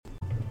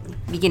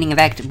Beginning of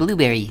act,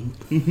 blueberry.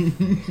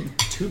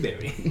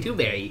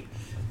 Two-berry.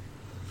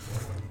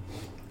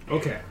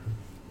 Okay.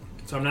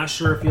 So I'm not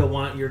sure if you'll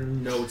want your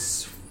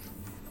notes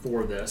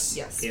for this.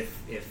 Yes.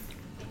 If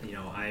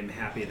I'm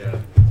happy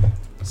to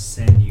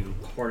send you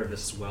part of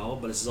this as well,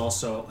 but this is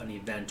also an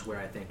event where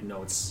I think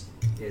notes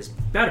is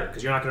better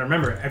because you're not going to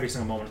remember every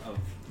single moment of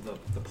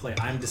the play.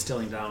 I'm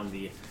distilling down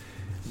the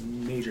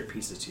major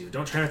pieces to you.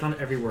 Don't try to find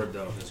every word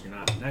though, because you're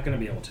not going to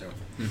be able to.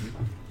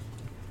 Mm-hmm.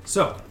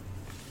 So,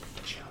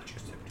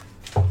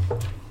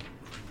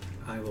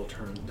 I will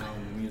turn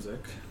down the music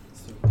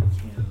so we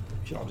can.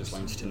 Should all just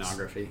learn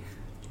stenography.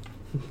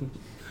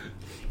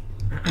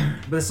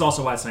 But this is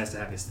also why it's nice to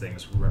have these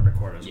things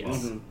recorded as well.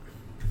 Mm-hmm.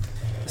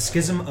 The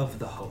Schism of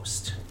the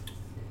Host,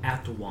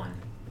 Act 1.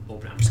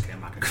 Open. I'm just kidding.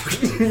 I'm not going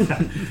to.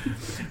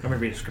 I'm going to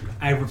read a script.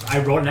 I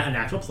wrote an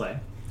actual play.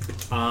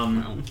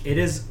 It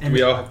is. Can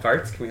we all have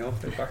parts? Can we all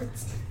play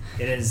parts?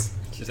 It is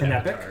Just an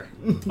epic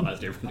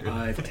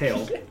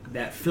tale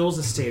that fills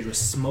the stage with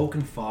smoke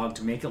and fog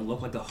to make it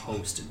look like the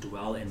host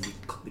dwell in the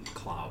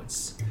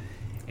clouds,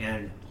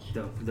 and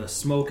the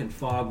smoke and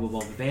fog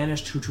will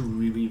vanish to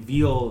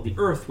reveal the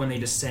earth when they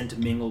descend to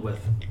mingle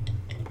with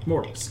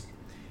mortals.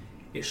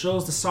 It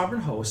shows the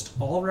sovereign host,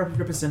 all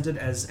represented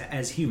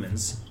as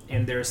humans,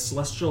 in their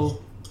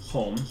celestial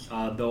home.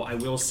 Though I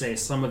will say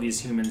some of these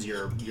humans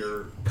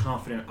you're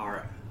confident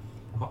are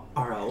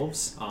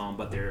elves,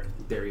 but their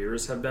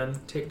ears have been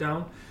taken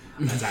down.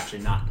 That's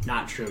actually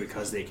not true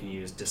because they can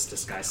use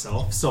disguise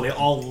self. So they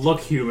all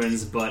look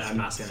humans, but I'm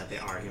not saying that they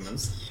are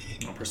humans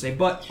per se.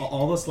 But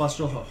all the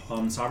celestial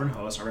sovereign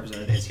hosts are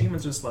represented as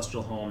humans with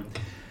celestial home.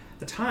 At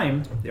the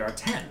time, there are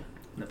 10.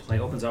 When the play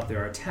opens up,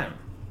 there are 10.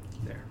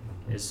 There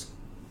is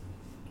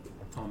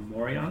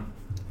Morion,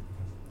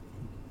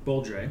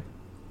 Boldre,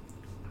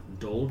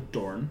 Dol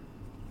Dorn,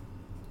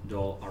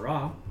 Dol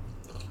Ara,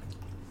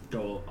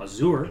 Dol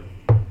Azur,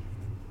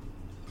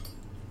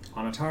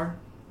 Anatar,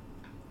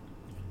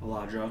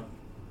 Aladra,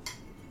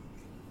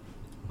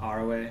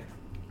 Arawe,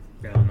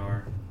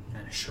 Valinor,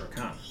 and Shere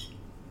Khan.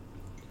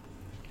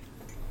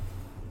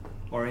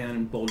 Orion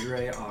and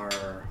Boldre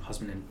are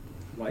husband and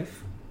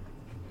wife.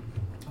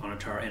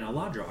 Anatar and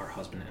Aladra are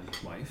husband and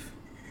wife.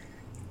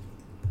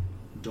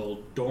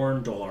 Dol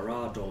Dorn, Dol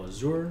Ara, Dol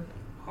Azur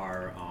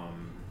are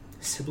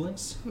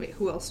siblings. Wait,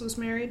 who else was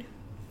married?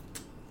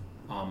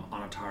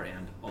 Anatar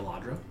and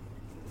Aladra.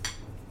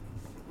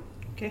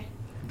 Okay.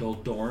 Dol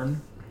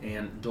Dorn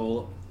and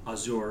Dol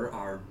Azur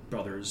are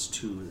brothers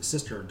to the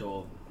sister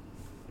Dol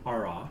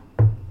Ara.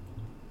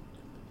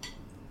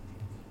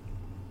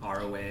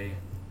 Arawe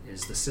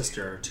is the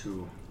sister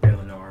to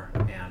Valinor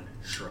and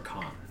Shere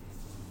Khan.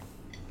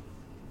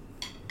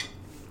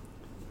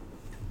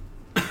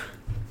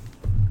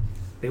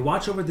 They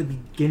watch over the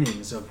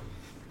beginnings of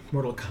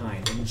mortal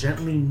kind and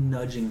gently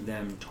nudging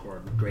them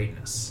toward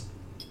greatness.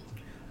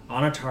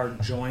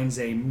 Anatar joins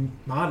a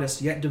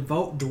modest yet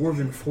devout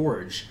dwarven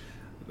forge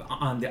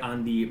on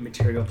the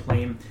material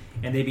plane,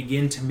 and they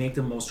begin to make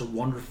the most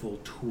wonderful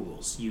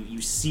tools.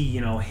 You see,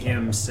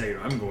 him say,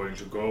 "I'm going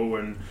to go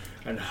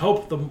and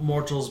help the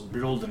mortals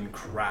build and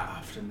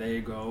craft," and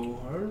they go,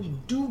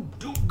 "Do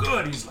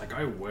good." He's like,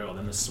 "I will."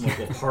 Then the smoke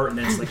will part, and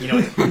then it's like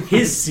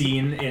his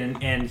scene,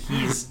 and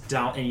he's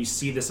down, and you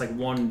see this like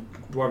one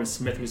dwarven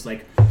smith who's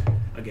like,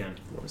 again,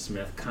 dwarven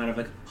smith, kind of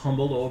like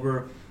humbled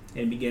over,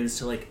 and begins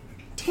to like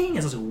ting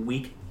as a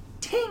weak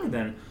ting.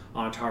 Then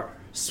Anatar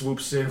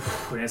swoops in,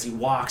 and as he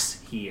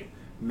walks, he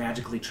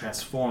magically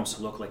transforms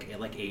to look like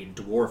a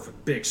dwarf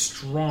with big,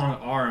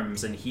 strong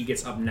arms, and he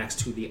gets up next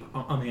to the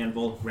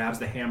anvil, grabs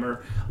the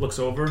hammer, looks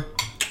over.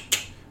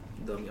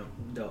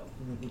 The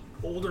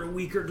older,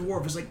 weaker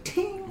dwarf is like,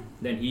 ting!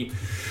 Then he,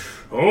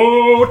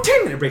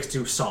 ting! And it breaks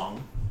to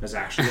song. There's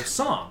actually a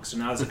song. So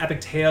now there's an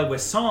epic tale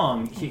with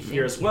song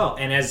here as well.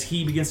 And as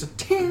he begins to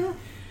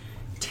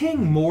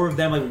ting, more of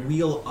them like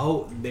wheel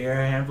out their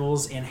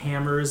anvils and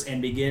hammers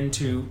and begin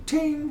to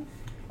ting,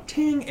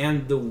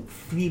 and the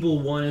feeble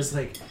one is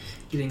like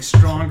getting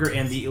stronger,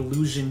 and the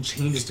illusion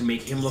changes to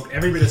make him look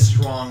every bit as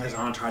strong as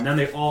Anatar. And then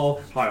they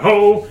all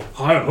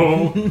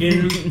hi-ho,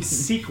 in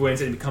sequence,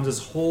 and it becomes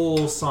this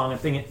whole song and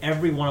thing, and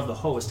every one of the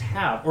hosts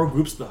or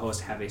groups of the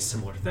hosts have a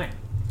similar thing.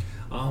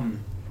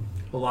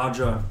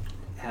 Aladra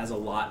has a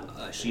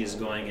lot. She is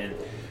going and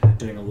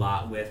doing a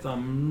lot with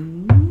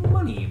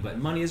money, but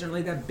money isn't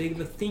really that big of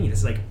a thing.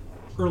 It's like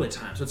early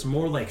time, so it's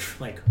more like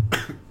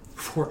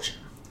fortune.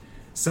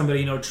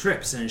 Somebody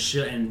trips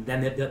and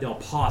then they'll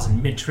pause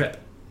in mid-trip,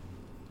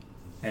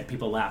 and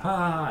people laugh,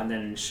 and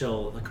then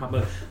she'll come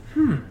up with,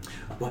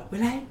 what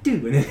will I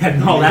do?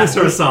 And all that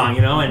sort of song,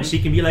 and she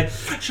can be like,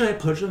 should I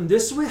push him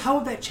this way? How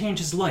would that change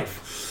his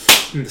life?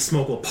 And the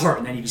smoke will part,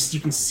 and then you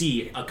can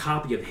see a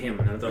copy of him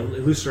in the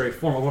illusory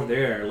form over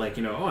there, like,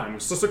 I'm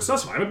so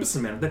successful, I'm a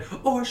businessman. Then,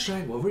 should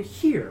I go over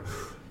here?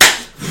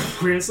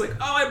 And it's like,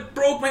 I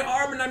broke my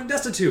arm and I'm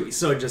destitute.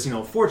 So just,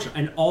 fortune.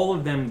 And all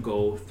of them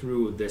go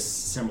through this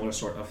similar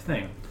sort of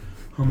thing.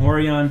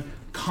 Homorion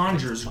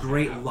conjures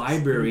great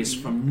libraries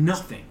from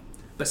nothing,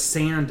 but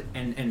sand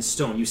and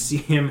stone. You see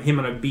him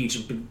on a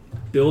beach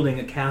building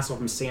a castle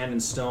from sand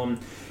and stone,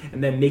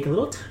 and then making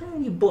little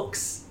tiny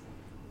books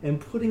and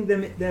putting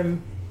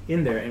them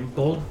in there. And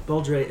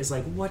Boldre is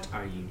like, "What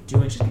are you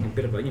doing?" She's getting a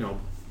bit of a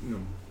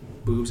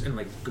boobs and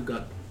like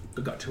good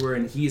gut to her,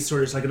 and he's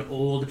sort of just like an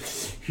old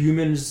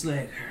human, just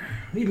like,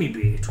 "Leave me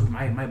be to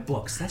my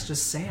books. That's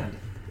just sand,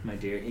 my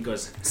dear." He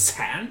goes,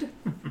 "Sand?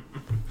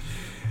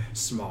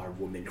 Smart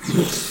woman."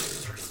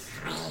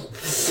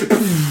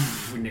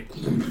 And it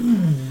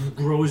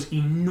grows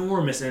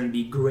enormous, and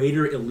the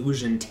greater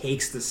illusion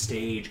takes the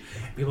stage.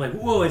 People are like,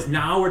 "Whoa!"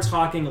 Now we're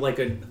talking like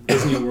a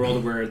Disney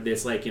World where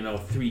this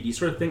 3D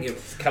sort of thing.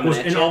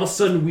 And all of a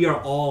sudden, we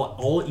are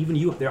all even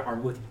you up there are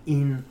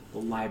within the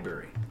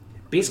library.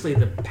 Basically,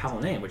 the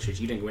Palanine, which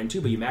you didn't go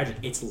into, but you imagine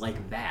it's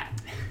like that.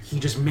 He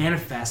just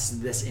manifests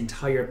this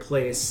entire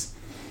place.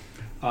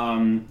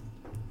 Bringing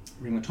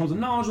the tomes of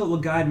knowledge that will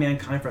guide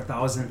mankind for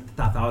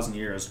 1,000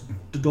 years.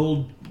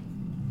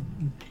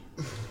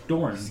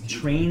 Dorn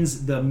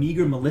trains the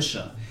meager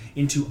militia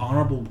into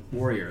honorable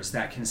warriors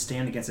that can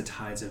stand against the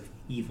tides of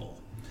evil.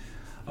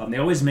 They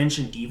always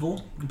mention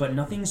evil, but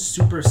nothing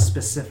super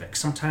specific.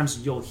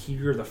 Sometimes you'll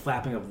hear the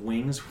flapping of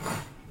wings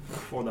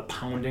or the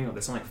pounding of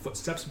the sound like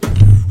footsteps,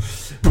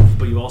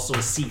 but you also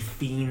see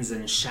fiends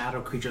and shadow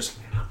creatures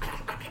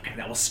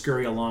that will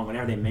scurry along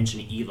whenever they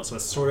mention evil. So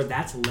it's sort of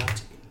that's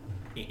left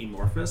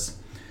amorphous.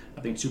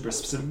 Nothing super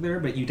specific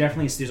there, but you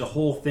definitely see there's a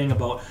whole thing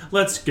about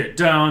let's get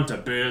down to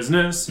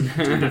business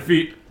to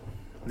defeat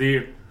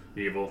the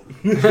evil.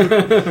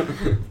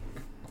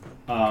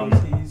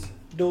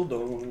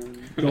 Dol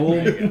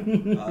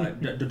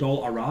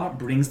Ara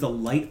brings the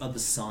light of the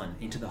sun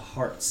into the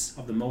hearts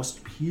of the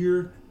most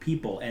pure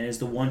people and is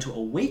the one to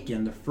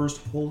awaken the first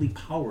holy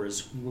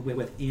powers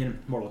within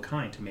mortal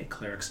kind to make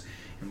clerics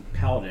and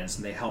paladins,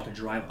 and they help to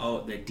drive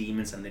out the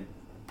demons and the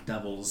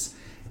devils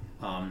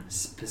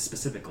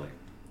specifically.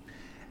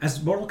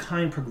 As mortal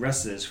kind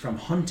progresses from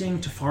hunting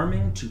to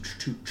farming to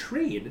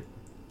trade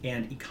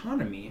and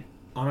economy,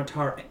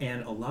 Onatar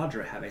and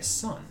Eladra have a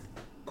son,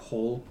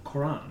 Kol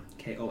Koran,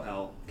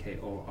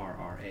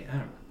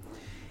 Kolkorram,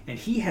 and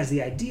he has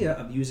the idea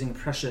of using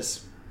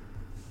precious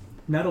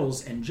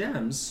metals and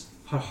gems,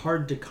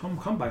 hard to come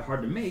by,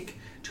 hard to make,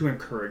 to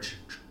encourage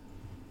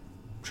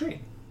trade,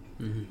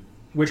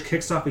 which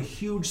kicks off a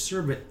huge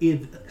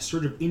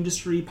surge of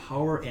industry,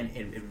 power, and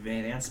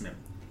advancement.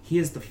 He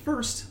is the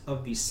first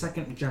of the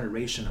second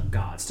generation of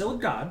gods. Still a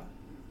god,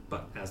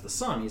 but as the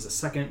son, he's the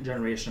second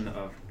generation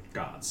of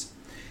gods.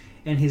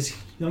 And his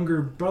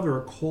younger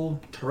brother, Kol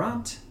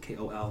Turant,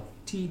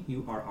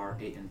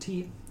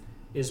 Kolturrant,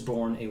 is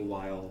born a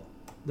while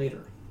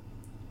later.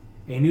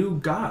 A new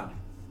god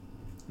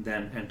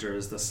then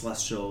enters the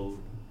celestial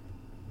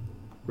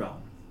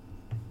realm,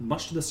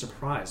 much to the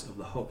surprise of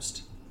the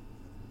host,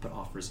 but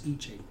offers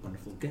each a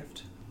wonderful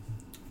gift.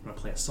 I'm going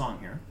to play a song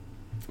here.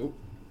 Ooh.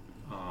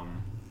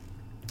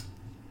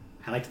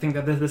 I like to think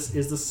that this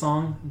is the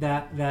song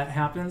that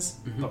happens,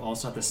 but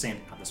also at the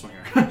same not this one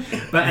here,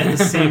 but at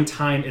the same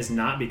time is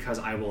not, because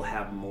I will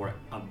have more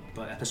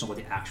episode what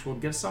the actual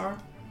gifts are,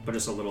 but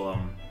just a little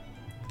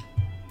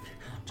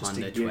just on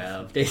to the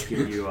 12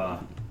 give you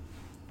a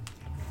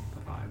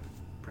vibe,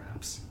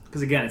 perhaps,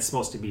 because again it's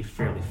supposed to be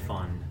fairly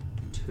fun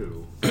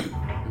too.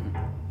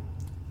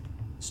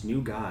 This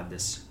new god,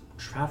 this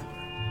traveler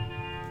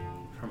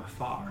from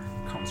afar,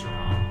 comes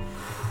around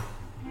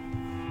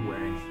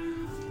wearing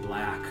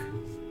black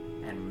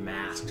and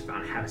masked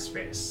on his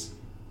face.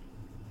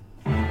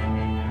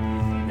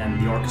 Then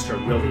the orchestra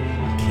really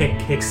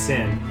kicks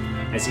in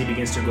as he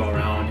begins to go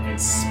around and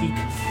speak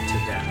to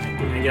them.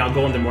 And I'll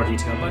go into more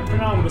detail, but for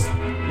now we'll just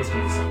listen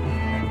to this.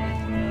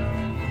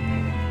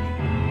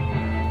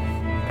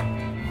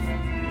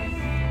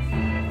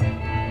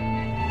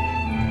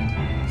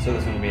 So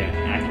this one will be an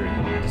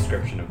accurate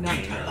description of Not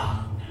pain.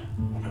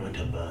 From a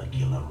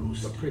tubercular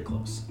rooster. But pretty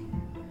close.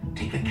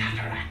 Take the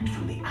cataract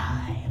from the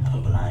eye of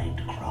a blind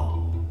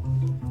crow.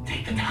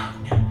 Take the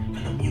tongue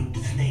from the mute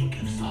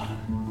snake of Sodom,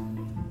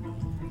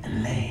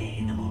 and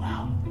lay them all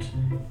out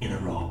in a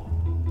row.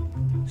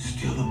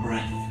 Steal the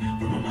breath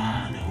from a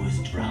man who is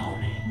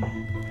drowning.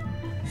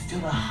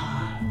 Steal a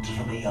heart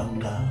from a young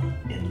girl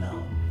in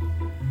love.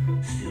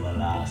 Steal a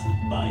last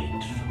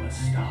bite from a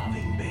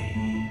starving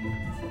babe,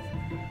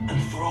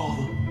 and throw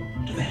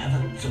them to the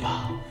heavens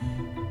above.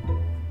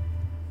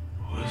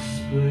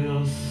 Whisper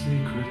your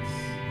secrets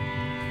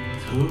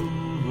to the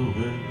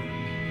wind,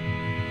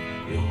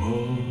 your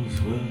words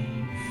will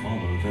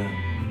follow them.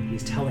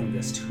 He's telling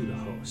this to the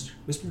host.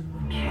 Whisper.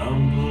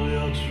 Trample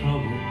your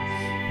troubles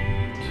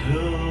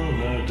till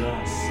they're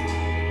dust.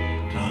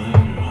 Tell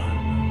everyone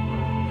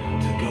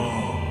to go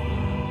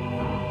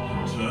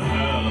to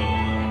hell.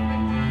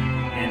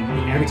 And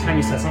every time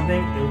he says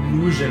something,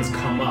 illusions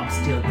come up.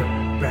 Steal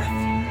the breath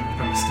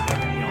from the star.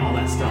 All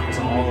that stuff is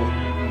all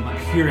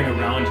appearing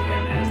around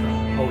him as the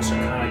hosts are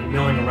kind of like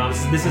milling around.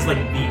 This is like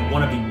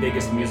one of the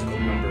biggest musical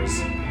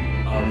numbers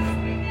of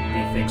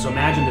the thing. So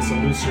imagine this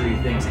illusory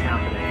thing's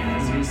happening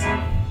as he's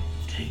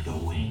Take the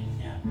wing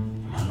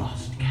from a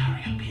lost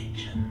carrier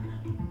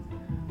pigeon.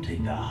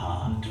 a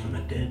heart from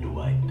a dead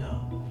white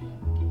dove.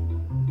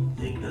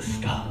 Take the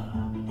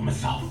skull from a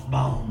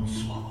soft-bound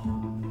swallow,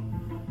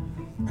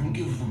 and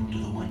give them to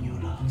the one you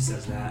love. He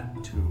says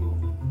that to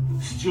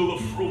Steal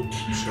the fruit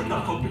from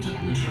the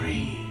forbidden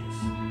trees.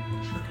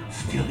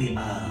 Steal the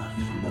earth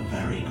from the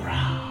very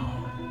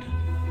ground.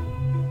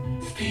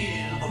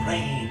 Steal the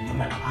rain from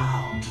the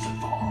clouds as it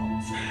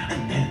falls,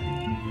 and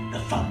then the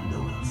thunder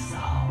will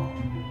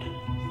sound.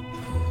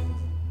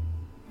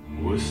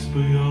 Whisper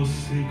your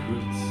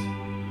secrets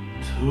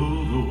to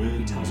the he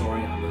wind. tells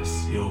Orion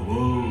this. Your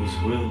woes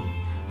will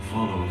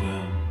follow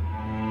them.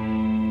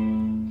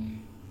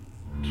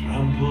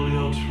 Trample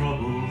your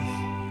troubles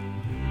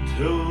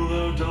till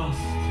they're dust.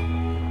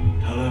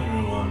 Tell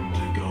everyone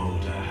to go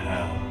to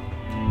hell.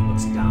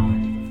 Looks down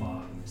into the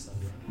fog and he says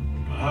that.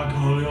 Pack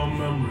all your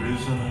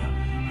memories in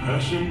a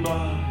Persian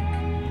bag.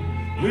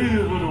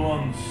 Leave at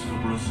once for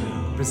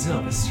Brazil.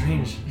 Brazil, the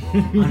strange,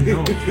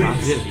 unknown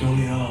Feast on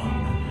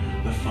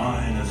the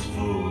finest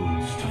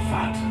foods to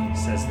fatten.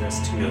 says this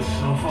to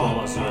Yourself up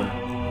Dolazur.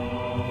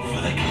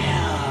 For the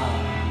kill.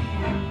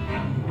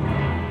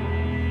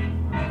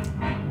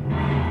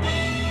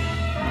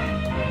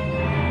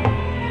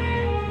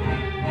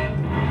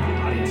 The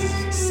audience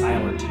is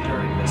silent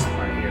during this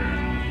part here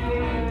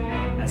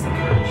as the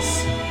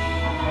curtains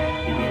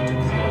begin to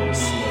close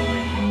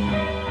slowly,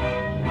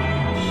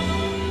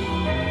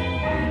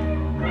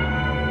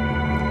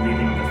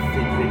 leaving the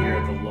figure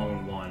of the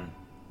lone one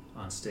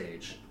on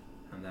stage,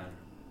 and then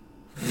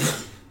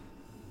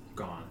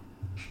gone,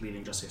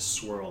 leaving just a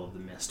swirl of the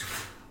mist.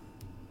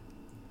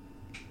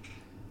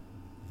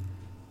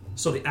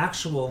 So the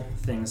actual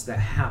things that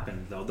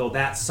happen, though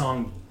that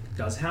song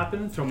does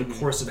happen from the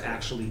course of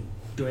actually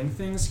doing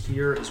things,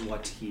 here is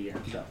what he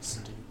does.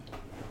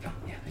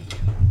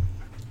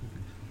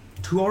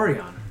 To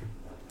Orion.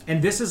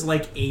 And this is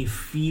like a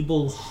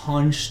feeble,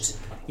 hunched,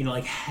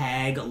 like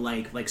hag,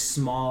 like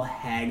small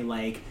hag,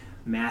 like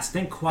mask.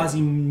 Think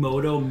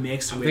Quasimodo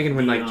mixed I'm with thinking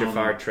when the, like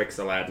Jafar tricks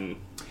Aladdin.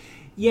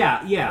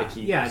 Yeah, Like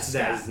he it's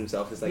that. disguises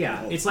himself as like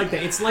Yeah, an it's like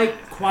that. It's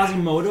like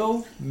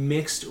Quasimodo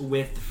mixed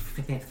with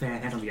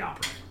Phantom of the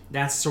Opera.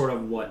 That's sort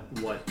of what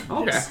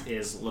this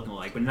is looking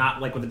like, but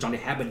not like with the jaunty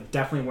hat, but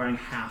definitely wearing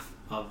half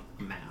of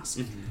a mask,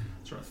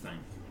 sort of thing.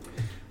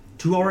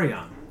 To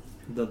Orion,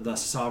 the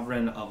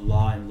sovereign of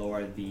law and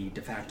lore, the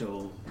de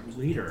facto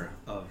leader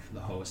of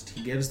the host,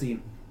 he gives the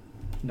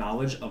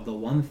knowledge of the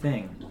one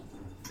thing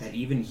that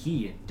even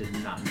he did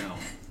not know: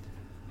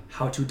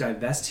 how to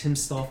divest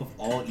himself of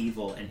all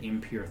evil and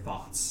impure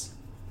thoughts,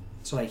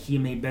 so that he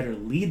may better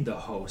lead the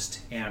host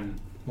and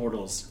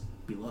mortals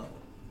below.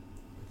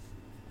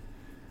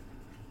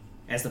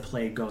 As the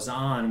play goes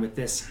on, with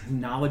this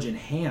knowledge in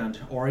hand,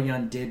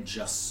 Orion did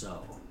just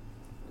so.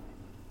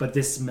 But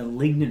this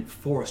malignant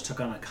force took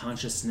on a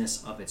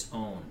consciousness of its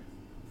own,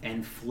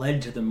 and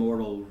fled to the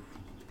mortal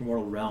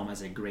realm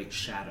as a great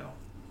shadow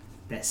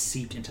that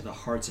seeped into the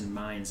hearts and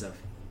minds of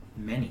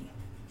many.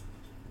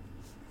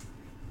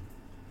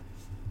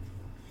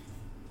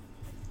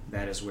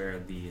 That is where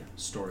the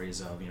stories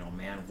of,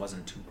 man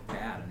wasn't too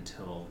bad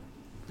until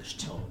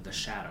the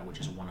shadow, which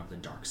is one of the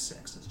Dark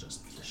Six. It's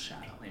just the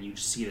shadow. And you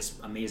see this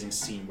amazing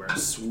scene where it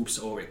swoops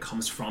over, it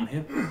comes from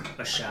him,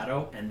 a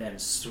shadow, and then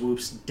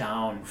swoops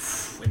down,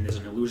 and there's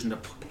an illusion to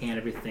pan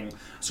everything,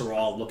 so we're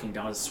all looking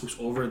down. It swoops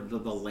over the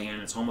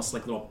land. It's almost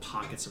like little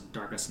pockets of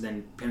darkness,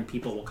 and then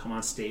people will come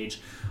on stage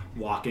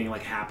walking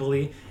like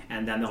happily,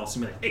 and then they'll also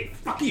be like, hey,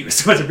 fuck you.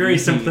 So it's a very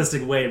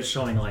simplistic way of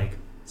showing like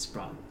it's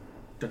brought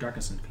the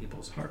darkness into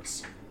people's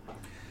hearts.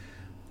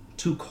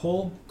 To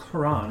Kol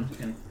Quran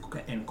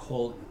and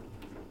Kol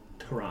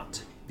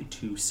Turant, the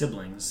two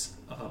siblings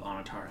of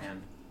Anatar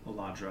and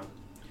Eladra,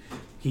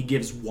 he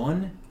gives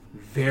one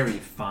very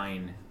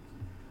fine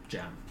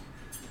gem.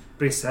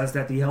 But he says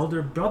that the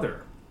elder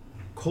brother,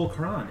 Kol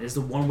Quran, is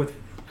the one with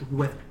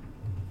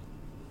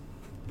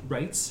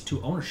rights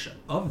to ownership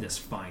of this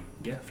fine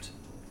gift.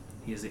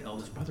 He is the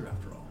eldest brother,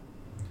 after all.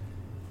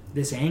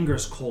 This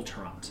angers Kol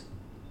Turant,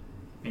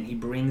 and he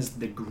brings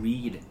the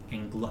greed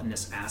and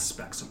gluttonous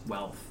aspects of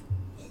wealth,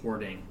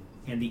 hoarding,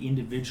 and the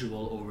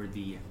individual over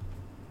the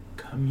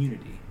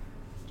community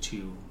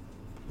to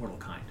mortal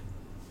kind.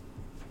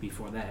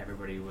 Before that,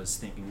 everybody was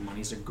thinking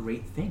money's a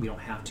great thing. We don't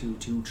have to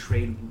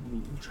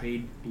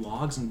trade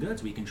logs and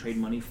goods. We can trade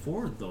money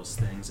for those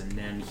things. And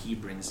then he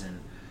brings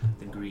in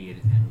the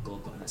greed and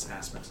gluttonous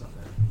aspects of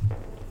it,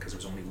 because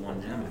there's only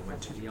one gem that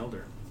went to the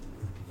elder.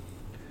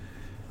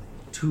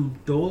 To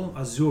Dol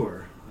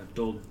Azur,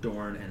 Dol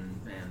Dorn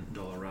and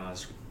Dol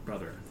Araz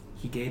brother,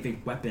 he gave a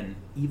weapon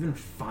even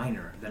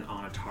finer than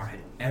Anatar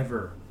had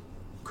ever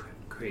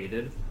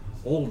created,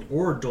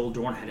 or Dol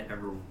Dorn had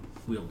ever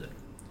wielded,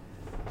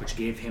 which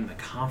gave him the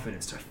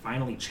confidence to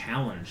finally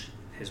challenge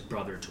his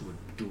brother to a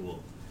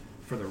duel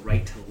for the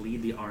right to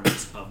lead the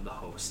armies of the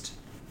host.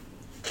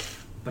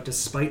 But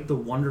despite the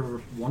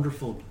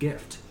wonderful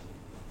gift,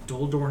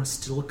 Dol Dorn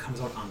still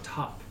comes out on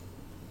top,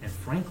 and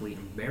frankly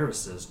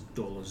embarrasses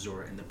Dol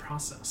Azur in the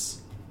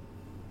process.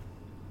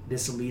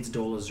 This leads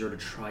Dol Azur to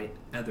try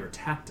other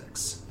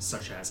tactics,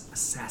 such as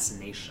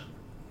assassination,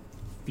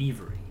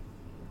 thievery,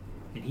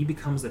 and he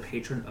becomes the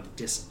patron of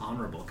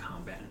dishonorable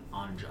combat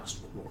and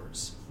unjust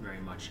wars. Very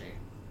much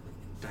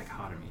a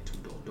dichotomy to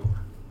Dol Dur.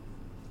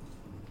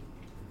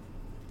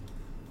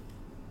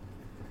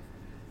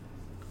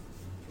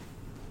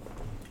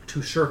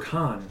 To Shere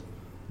Khan,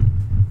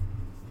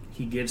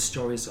 he gives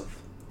stories of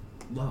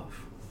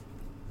love,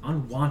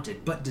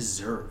 unwanted but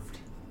deserved,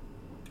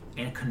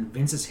 and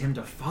convinces him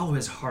to follow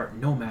his heart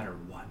no matter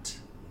what.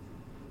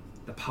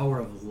 The power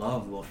of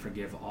love will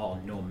forgive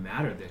all, no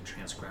matter the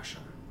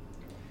transgression.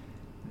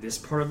 This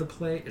part of the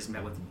play is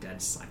met with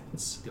dead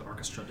silence. The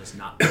orchestra does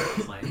not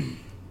play.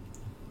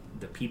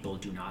 The people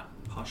do not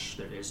hush.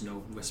 There is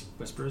no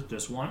whispers.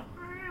 There's one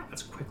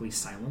that's quickly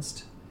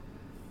silenced.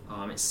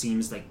 It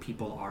seems like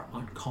people are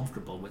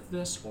uncomfortable with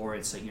this, or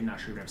it's like you're not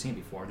sure you've never seen it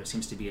before. There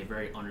seems to be a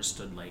very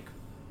understood, like,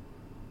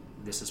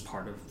 this is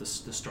part of the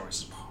story,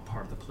 this is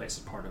part of the play, this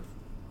is part of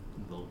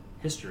the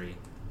history,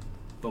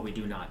 but we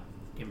do not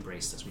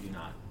embrace this. We do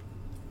not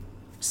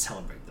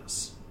celebrate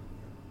this.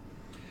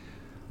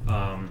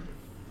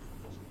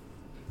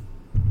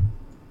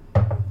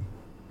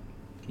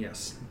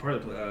 Yes, part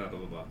of the play, blah,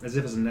 blah, blah. As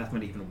if it's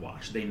anathema to even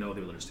watch. They know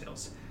the religious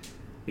tales.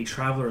 The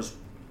traveler's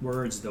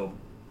words, though,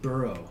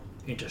 burrow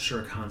into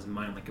Shere Khan's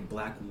mind like a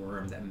black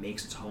worm that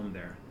makes its home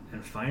there.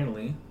 And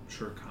finally,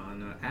 Shere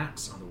Khan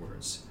acts on the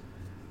words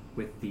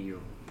with the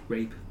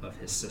rape of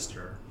his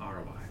sister,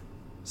 Arawai,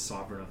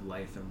 sovereign of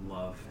life and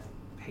love,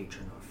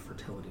 patron of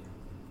fertility.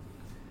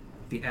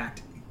 The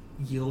act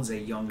yields a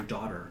young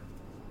daughter,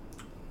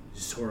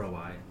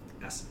 Zorawai,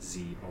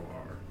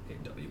 Szorawai,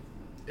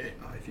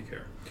 if you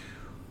care,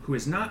 who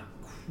is not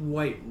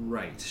quite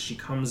right. She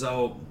comes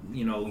out,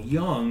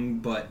 young,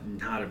 but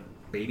not a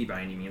baby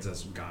by any means,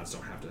 as gods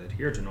don't have to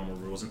adhere to normal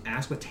rules, and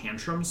acts with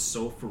tantrums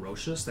so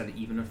ferocious that it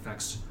even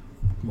affects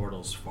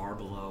mortals far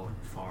below and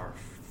far,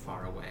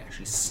 far away.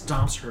 She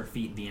stomps her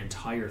feet. The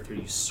entire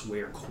 3D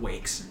square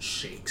quakes and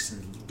shakes,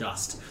 and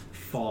dust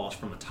falls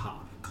from the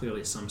top.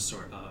 Clearly some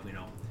sort of,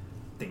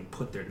 thing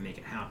put there to make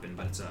it happen,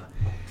 but it's a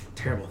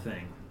terrible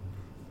thing.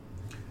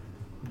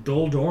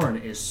 Dol Dorn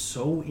is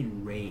so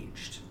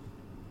enraged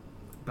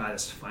by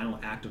this final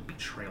act of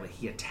betrayal that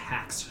he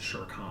attacks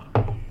Shere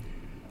Khan.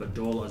 But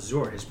Dol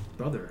Azur, his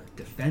brother,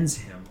 defends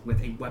him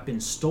with a weapon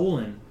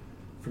stolen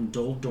from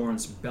Dol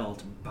Dorn's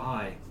belt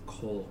by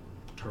Kol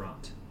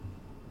Turant.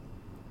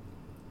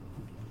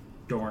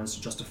 Dorn's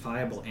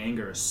justifiable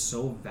anger is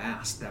so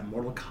vast that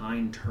mortal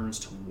kind turns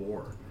to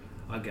war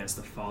against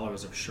the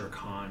followers of Shere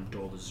Khan,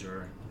 Dol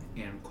Azur,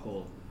 and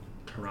Kol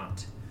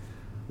Turant,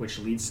 which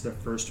leads to the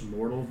first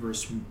mortal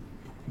versus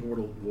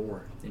mortal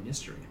war in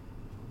history.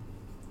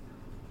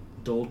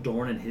 Dol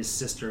Dorn and his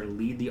sister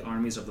lead the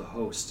armies of the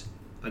host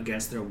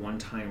against their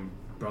one-time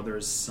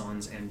brothers,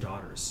 sons, and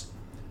daughters,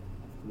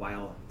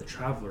 while the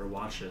traveler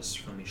watches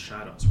from the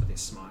shadows with a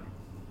smile.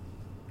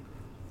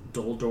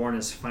 Dol Dorn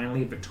is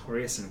finally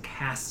victorious and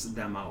casts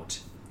them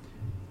out,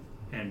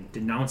 and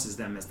denounces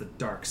them as the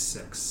Dark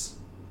Six,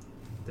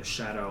 the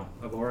shadow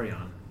of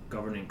Orion,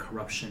 governing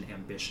corruption,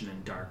 ambition,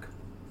 and dark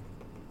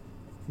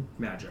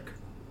magic.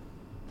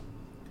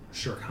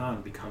 Shere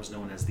Khan becomes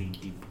known as the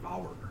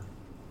Devourer,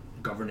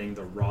 governing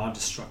the raw,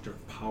 destructive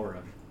power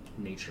of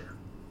nature.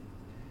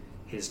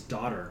 His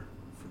daughter,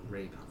 for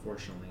rape,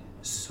 unfortunately,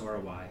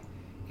 Zorawai,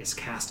 is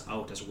cast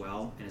out as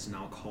well and is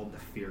now called the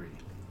Fury,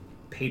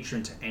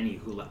 patron to any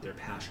who let their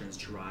passions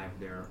drive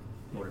their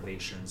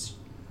motivations,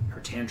 her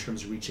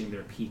tantrums reaching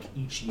their peak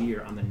each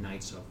year on the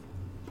nights of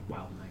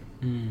Wild Night.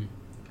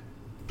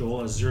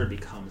 Dol Azur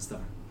becomes the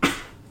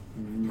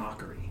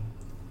mockery,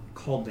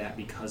 called that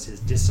because his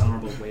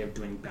dishonorable way of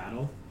doing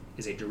battle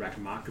is a direct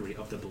mockery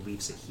of the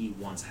beliefs that he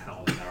once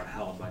held, that are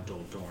held by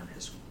Dol Dorn,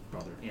 his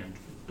brother, and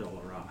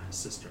Dol Ara, his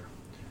sister.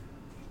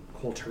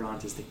 Kol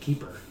Turant is the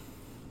keeper,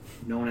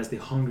 known as the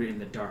hungry in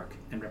the dark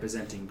and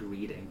representing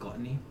greed and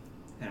gluttony,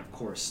 and of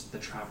course the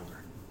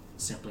traveler,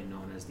 simply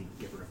known as the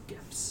giver of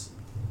gifts.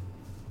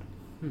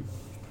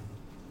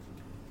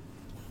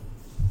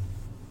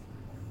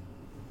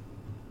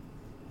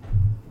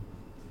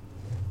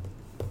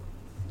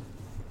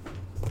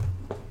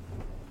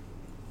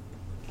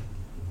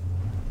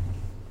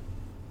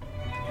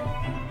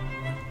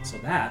 So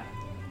that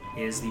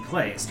is the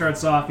play. It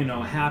starts off,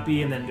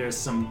 happy, and then there's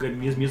some good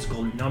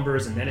musical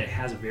numbers, and then it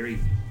has a very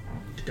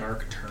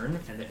dark turn,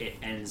 and it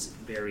ends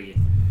very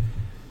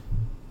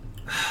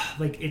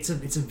it's a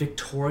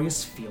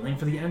victorious feeling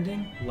for the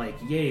ending. Like,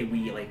 yay,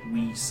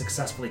 we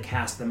successfully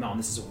cast them out, and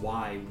this is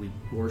why we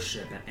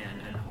worship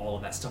and all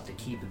of that stuff, to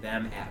keep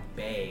them at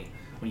bay.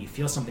 When you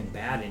feel something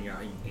bad in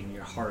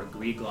your heart,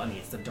 greed, gluttony,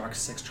 it's the Dark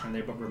Six trying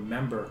there, but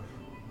remember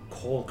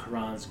Kol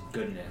Karan's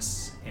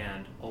goodness,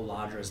 and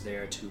Oladra's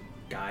there to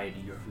guide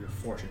your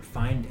fortune.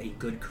 Find a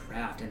good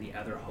craft, and the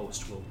other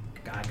host will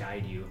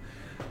guide you.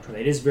 So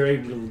it is very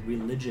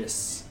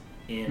religious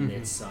in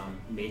its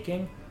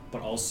making,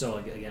 but also,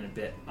 again, a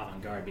bit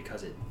avant-garde,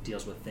 because it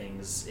deals with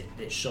things,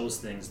 it shows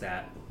things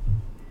that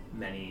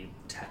many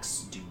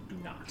texts do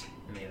not,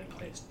 and many other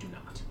plays do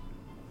not.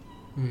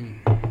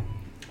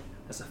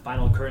 As the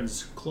final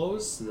curtains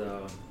close,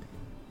 the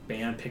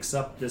band picks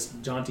up this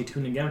jaunty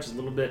tune again, which is a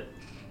little bit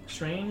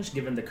strange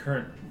given the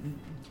current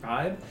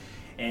vibe,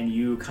 and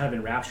you kind of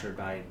enraptured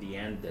by the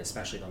end,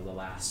 especially the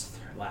last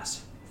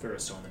third or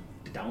so, and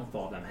the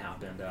downfall of them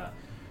happened.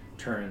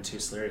 Turn to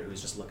Slary,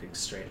 who's just looking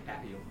straight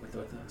at you with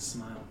a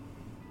smile.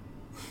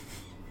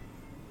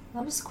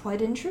 That was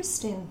quite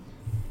interesting.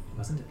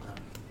 Wasn't it?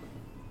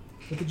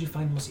 What did you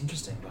find most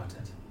interesting about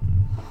it?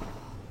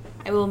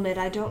 I will admit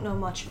I don't know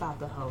much about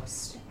the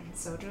host, and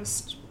so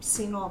just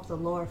seeing all of the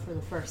lore for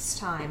the first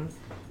time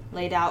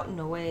laid out in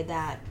a way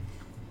that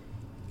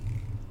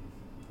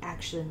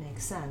actually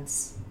makes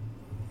sense.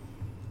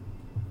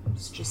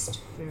 It's just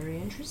very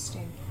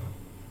interesting.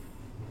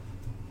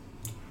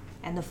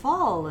 And the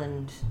fall,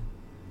 and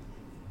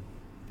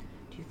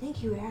do you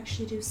think you would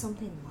actually do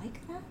something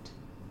like that?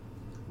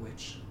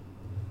 Which?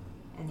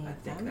 Any I of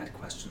think them? that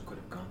question could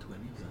have gone to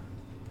any of them.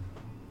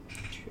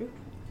 True.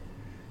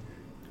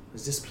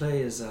 This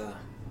play is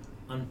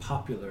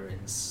unpopular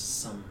in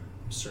some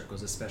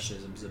circles, especially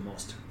as the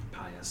most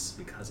pious,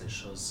 because it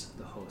shows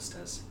the host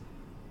as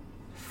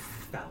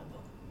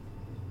fallible.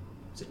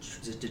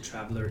 The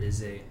Traveler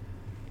is a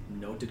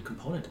noted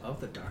component of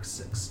the Dark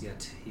Six,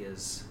 yet he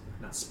is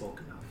not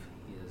spoken of.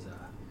 He is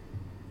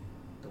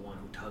the one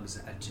who tugs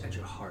at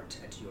your heart,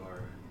 at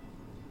your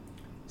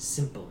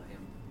simple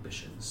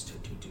ambitions to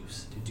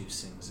do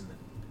things in the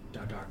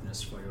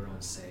darkness for your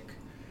own sake.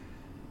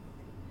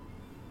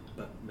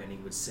 But many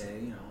would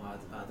say,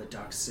 the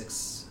Dark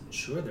Six,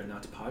 sure, they're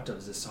not part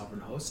of the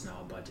Sovereign Host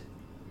now, but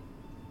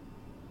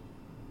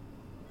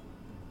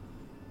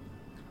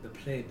the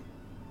play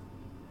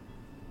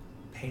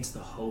paints the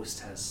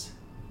host as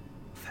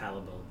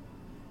fallible,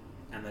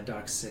 and the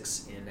Dark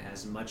Six in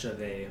as much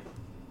of a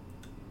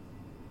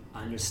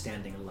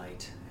understanding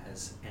light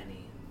as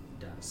any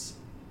does.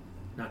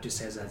 Not to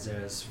say that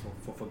there is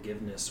for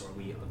forgiveness or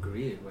we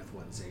agree with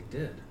what they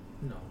did,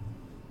 no.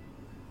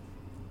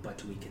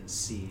 But we can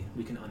see,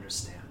 we can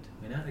understand.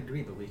 We may not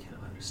agree, but we can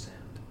understand.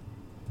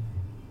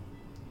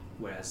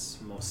 Whereas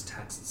most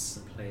texts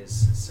and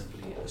plays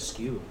simply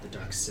eschew the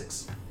Dark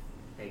Six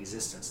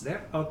existence.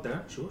 They're out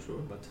there, sure,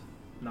 but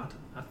not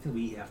nothing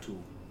we have to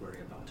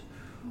worry about.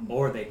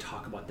 Or they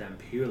talk about them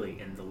purely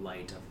in the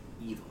light of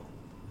evil,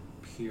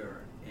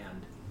 pure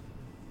and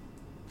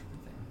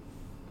everything.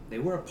 They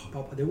were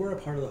a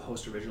part of the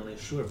host originally,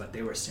 sure, but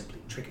they were simply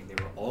tricking. They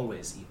were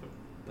always evil.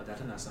 But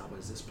that's not what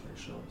this play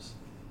shows.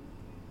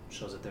 It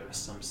shows that there are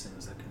some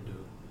things that can do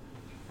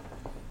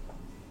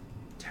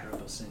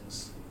terrible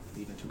things,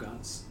 even to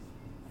gods.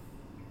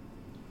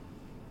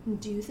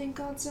 Do you think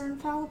gods are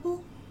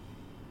infallible?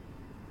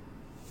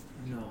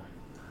 No.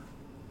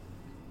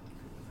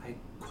 I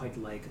quite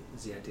like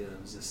the idea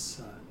of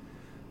this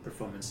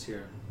performance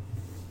here.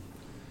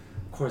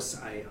 Of course,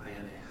 I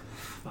am a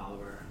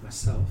follower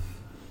myself,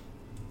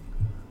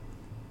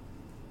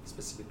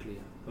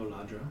 specifically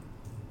Oladra,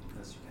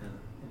 as you can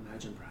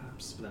imagine,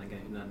 perhaps. But then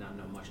again, you do not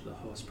know much of the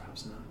host,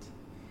 perhaps not.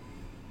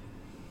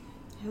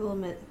 I will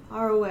admit,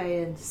 ROA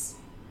is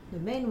the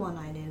main one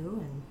I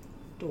knew, and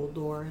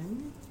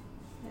Doldoran,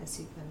 as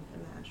you can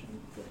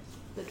imagine,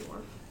 the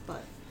dwarf.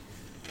 But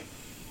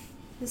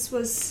this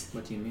was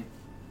What do you mean?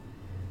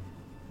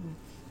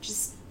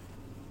 just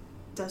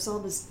does all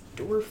this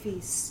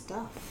dwarfy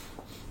stuff.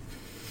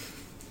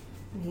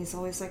 And he's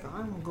always like,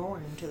 I'm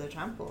going to the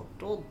temple of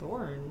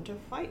Doldoran to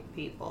fight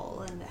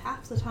people. And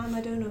half the time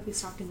I don't know if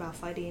he's talking about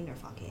fighting or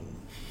fucking.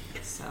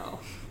 So.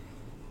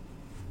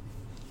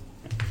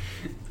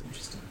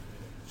 Interesting.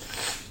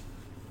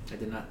 I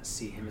did not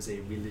see him as a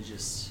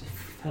religious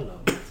fellow,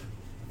 but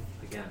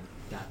again,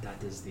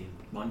 that is the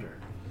wonder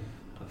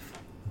of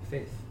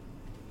faith.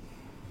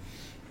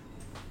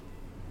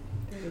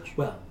 Very true.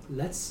 Well,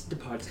 let's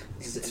depart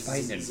It's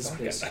fighting and this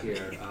vodka. place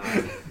here.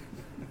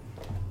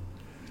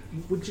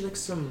 Would you like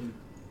some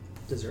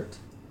dessert?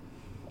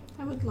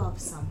 I would love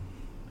some.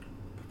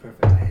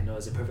 Perfect. I know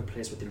it's a perfect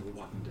place within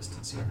walking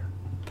distance here.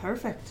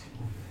 Perfect.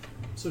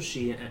 So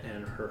she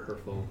and her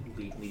folk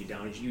lead you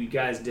down. You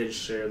guys did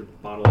share the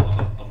bottle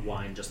of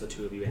wine, just the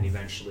two of you, and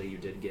eventually you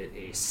did get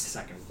a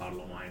second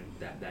bottle of wine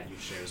that you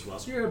share as well.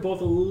 So you're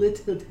both a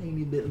little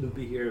tiny bit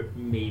loopy here,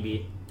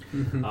 maybe.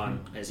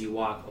 As you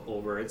walk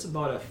over, it's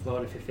about a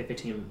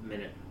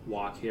 15-minute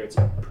walk here. It's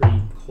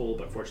pretty cold,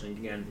 but fortunately,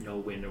 again, no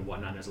wind or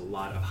whatnot. There's a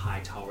lot of high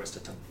towers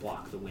to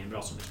block the wind, but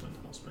also makes wind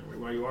to spring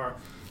where you are.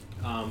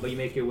 But you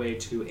make your way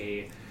to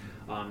a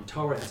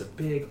tower. It has a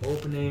big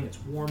opening. It's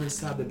warm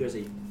inside, but there's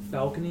a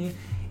balcony,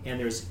 and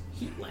there's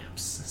heat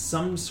lamps.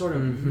 Some sort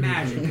of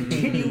magic,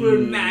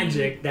 continual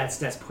magic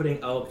that's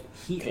putting out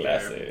heat there.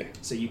 Classy.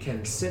 So you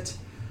can sit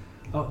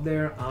out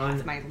there on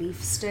With my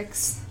leaf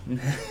sticks.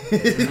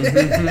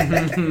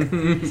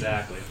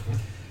 Exactly.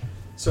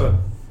 So, a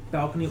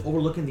balcony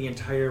overlooking the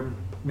entire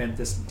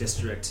Memphis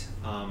district.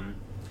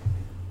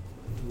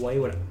 Way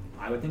what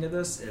I would think of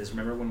this is,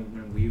 remember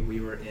when we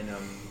were in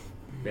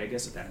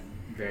Vegas at that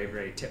very,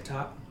 very tip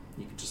top?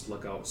 You could just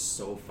look out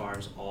so far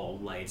as all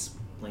lights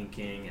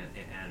blinking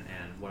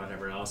and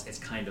whatever else. It's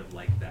kind of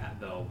like that,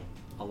 though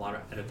a lot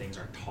of other things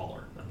are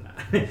taller than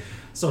that.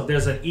 So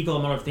there's an equal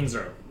amount of things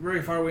that are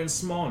very far away and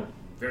small, and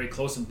very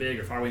close and big,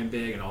 or far away and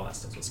big, and all that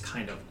stuff. So it's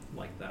kind of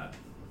like that.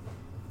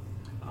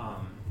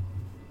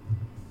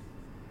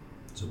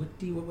 So what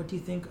do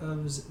you think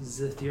of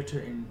the theater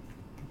in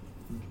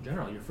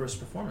general? Your first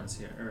performance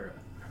here, or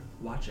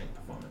watching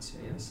performance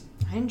here? Yes.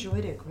 I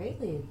enjoyed it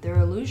greatly. Their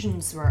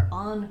illusions were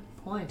on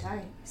point.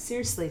 I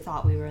seriously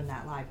thought we were in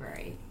that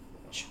library,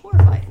 which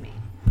horrified me.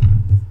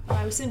 But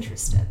I was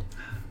interested.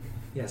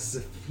 Yes, the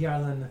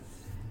Fjarlin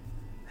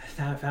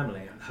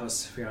family,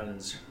 House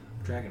Fjarlin's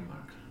dragon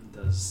mark,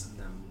 does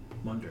them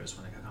wonders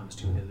when it comes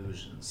to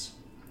illusions.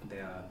 They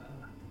are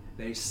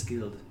very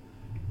skilled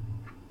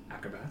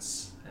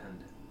acrobats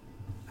and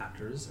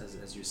actors,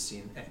 as you've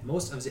seen.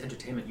 Most of the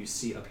entertainment you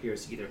see up here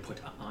is either put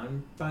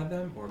on by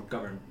them or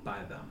governed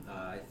by them.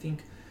 I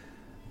think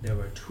there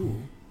were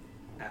 2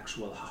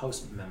 actual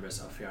house members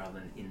of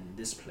Fjarlin in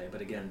this play,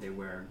 but again, they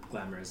wear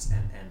glamours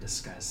and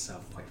disguise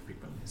self quite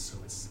frequently, so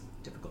it's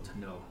difficult to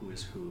know who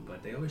is who,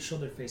 but they always show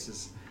their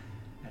faces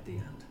at the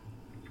end.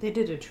 They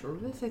did a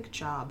terrific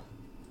job.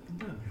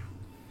 Yeah.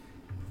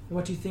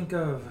 What do you think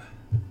of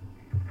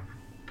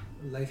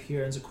life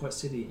here in Zuquart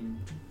City in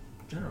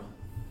general?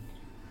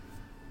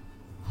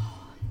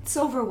 It's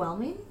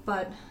overwhelming,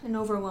 but an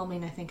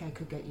overwhelming I think I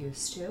could get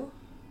used to.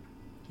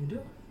 You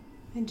do?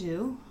 I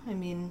do. I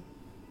mean,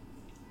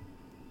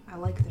 I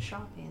like the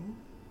shopping,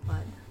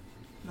 but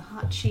the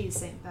hot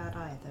cheese ain't bad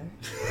either.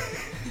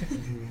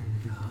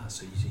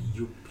 So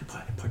you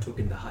partook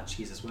in the hot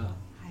cheese as well.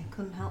 I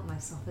couldn't help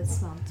myself. It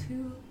smelled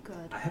too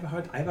good. I have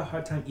a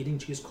hard time eating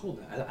cheese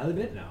cold. I'll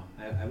admit now.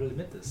 I will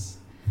admit this.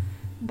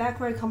 Back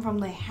where I come from,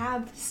 they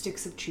have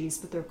sticks of cheese,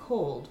 but they're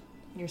cold.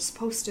 And you're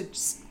supposed to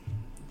just...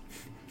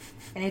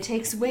 And it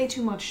takes way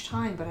too much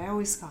time, but I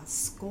always got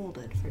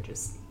scolded for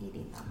just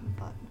eating them,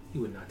 but...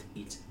 You would not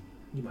eat.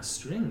 You must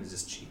string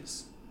this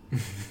cheese. It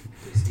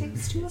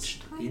takes too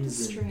much time to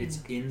string. It's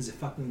in the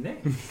fucking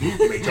name.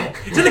 Rachel.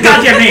 It's in the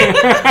goddamn name!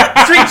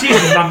 String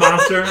cheese, my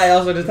monster! I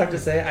also just have to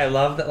say, I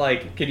love that,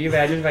 like, can you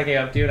imagine if I came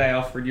up to you and I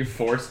offered you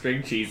 4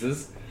 string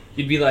cheeses?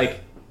 You'd be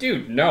like,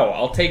 dude, no,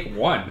 I'll take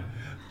 1.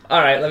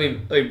 Alright, let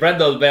me bread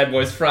those bad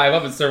boys, fry them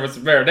up, and serve with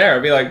some marinara.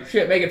 I'd be like,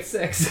 shit, make it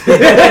 6.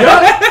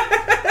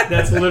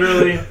 That's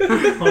literally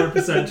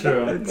 100%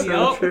 true. It's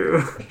so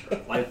true.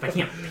 Like, if I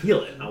can't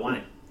peel it, I want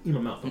it in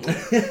my mouth.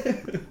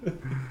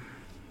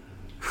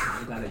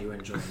 I'm glad that you are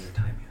enjoying your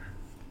time here.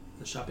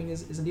 The shopping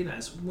is indeed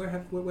nice. Where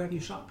have you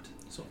shopped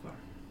so far?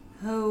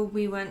 Oh,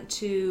 we went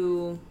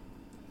to...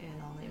 And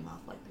I'll name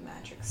off, like, the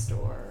magic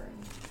store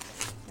and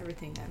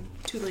everything. I'm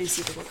too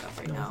lazy to look up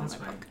right now. That's in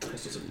my fine. book.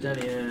 Crystals of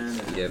Denian.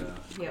 And, Yep.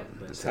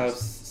 Yep.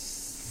 House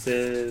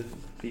Civ,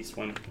 Beast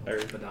one, or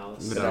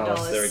Vidalis.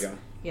 Vidalis. There we go.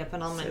 Yep,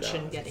 and I'll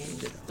mention getting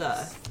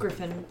the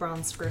griffin,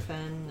 bronze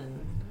griffin, and...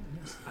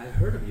 Yes, I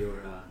heard of your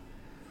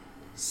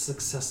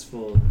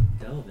successful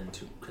delve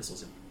into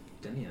Crystals of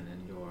Denian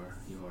and your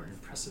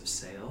impressive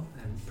sale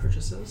and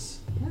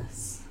purchases.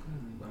 Yes.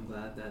 I'm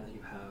glad that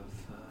you have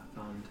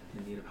found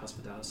the need of House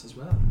Vidalis as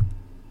well.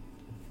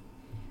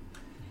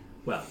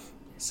 Well,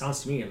 it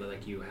sounds to me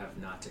like you have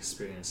not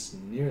experienced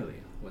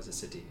nearly what the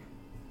city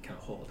can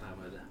hold. I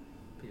would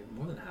be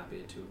more than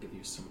happy to give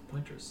you some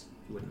pointers,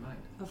 if you wouldn't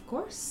mind. Of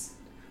course.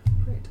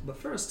 Great. But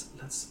first,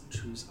 let's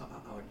choose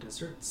our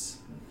desserts.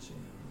 Let's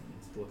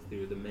look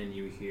through the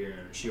menu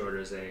here. She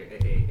orders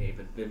a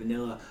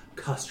vanilla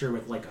custard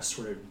with like a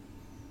sort of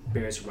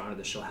berries around it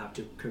that she'll have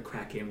to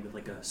crack in with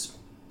like a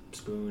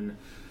spoon.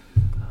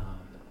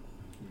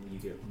 And you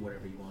get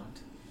whatever you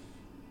want.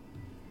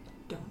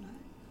 Donut.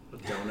 A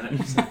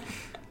donut.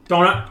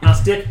 Donut on a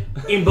stick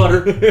in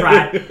butter,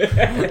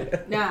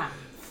 fried. Nah,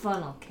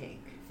 funnel cake.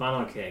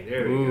 Funnel cake.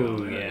 There we go. Ooh,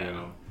 There yeah. we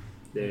go.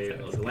 They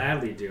will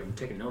gladly do. I'm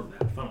taking note of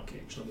that. Funnel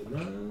cake. Chocolate.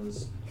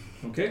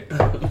 Okay.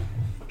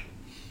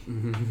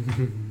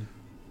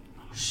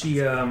 She,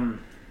 you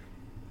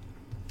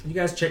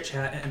guys chit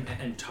chat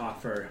and talk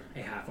for a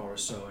half hour or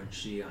so, and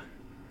she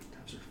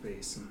taps her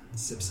face and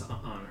sips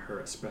on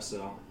her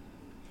espresso.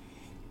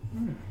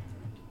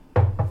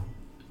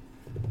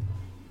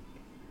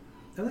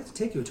 I'd like to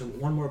take you to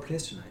one more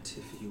place tonight,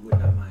 if you would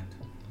not mind.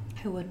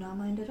 I would not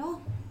mind at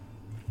all.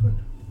 Good.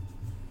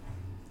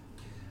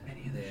 And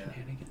he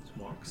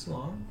walks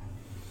along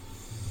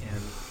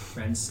and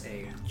rents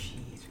a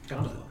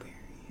gondola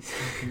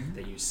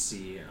that you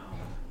see.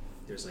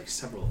 There's like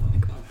several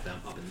of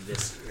them up in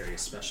this area,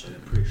 especially. They're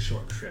pretty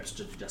short trips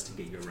just to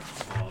get you around,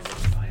 all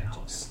run by a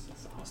house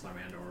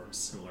Larand or a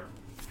similar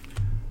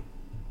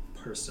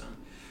person.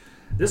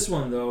 This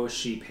one, though,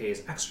 she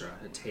pays extra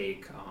to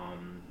take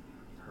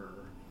her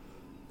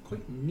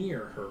quite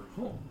near her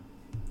home.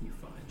 You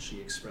find she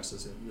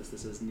expresses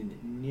this is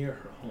near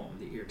her home,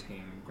 the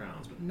Irtane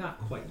grounds, but not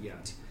quite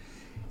yet.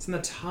 It's in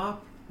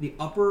the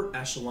upper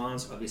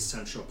echelons of the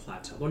Central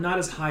Plateau. Well, not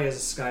as high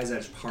as Sky's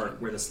Edge Park,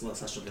 where the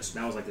Celestial District,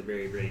 that was like the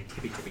very, very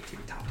tippy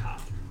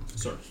top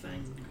sort of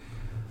thing.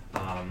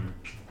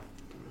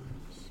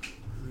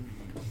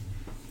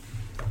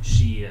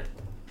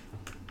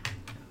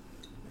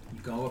 You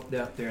go up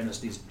there, and there's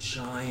these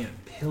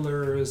giant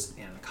pillars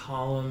and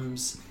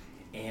columns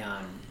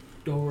and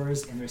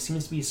doors, and there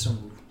seems to be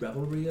some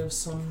revelry of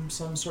some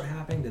sort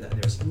happening.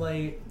 There's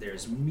light,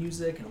 there's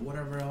music, and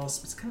whatever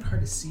else. It's kind of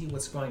hard to see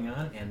what's going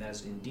on, and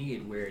that's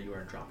indeed where you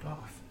are dropped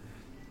off.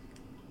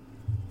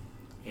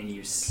 And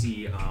you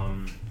see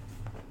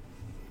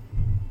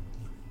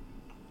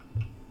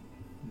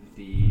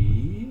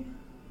the...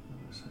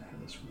 I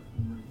have this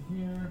written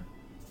here.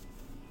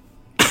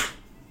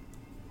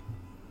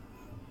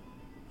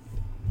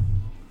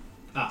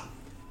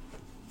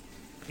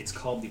 It's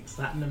called the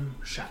Platinum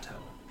Chateau.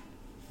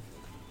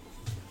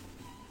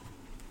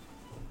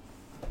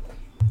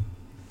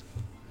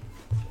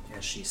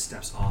 As she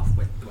steps off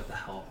with the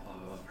help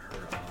of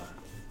her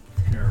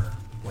inner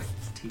white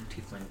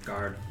tiefling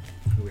guard,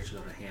 who reaches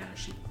out a hand and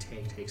she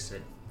takes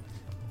it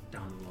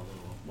down the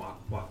little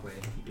walkway.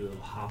 You do a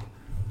little hop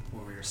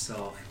over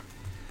yourself.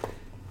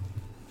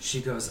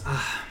 She goes,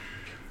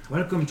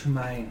 welcome to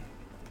my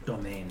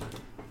domain,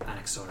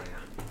 Anaxoria.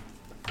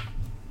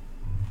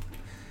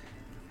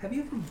 Have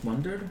you ever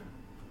wondered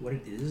what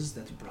it is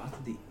that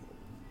brought the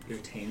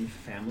Irtane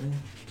family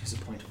to this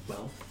point of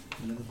wealth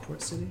in the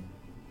court city?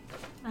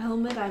 I'll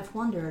admit I've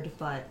wondered,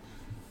 but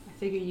I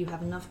figure you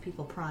have enough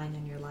people prying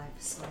in your life,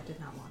 so I did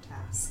not want to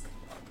ask.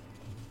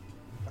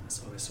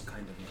 That's always so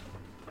kind of you.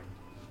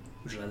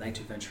 Would you like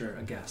to venture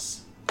a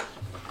guess?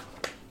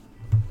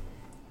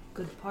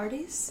 Good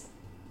parties?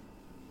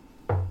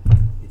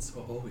 It's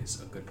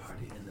always a good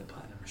party in the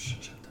Platinum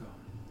Chateau.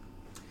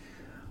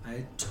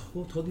 I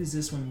told you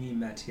this when we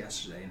met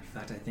yesterday. In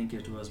fact, I think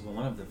it was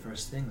one of the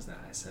first things that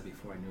I said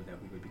before I knew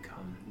that we would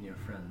become near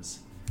friends.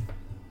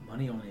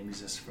 Money only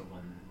exists for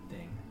one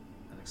thing,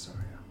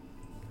 Anaxoria.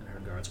 And her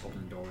guards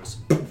open doors.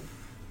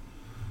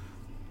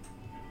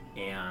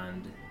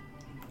 And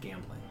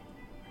gambling.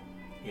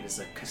 It is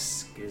a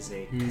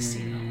casino.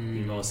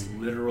 The most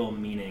literal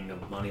meaning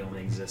of money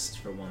only exists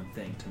for one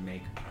thing, to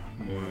make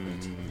more of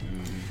it.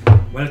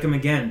 Welcome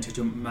again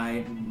to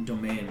my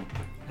domain,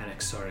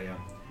 Anaxoria.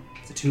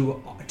 The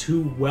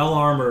two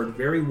well-armored,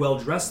 very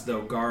well-dressed,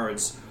 though,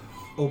 guards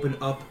open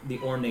up the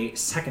ornate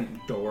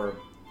second door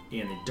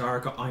in the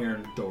dark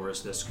iron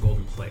doors to this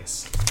golden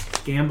place.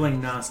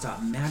 Gambling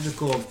nonstop,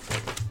 magical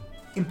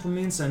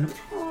implements and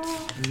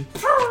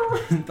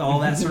all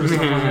that sort of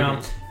stuff going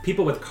on.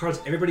 People with cards,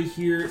 everybody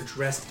here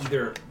dressed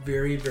either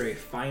very, very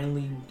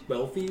finely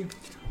wealthy.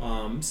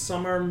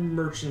 Some are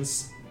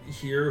merchants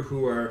here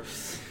who are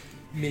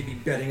maybe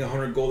betting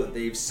 100 gold that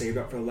they've saved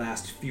up for the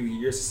last few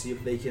years to see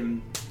if they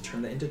can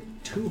turn that into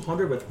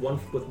 200 with one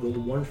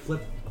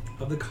flip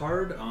of the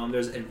card.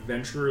 There's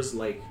adventurers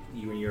like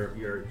you and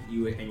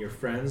your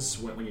friends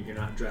when you're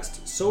not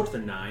dressed so to the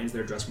nines.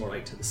 They're dressed more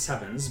like to the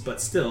sevens, but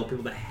still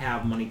people that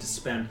have money to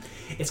spend.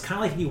 It's kind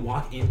of like if you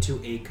walk into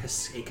a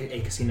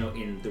casino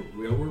in the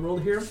real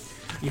world here,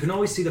 you can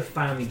always see the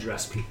finely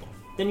dressed people.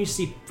 Then you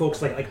see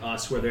folks like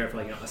us who are there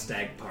for a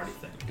stag party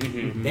thing.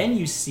 Mm-hmm. Then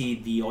you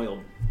see the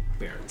oil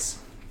barons.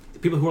 The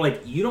people who are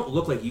like, you don't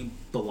look like you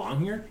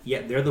belong here,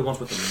 yet they're the ones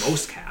with the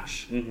most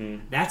cash.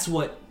 Mm-hmm. That's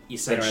what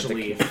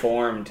essentially... They don't have to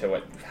conform to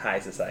what high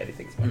society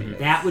thinks money is.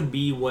 That would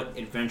be what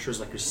adventurers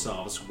like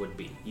yourselves would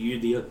be. You,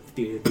 the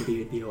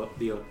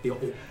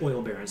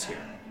oil barons here.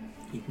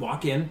 You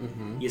walk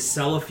in, you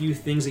sell a few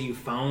things that you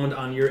found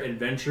on your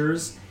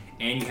adventures,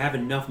 and you have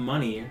enough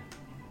money.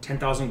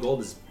 10,000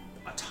 gold is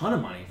a ton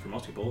of money for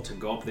most people to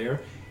go up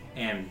there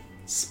and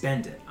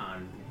spend it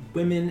on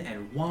women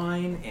and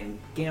wine and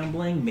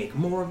gambling, make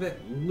more of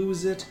it,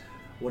 lose it,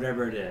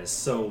 whatever it is.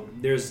 So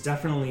there's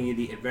definitely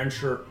the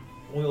adventure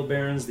oil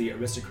barons, the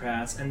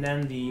aristocrats, and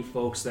then the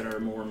folks that are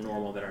more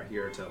normal that are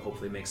here to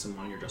hopefully make some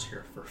money or just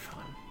here for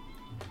fun.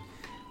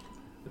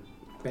 The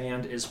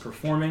band is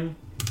performing,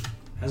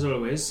 as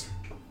always.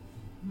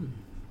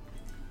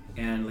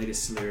 And Lady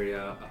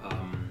Celeria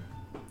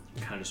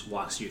kind of just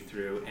walks you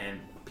through, and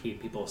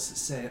people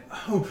say,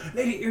 "Oh,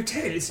 Lady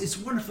Irtane, it's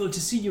wonderful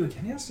to see you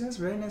again." Yes,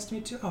 very nice to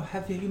meet you. Oh,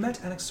 have you met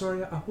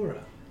Anaxoria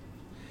Ahura?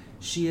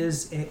 She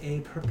is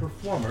a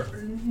performer.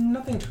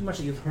 Nothing too much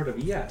that you've heard of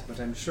yet, but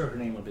I'm sure her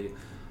name will be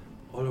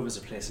all over the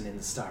place and in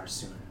the stars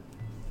soon.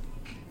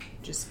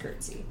 Just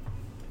curtsy.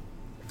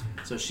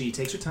 So she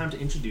takes her time to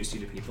introduce you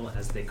to people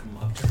as they come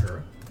up to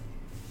her.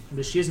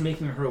 But she is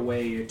making her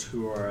way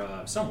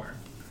to somewhere.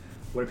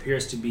 What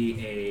appears to be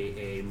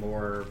a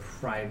more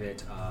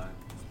private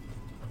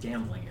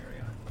gambling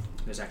area.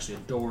 There's actually a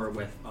door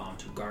with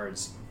two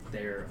guards.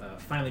 They're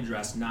finely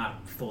dressed,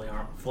 not fully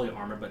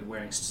armored, but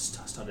wearing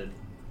studded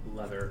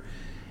leather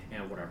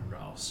and whatever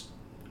else.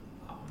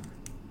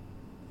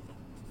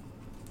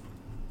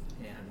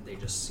 And they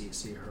just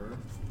see her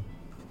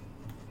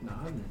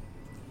nod and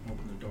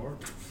open the door.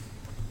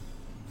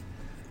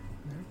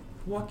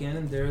 Walk in,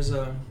 and there's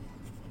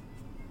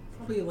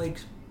probably like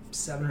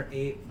 7 or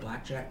 8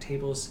 blackjack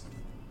tables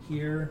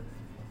here.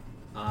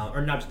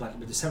 Or not just blackjack,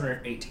 but there's 7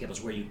 or 8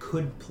 tables where you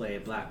could play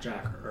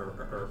blackjack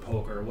or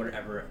poker or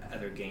whatever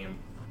other game.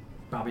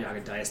 Baba Yaga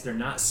dice. They're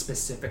not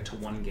specific to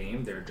one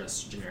game. They're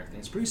just generic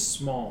things. Pretty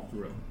small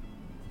room.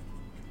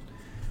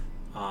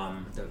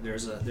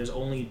 There's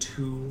only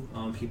two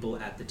people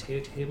at the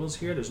tables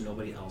here. There's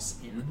nobody else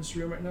in this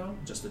room right now.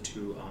 Just the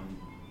two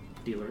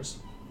dealers.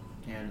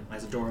 And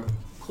as the door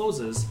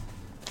closes,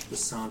 the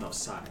sound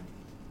outside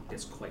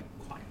gets quite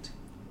quiet.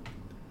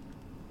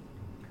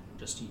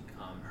 Just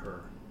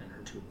her and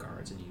her two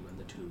guards, and you and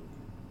the two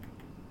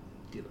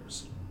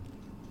dealers.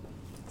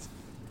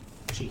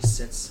 She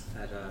sits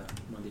at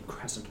one of the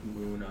crescent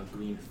moon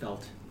green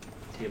felt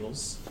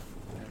tables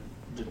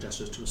and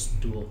gestures to a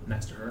stool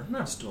next to her.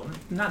 Not a stool,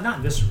 not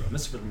in this room.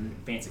 This is for the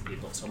fancy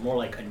people. So more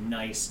like a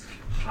nice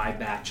high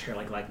back chair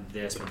like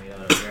this, but made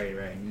out of very,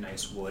 very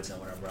nice woods and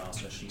whatever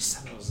else. So she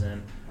settles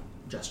in,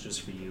 gestures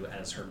for you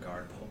as her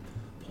guard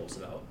pulls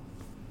it out.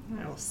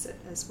 I will sit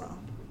as well.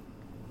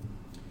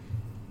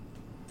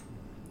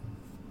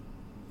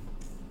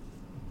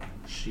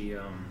 She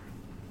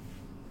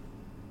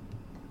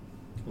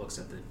looks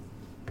at the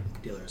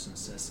dealers and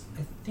says,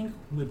 "I think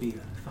we'll be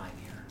fine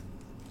here."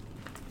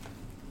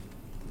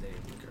 They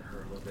look at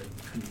her a little bit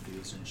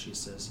confused, and she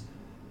says,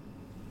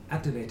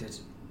 "Activate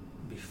it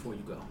before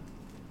you go."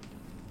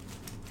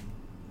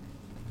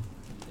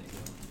 And they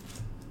go,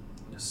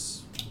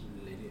 "Yes,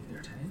 Lady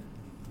Vertain."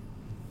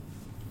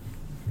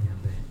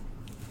 And they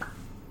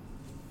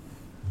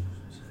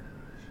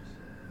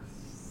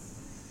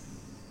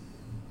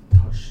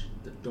touch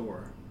the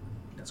door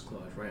that's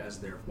closed right as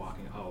they're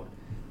walking out.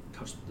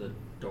 Touch the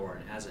door,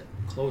 and as it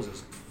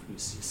closes, you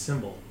see a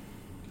symbol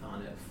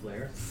on it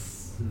flare.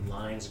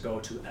 Lines go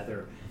to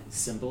other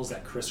symbols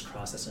that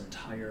crisscross this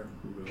entire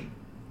room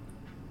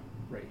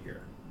right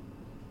here.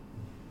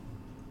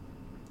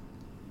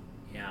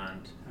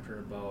 And after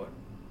about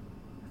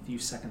a few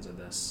seconds of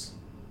this,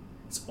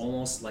 it's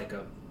almost like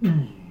a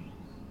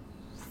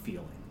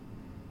feeling.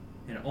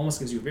 And it almost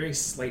gives you a very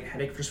slight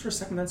headache. Just for a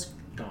second, that's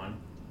gone.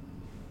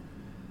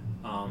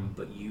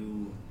 But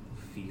you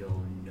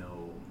feel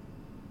no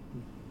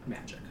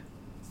magic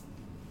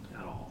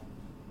at all.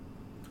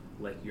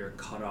 Like you're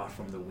cut off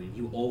from the wind.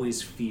 You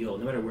always feel,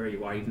 no matter where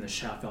you are, even the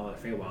Shadowfell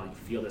of the Feywild, you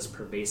feel this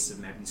pervasive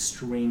magic, these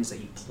strings that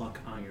you pluck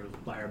on your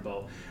lyre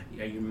bow.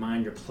 Your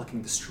mind, you're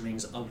plucking the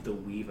strings of the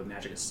weave of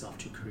magic itself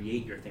to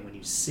create your thing. When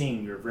you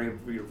sing, you're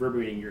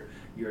reverberating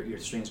your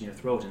strings in your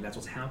throat, and that's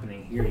what's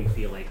happening here. You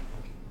feel like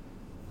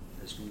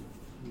there's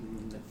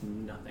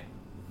nothing.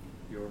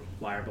 Your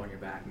lyre bow on your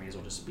back may as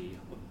well just be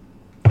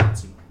a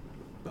fancy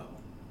bow.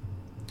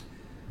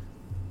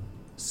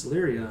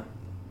 Celeria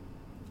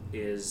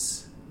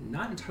is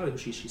not entirely who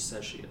she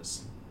says she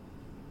is,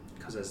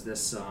 because as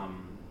this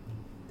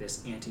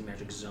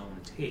anti-magic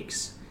zone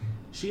takes,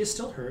 she is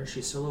still her.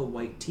 She's still a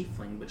white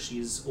tiefling, but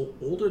she's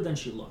older than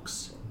she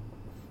looks.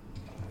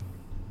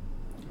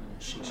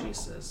 She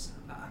says,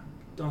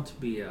 "Don't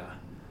be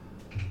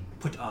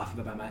put off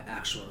by my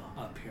actual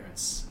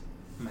appearance,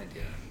 my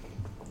dear.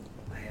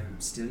 I am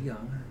still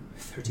young. I'm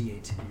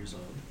 38 years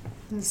old."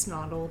 It's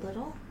not old at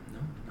all.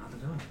 No, not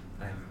at all.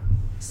 I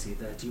see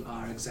that you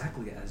are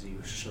exactly as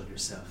you showed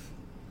yourself.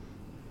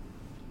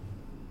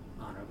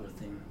 Honorable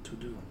thing to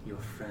do. Your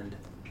friend,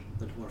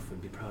 the dwarf,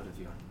 would be proud of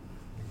you.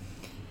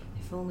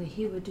 If only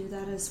he would do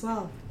that as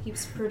well.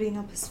 Keeps prettying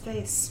up his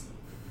face.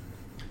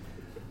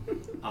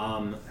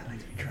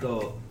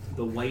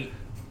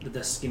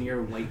 The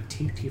skinnier white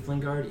tiefling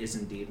guard is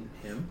indeed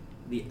him.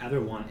 The other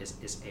one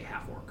is a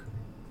half orc.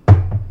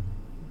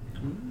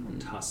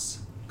 Tusks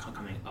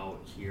coming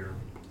out here,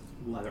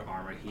 leather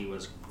armor. He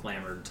was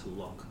glamored to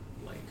look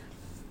like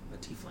a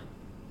tiefling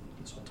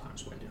this whole time,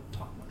 so I didn't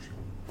talk much.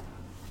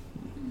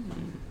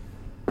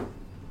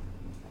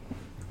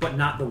 But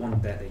not the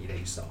one that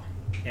you saw.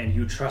 And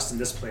you trust in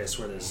this place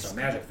where there's no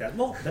magic. That,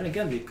 well, then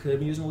again, they could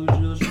be using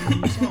illusion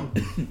in the song.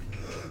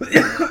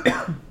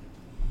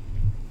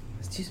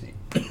 Excuse me.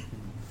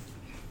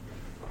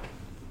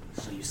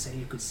 So you say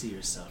you could see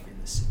yourself in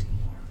the city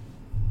more?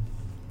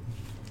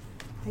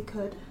 I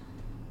could.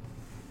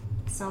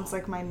 Sounds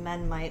like my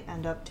men might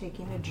end up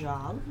taking a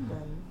job,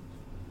 then.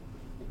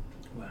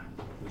 Well,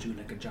 would you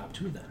like a job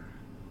too, then?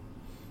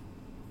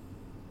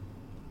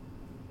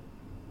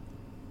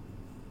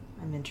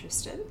 I'm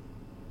interested.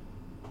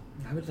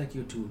 I would like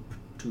you to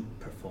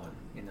perform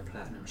in the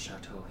Platinum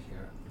Chateau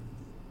here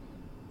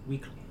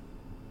weekly.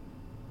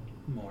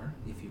 More,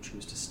 if you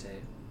choose to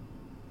stay.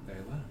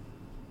 Very well.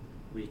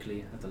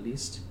 Weekly at the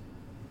least.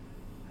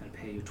 I'll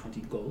pay you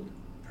 20 gold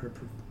per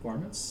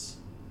performance.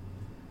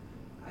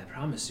 I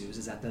promise you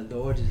is that the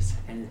lords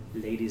and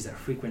ladies that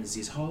frequent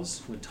these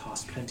halls would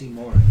toss plenty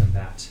more than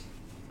that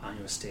on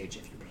your stage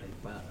if you played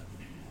well.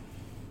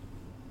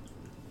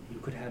 You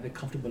could have a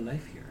comfortable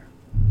life here,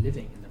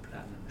 living in the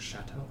Platinum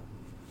Chateau.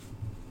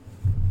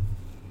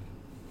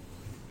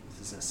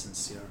 This is a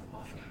sincere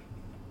offer,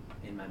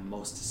 in my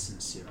most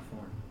sincere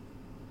form.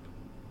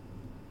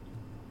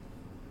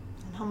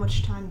 And how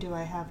much time do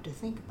I have to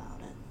think about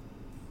it?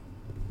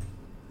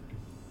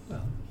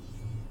 Well,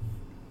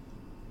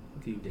 a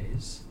few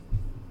days.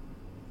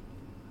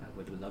 I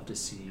would love to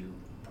see you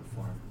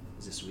perform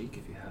this week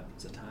if you have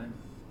the time.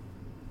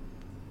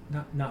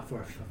 Not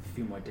for a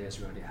few more days.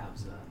 We already have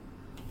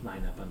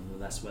line up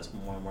unless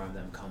more and more of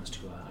them comes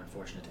to an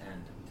unfortunate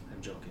end.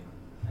 I'm joking.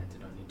 I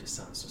don't need to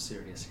sound so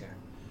serious here.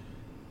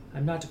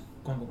 I'm not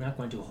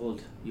going to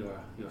hold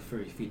your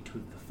furry feet to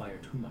the fire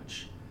too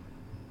much,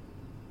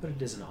 but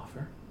it is an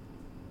offer.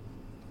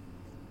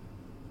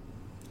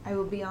 I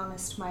will be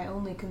honest, my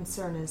only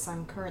concern is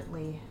I'm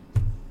currently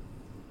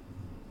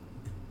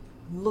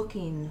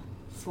looking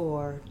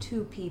for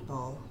 2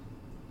 people,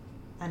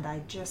 and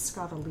I just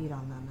got a lead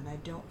on them, and I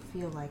don't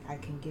feel like I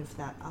can give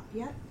that up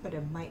yet, but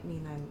it might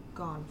mean I'm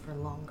gone for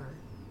longer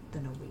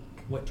than a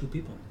week. What 2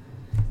 people?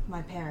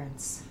 My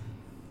parents.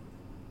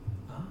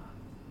 Ah.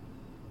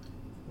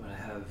 Well, I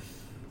have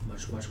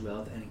much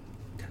wealth and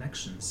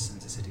connections in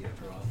the city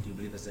after all. Do you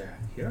believe that they're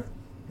here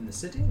in the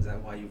city? Is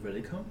that why you've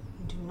really come?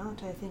 I do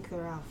not. I think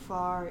they're out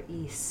far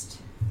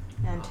east.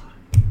 And Ah.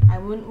 I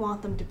wouldn't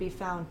want them to be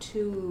found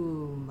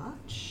too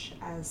much,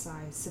 as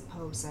I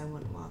suppose I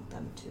wouldn't want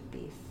them to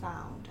be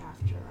found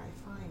after I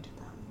find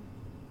them.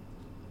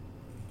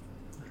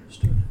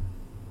 Understood.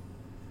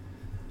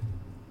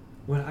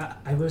 Well,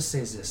 I will say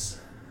this.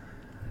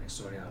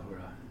 Sorry,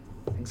 Ahura.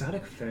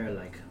 Exotic fare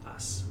like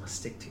us must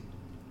stick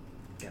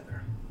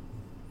together.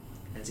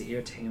 And the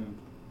Ear-Tame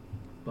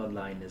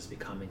bloodline is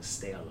becoming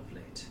stale of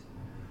late.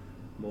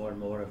 More and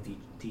more of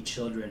the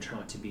children turn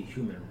out to be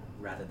human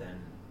rather than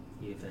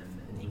even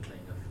an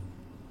inkling of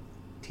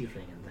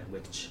tiefling, and that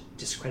which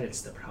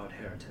discredits the proud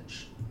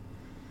heritage.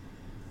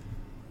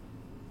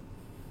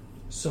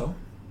 So,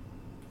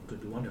 it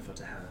would be wonderful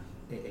to have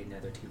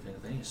another tiefling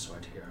of any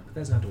sort here, but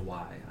that's not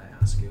why I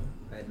ask you.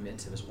 I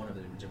admit it was one of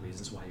the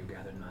reasons why you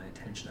gathered my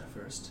attention at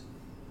first,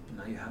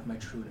 but now you have my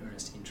true and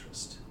earnest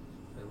interest.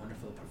 A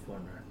wonderful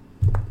performer,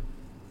 and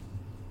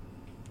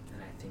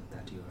I think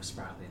that you are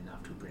sparkly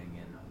enough to bring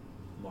in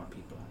more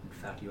people. In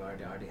fact, you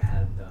already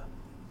had the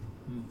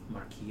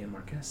Marquis and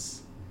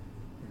Marquess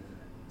in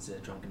the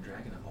Drunken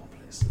Dragon of all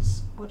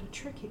places. What a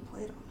trick he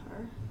played on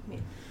her. I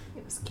mean,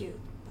 it was cute,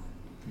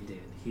 but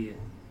Indeed,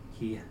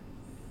 he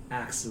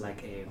acts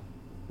like a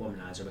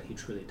womanizer, but he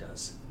truly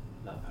does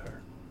love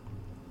her.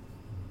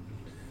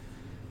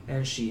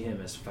 And she him,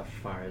 as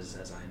far as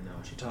I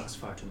know. She talks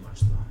far too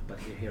much, though. But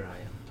here I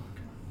am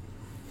talking.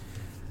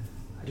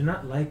 I do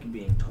not like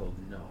being told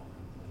no.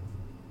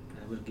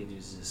 I will give you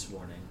this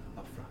warning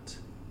up front.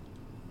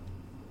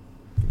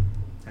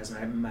 As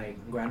my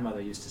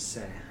grandmother used to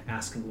say,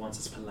 asking once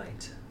is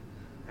polite.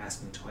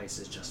 Asking twice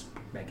is just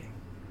begging.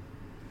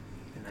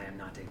 And I am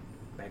not a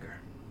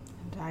beggar.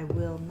 and I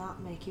will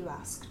not make you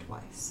ask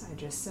twice. I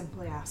just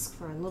simply ask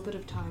for a little bit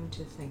of time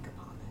to think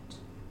upon it.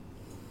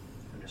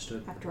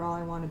 Understood. After all,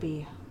 I want to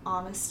be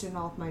honest in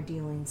all of my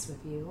dealings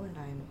with you, and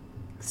I'm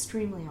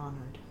extremely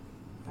honored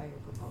by your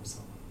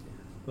proposal.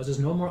 Well, there's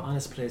no more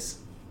honest place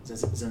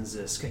than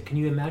this. Can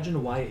you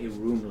imagine why a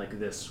room like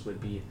this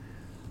would be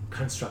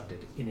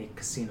constructed in a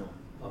casino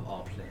of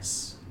all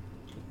place?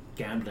 A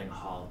gambling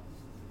hall.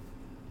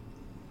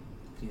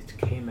 It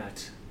came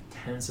at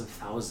tens of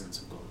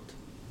thousands of gold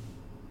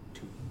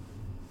to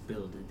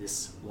build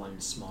this one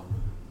small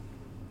room.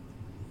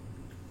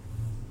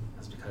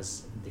 That's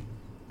because the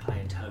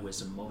clientele was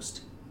the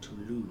most to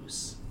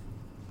lose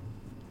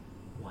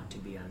want to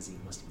be on the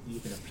most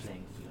even of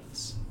playing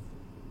fields.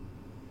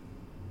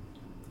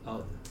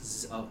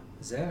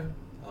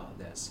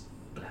 There's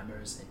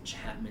glamours,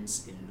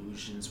 enchantments,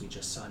 illusions. We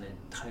just saw an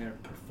entire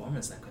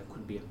performance that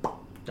couldn't be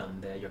done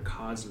there. Your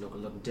cards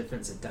look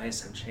different, the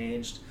dice have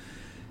changed.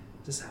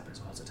 This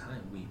happens all the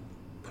time. We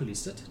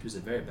policed it to the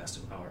very best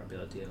of our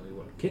ability, and we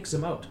will kick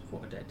them out for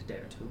a day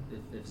or two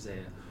if they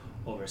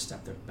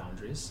overstep their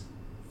boundaries.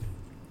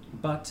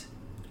 But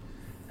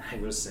I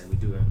will say we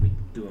do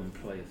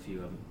employ a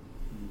few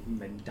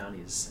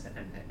Magdanis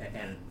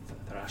and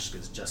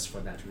Thrashkas just for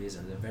that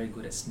reason. They're very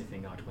good at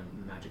sniffing out when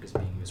magic is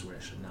being used where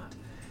it should not.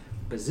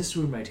 But this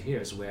room right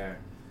here is where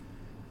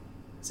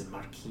the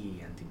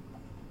Marquis and the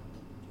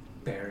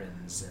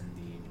Barons and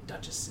the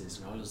Duchesses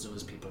and all of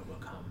those people will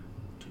come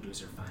to do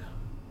their final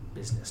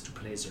business, to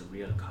play their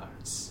real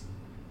cards.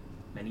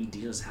 Many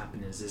deals happen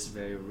in this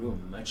very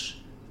room. Much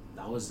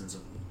thousands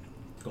of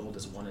gold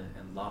is won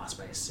and lost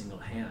by a single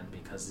hand,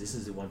 because this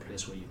is the one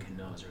place where you can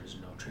know there is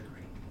no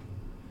trickery.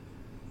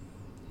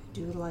 I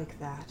do like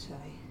that.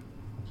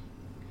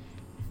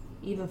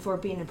 Even for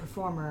being a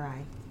performer,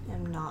 I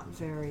am not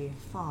very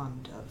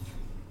fond of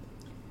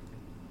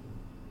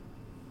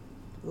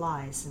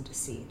lies and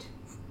deceit.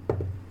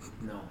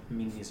 No,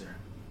 me neither.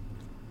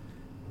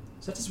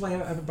 So that is why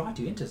I brought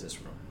you into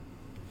this room,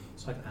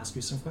 so I can ask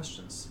you some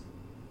questions.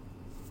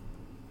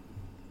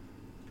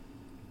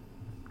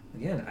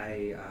 Again,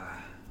 I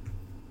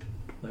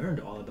learned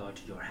all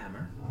about your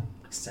hammer,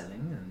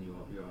 selling, and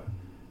your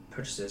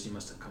purchases. You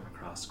must have come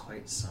across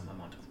quite some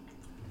amount of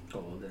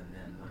gold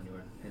and on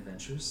your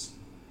adventures.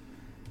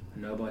 I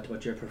know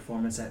about your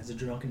performance at the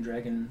Drunken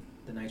Dragon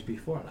the night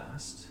before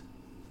last.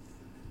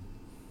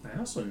 I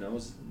also know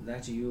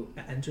that you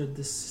entered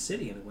this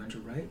city and went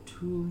right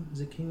to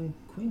the King and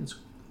Queen's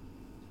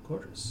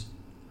quarters,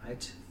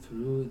 right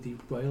through the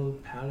royal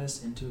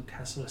palace into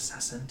Castle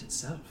Sassant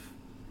itself.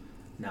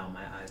 Now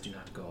my eyes do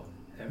not go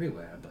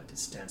everywhere, but it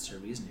stands to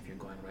reason if you're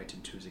going right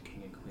into the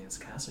King and Queen's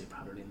castle, you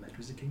probably met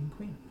with the King and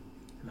Queen.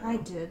 Am I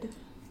wrong? did.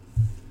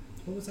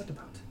 What was that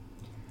about?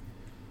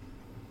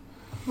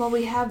 Well,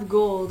 we have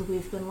gold.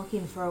 We've been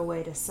looking for a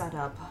way to set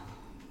up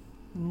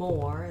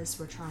more as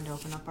we're trying to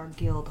open up our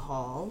guild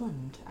hall,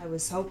 and I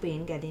was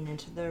hoping getting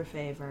into their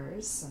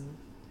favors and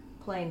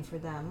playing for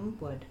them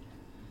would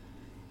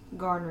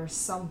garner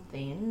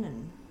something,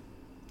 and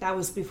that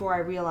was before I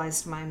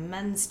realized my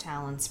men's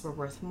talents were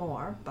worth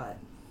more, but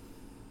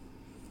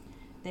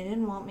they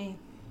didn't want me,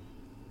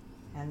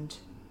 and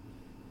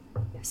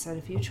I said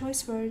a few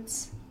choice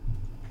words,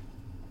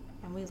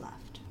 and we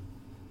left.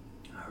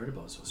 I heard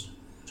about those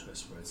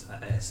choice words. I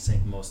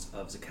think most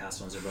of the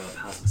cast on the Royal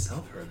Palace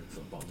itself heard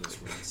about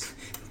those words.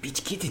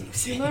 Bitch, kitten, you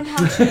say. You learn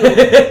how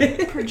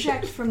to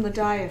project from the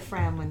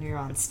diaphragm when you're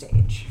on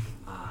stage.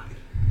 Ah,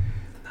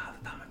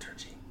 the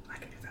thaumaturgy. I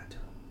can do that too.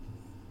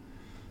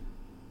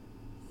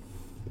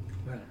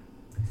 Well,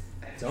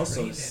 it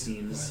also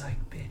seems More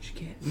like bitch,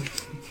 kitten.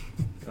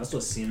 it also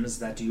seems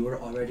that you are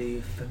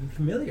already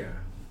familiar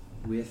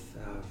with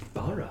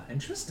Balra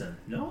and Tristan.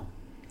 No?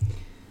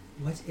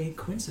 What a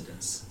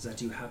coincidence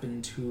that you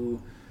happen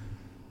to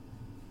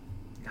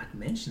not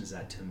mention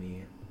that to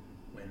me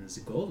when the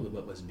gold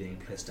was being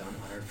placed down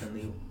on our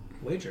friendly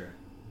wager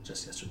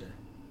just yesterday.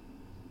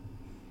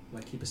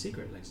 Why keep a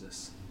secret like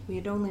this? We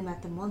had only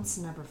met them once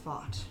and never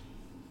fought.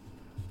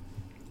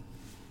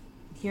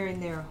 Hearing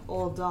their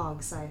old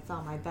dogs, I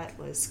thought my bet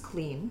was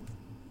clean.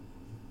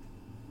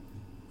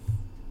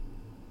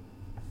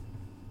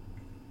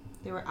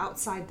 They were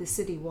outside the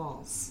city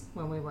walls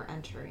when we were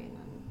entering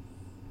and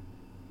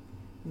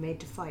made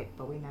to fight,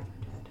 but we never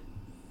did.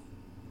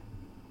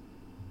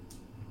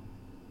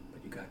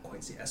 But you got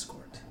quite the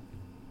escort.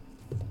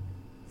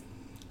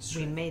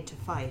 We made to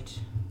fight.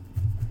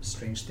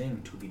 Strange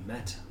thing to be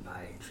met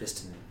by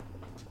Tristan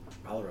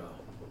Balro.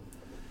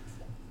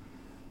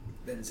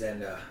 And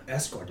then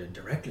escorted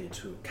directly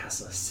to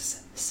Castle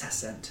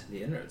Sassent,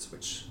 the Innards,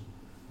 which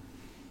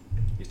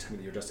you tell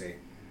me you're just a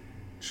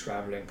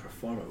traveling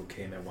performer who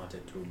came and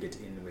wanted to get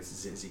in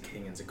with the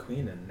king and the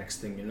queen, and next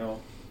thing you know,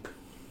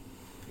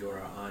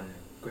 you're on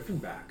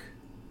Griffinback.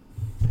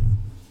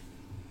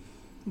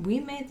 We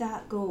made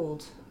that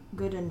gold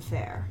good and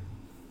fair.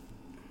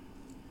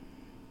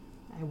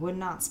 I would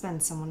not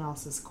spend someone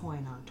else's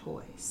coin on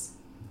toys.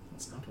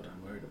 That's not what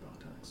I'm worried about,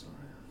 Alexoria.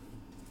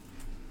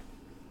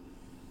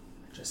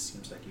 It just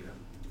seems like you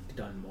have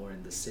done more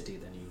in the city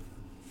than you've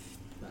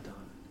let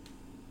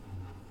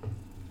on.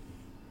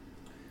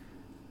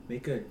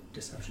 Make a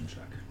deception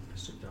check.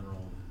 Just a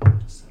general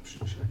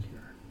deception check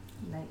here.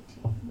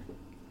 19.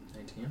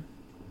 19?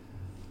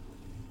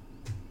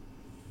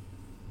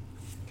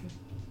 Okay.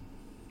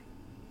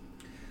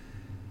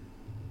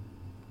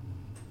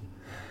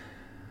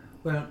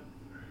 Well,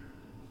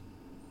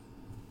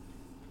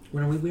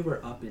 when we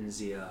were up in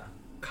the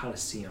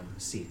Colosseum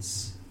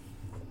seats,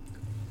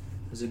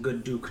 the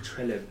good Duke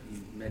Treleb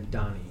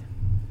Medani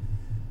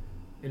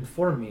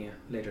informed me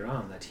later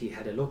on that he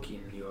had a look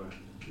in your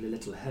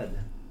little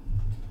head.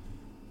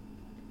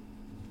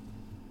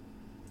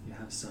 You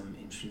have some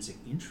intrinsic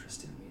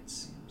interest in me, it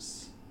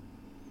seems.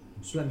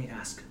 So let me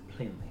ask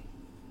plainly.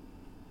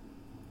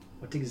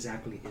 What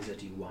exactly is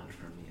it you want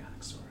from me,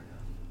 Alexoria?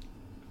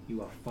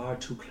 You are far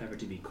too clever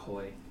to be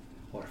coy,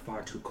 or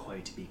far too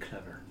coy to be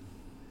clever.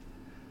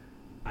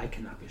 I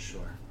cannot be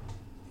sure.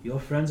 Your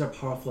friends are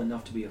powerful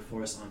enough to be a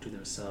force unto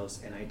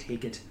themselves, and I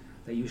take it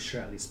that you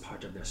share at least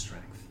part of their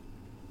strength.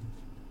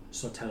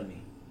 So tell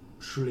me,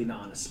 truly and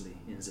honestly,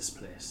 in this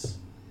place,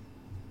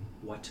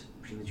 what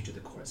brings you to the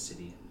court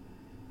city,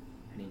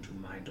 and into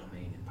my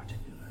domain in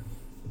particular?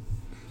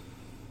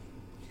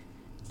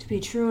 To be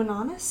true and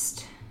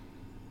honest,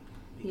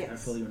 Be yes.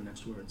 careful of your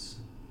next words.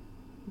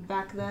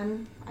 Back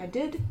then, I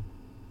did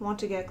want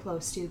to get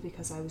close to you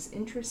because I was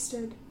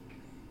interested,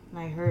 and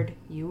I heard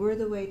you were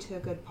the way to a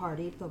good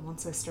party, but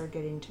once I started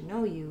getting to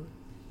know you,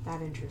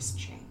 that interest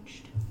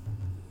changed.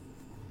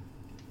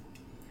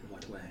 In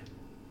what way?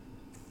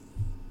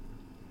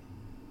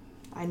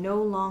 I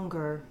no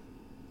longer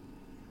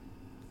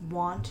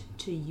want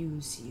to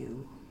use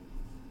you,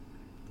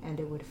 and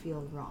it would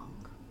feel wrong.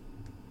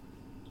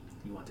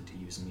 You wanted to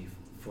use me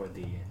for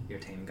the your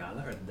Tame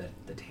Gala, or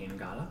the Tame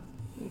Gala?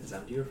 Is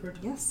that what you referred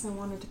to? Yes, I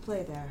wanted to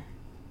play there.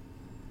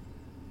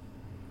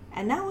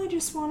 And now I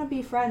just want to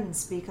be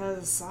friends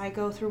because I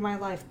go through my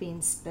life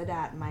being spit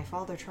at. My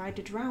father tried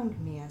to drown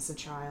me as a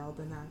child,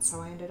 and that's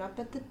how I ended up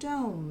at the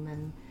Dome,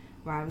 and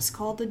where I was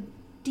called a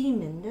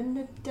demon and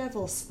a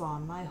devil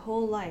spawn my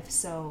whole life.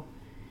 So,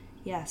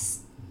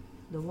 yes,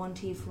 the one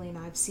tiefling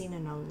I've seen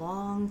in a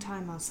long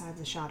time outside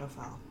the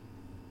Shadowfell.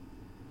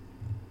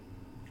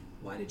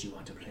 Why did you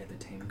want to play the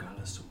Tame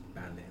Gala so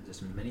badly?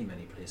 There's many,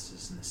 many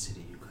places in the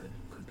city you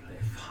could play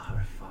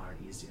far, far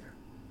easier.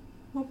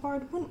 What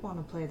bard wouldn't want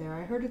to play there?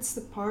 I heard it's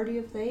the party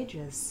of the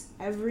ages.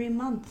 Every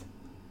month.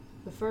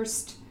 The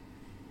first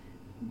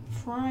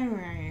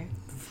primary.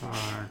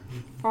 Far.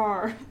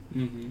 Far.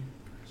 Mm-hmm.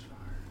 That's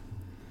far.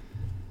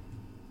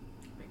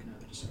 Make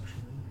another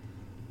deception.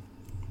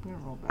 I'm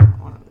gonna roll back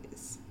one of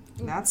these.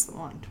 That's the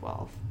one,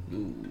 12.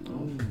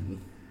 Ooh.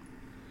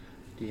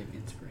 Do you have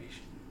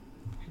inspiration?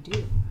 I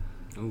do.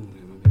 Ooh,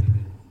 that would be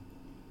good.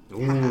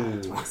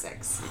 Ooh.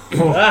 26. This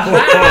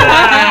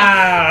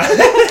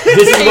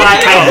is why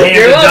I handed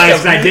You're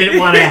dice. welcome. I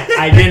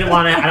didn't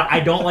want to. I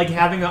don't like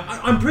having a.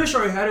 I'm pretty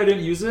sure I had. I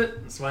didn't use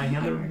it. That's why I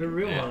handed the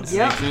real ones.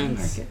 Yep.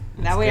 Sense.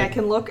 That way I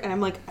can look and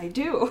I'm like, I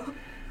do.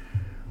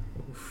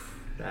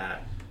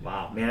 That.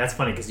 Wow, man, that's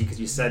funny because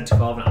you said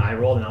 12 and I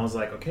rolled and I was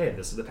like, okay,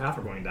 this is the path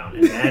we're going down.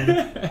 And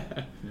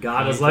then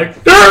God was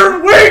like,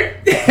 "There, wait!"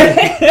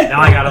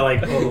 Now I gotta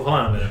like, oh, hold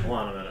on a minute.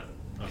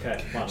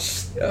 Okay, hold on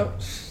a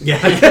minute. Yeah,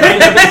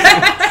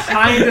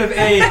 kind of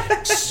a.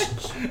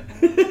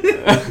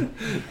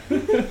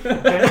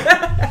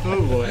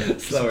 Oh boy.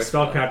 Slower.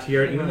 Spellcraft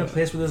here, even a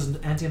place where there's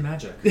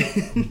anti-magic.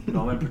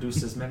 No one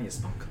produces many a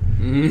spunk.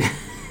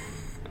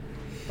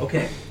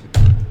 Okay.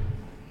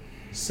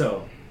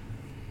 So,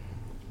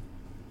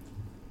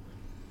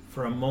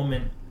 for a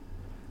moment,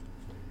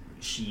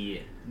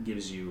 she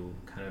gives you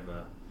kind of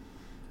a,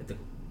 at the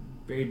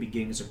very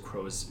beginnings of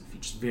Crow's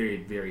feet, just very,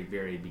 very,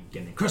 very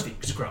beginning. Crow's feet,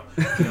 just Crow.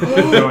 You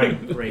know,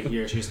 going right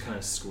here, she just kind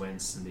of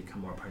squints and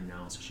become more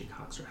pronounced as she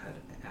cocks her head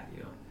at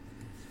you.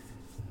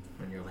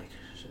 And you're like,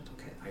 shit,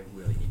 okay, I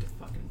really need to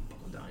fucking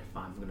buckle down. If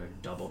I'm going to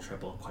double,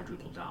 triple,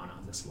 quadruple down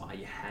on this lie,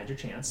 you had your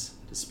chance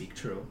to speak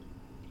true.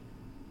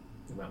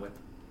 You went with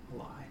a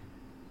lie.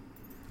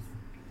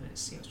 And it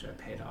seems to have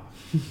paid off.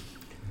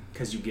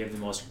 Because you give the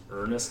most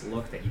earnest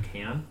look that you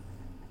can.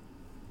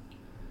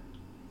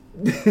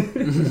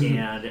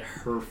 And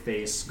her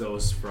face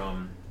goes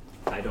from,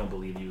 I don't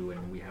believe you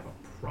and we have a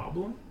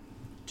problem,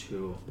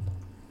 to,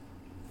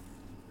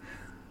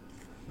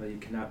 well, you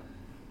cannot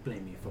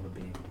blame me for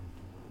being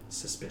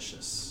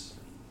suspicious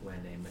when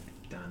a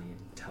McDonnie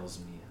tells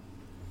me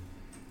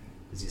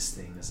these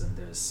things, and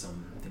there's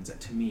some things that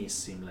to me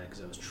seem like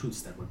those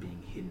truths that were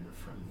being hidden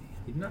from me.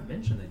 You did not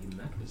mention that you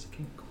met with the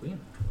king and queen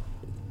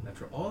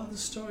after all the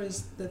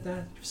stories that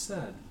you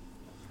said.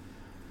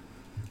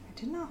 I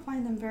did not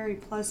find them very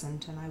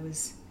pleasant, and I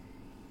was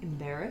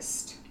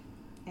embarrassed.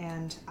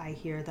 And I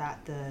hear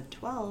that the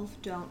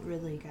 12 don't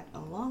really get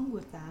along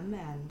with them,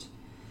 and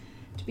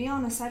to be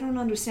honest, I don't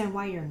understand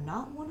why you're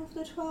not one of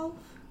the 12.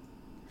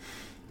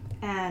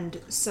 And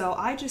so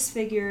I just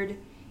figured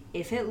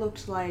if it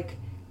looked like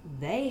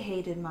they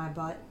hated my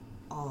butt,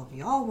 all of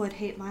y'all would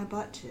hate my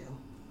butt too.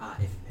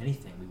 If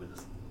anything, we would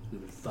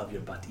love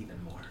your butt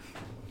even more.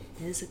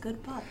 It is a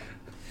good butt.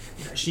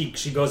 She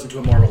goes into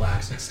a more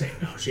relaxing state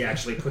now. She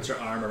actually puts her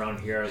arm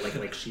around here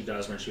like she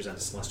does when she was at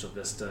the Celestial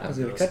Vista. I was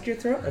going to cut your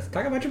throat. Let's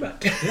talk about your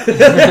butt.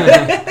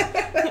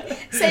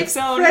 Safe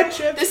zone.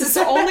 Friendship. This is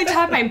the only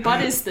time my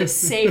butt is the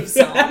safe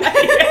zone.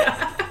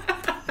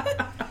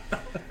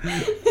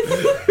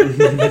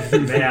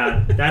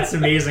 Man, that's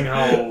amazing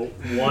how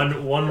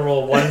one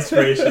roll, one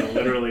inspiration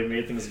literally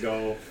made things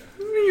go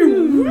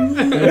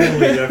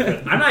totally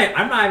different. I'm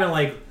not even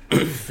like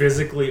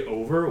physically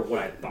over what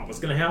I thought was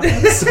gonna happen.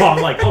 So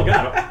I'm like, oh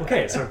god,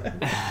 okay,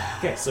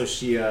 so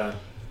she well,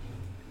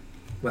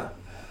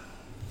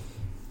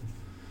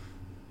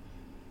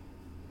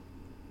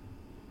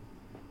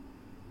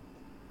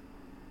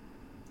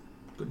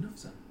 good enough,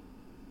 son.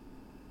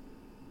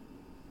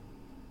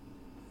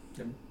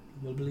 Then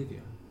we'll believe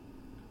you.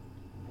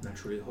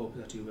 Naturally hope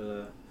that you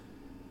will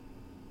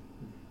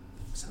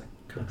sign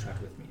a contract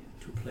with me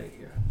to play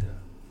here at the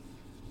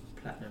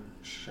Platinum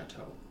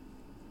Chateau.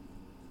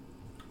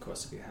 Of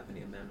course, if you have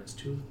any amendments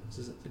to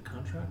the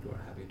contract, we're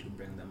happy to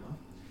bring them up.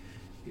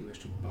 If you wish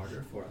to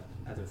barter for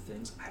other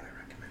things, I would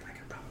recommend I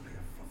can probably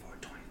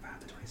afford 25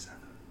 to 27.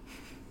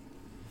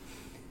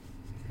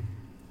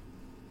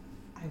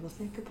 I will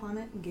think upon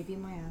it and give you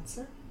my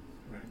answer.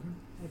 Very good.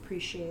 I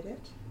appreciate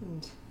it,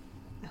 and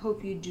I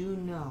hope you do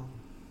know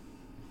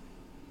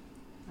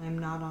I'm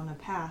not on a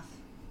path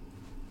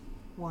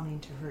wanting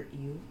to hurt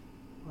you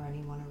or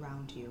anyone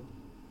around you,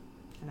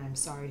 and I'm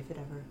sorry if it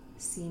ever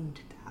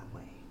seemed that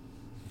way.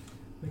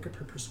 Make a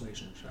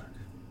persuasion check.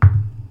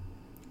 I'm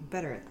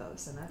better at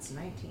those, and that's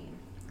 19.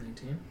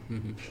 19?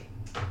 Mm-hmm.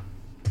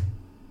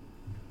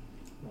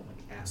 Well,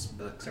 like ass,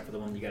 but except for the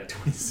one you got a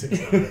 26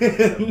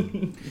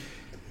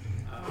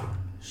 on.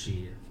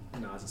 She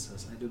nods and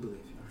says, I do believe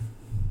you.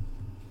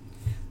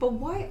 But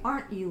why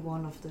aren't you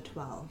one of the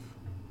 12?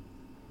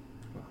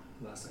 Well,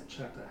 last I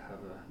checked, I have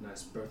a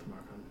nice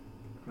birthmark on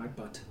my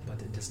butt,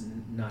 but it is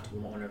not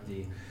one of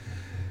the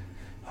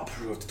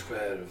approved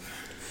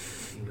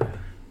 12.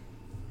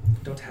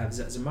 You don't have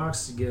the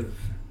marks give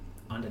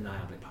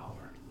undeniably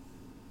power.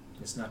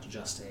 It's not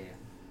just a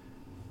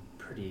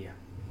pretty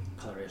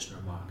coloration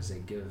or marks. They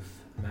give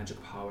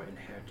magic power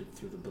inherited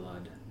through the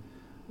blood,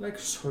 like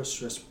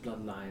sorceress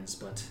bloodlines.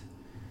 But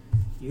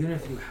even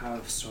if you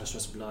have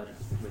sorceress blood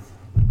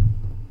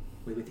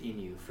within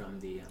you from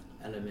the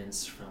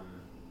elements,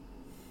 from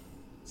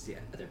the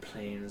other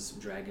planes,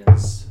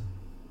 dragons,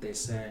 they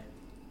say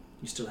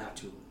you still have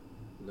to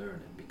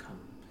learn and become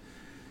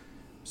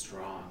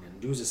strong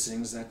and do the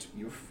things that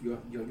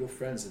your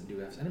friends that do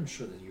have, and I'm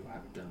sure that you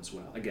have done as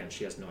well. Again,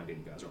 she has no idea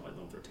you guys are like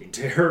level 13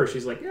 to her.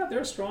 She's like, yeah,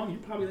 they're strong. You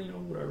probably,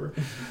 whatever.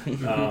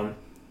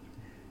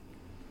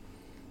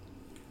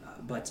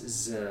 But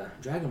the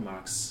dragon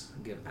marks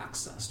give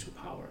access to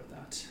power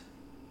that,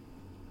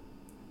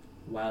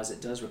 whilst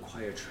it does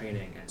require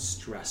training and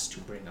stress to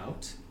bring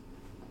out,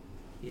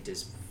 it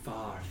is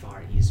far,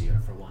 far easier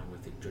for one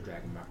with the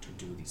dragon mark to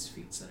do these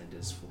feats than it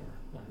is for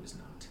one who is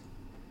not.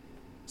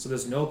 So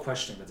there's no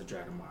questioning that the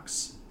dragon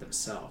marks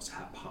themselves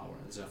have power,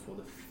 therefore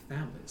the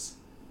families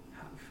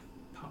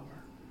have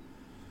power.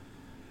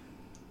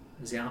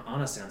 The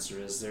honest answer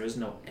is there is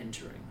no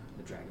entering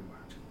the dragon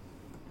marked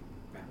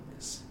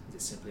families. They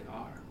simply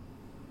are.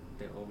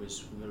 They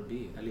always will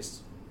be. At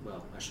least,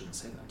 well, I shouldn't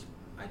say that.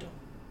 I don't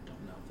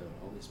know if they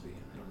will always be.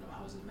 I don't know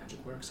how the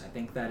magic works. I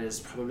think that is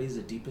probably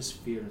the deepest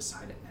fear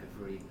inside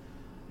every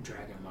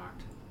dragon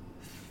marked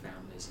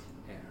family's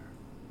heir.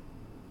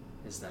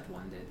 Is that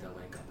one day they'll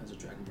wake up and the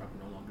dragon mark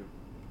will no longer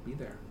be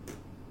there.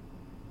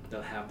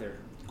 They'll have their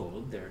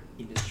gold, their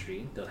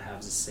industry, they'll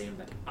have the same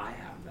that I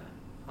have then.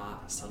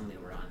 Suddenly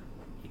we're on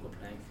equal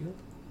playing field.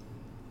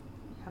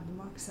 Have the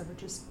marks ever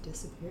just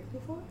disappeared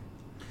before?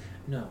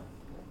 No.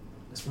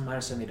 As from my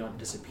understanding, they don't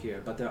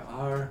disappear, but there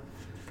are,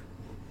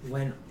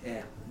 when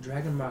a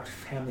dragon marked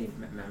family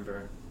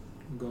member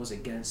goes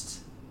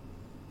against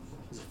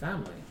his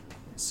family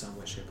in some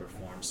way, shape, or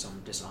form,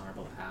 some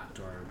dishonorable act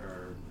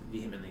or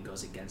vehemently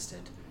goes against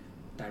it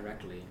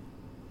directly,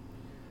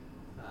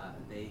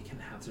 they can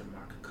have their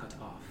mark cut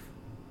off,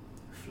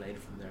 flayed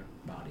from their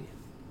body.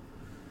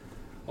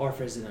 Or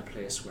if it's in a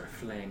place where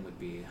flaying would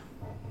be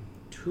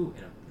too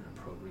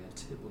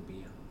inappropriate, it would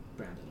be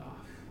branded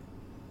off,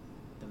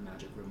 the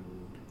magic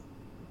removed,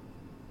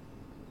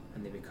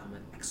 and they become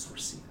an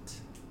exorciate.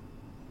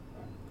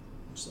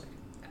 Just like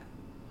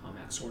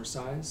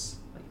exorcise,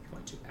 like you're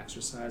going to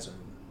exercise or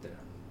there.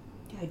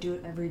 Yeah, I do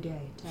it every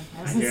day.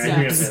 I knew you were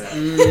gonna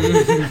say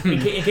that. in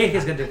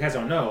case you guys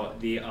don't know,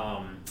 the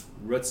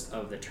roots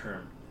of the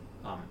term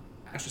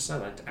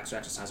exercise, like to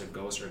exercise a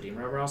ghost or a demon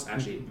or whatever else,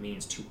 actually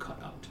means to cut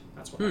out.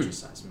 That's what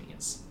exercise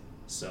means.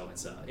 So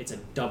it's a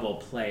double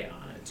play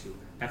on it, to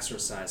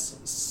exorcise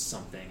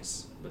some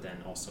things, but then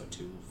also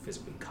to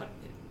physically cut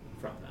it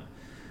from them.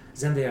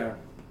 Then they are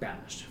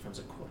banished from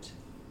the court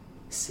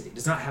city. It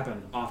does not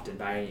happen often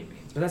by any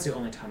means, but that's the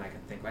only time I can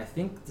think. I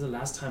think the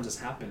last time this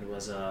happened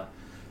was a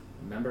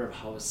member of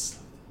House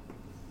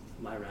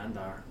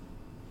Lyrandar,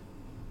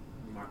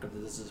 Mark of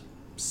the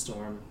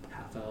Storm,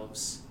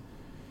 half-elves.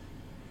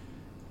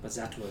 But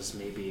that was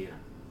maybe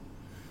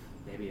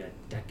a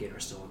decade or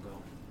so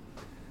ago.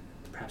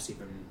 Perhaps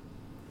even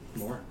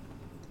more.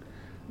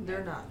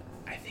 They're not.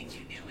 I think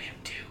you knew him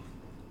too.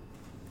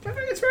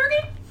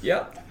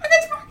 Yep.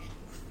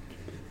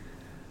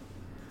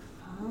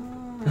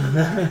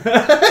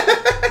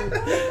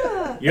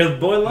 Ah. You're the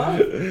boy love?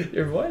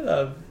 Your boy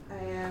love. I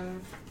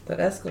am That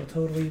Eskel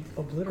totally going to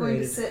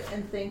obliterated. sit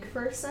and think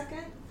for a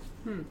second.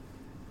 And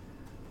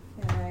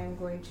I am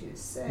going to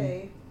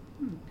say,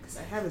 because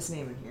I have his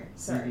name in here.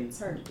 Sorry, it's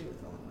hard to do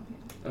with only one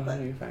hand. Oh, But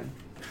no, you're fine.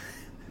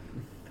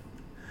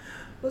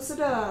 was it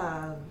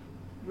a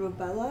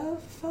Rubella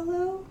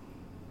fellow?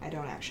 I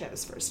don't actually have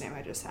his first name.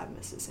 I just have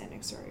Mrs.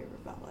 Sanding Story of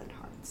Rubella and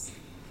Hearts.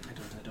 I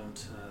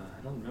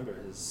don't remember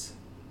his.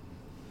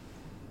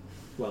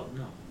 Well,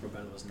 no,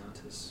 Rebella was not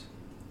his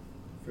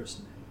first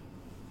name.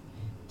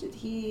 Did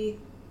he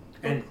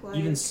And look like...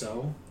 even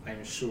so,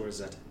 I'm sure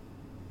that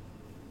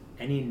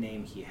any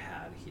name he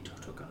had, he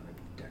took on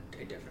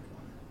a different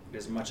one. It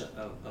is much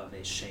of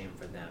a shame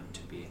for them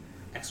to be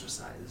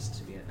exorcised,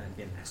 to be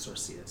an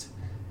exorciate.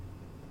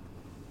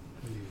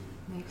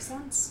 Makes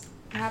sense.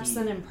 Perhaps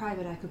then in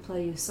private I could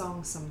play you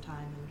songs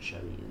sometime and show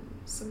you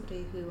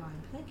somebody who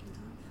I'm thinking of.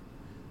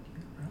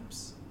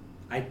 Perhaps.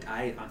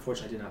 I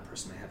unfortunately did not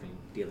personally have any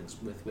dealings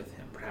with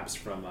him. Perhaps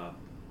from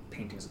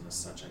paintings and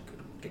such I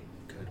could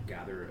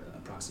gather an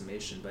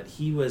approximation. But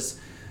he was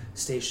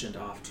stationed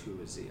off to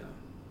the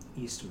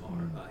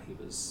Eastmore. He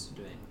was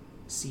doing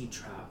sea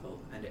travel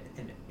and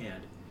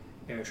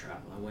air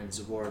travel. And when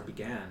the war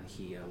began,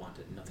 he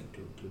wanted nothing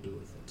to do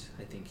with it.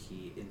 I think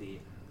he, in the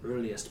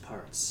earliest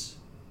parts,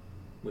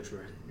 which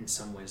were in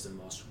some ways the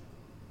most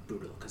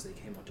brutal because they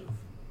came out of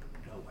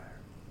nowhere,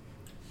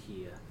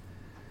 he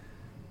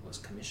was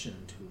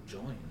commissioned to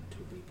join, to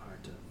be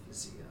part of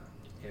the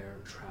air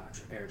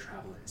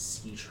travel and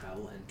sea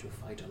travel, and to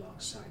fight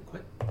alongside.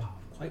 Quite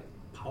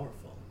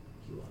powerful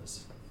he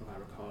was, if I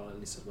recall, at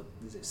least what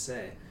they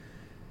say.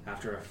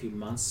 After a few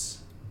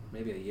months,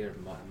 maybe a year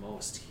at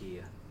most,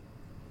 he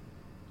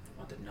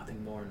wanted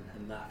nothing more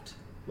and left.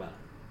 Well,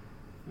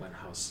 when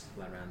House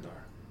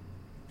Lyrandar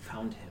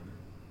found him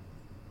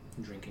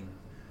drinking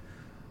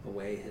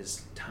away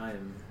his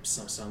time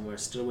somewhere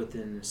still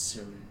within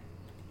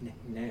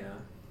Cernea,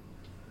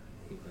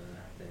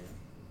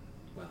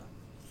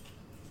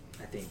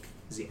 I think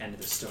the end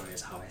of the story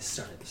is how I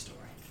started the story.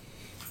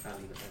 I'll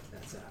leave it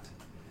at that.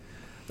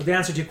 But the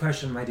answer to your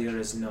question, my dear,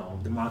 is no.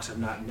 The marks have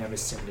never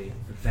simply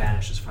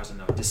vanished, as far as I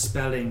know.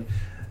 Dispelling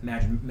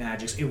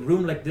magics. A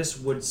room like this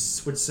would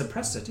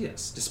suppress it.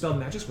 Yes, dispel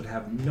magics would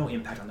have no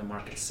impact on the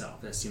mark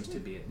itself. That seems to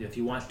be it. If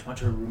you want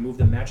to remove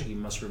the magic, you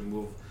must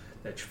remove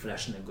the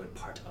flesh and a good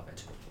part of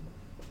it.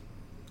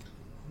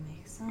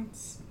 Makes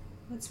sense.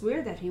 It's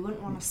weird that he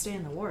wouldn't want to stay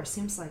in the war.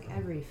 Seems like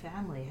every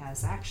family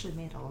has actually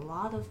made a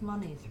lot of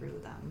money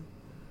through them.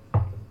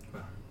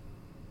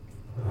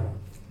 Well,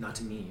 not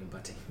to me,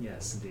 but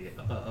yes,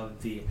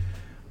 of the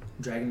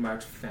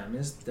dragon-marked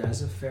families,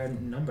 there's a fair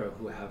number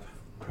who have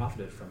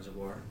profited from the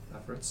war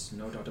efforts.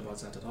 No doubt about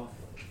that at all.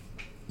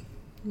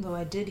 Though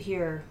I did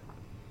hear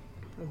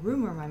a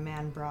rumor my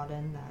man brought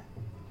in that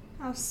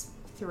House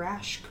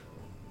Thrashk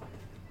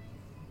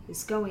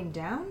is going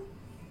down.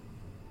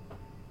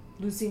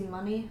 Losing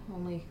money,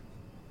 only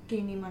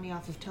gaining money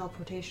off of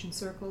teleportation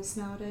circles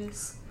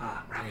nowadays.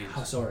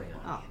 House Orion.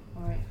 Oh,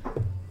 alright.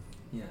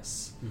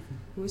 Yes.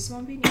 Who's the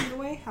one being named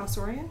away? House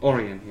Orion?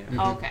 Orion, yeah.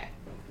 Oh, okay.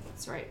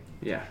 That's right.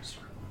 Yeah.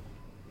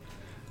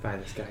 By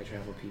the sky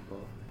travel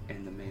people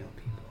and the male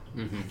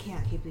people. I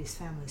can't keep these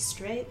families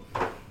straight.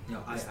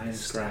 No, I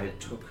understand. It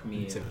took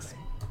me.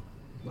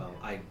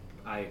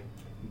 I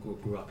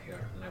grew up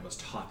here, and I was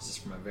taught this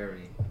from a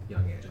very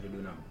young age. I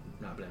do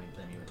not blame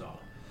you at all.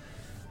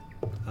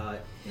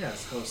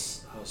 Yes,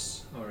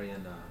 House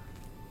Orion.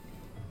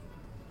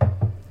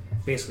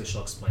 Basically,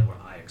 she'll explain what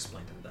I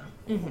explained to them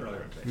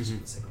earlier today, just for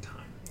the sake of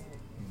time.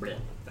 Blah,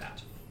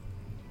 that.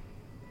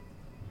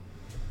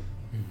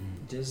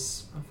 It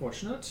is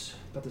unfortunate,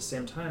 but at the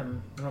same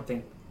time, I don't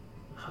think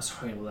House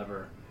Orion will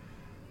ever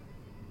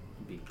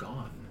be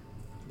gone.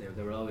 There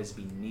will always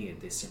be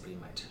need. They simply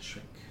might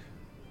shrink.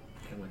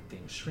 And when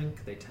things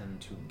shrink, they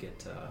tend to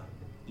get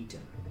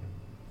eaten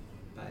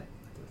by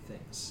other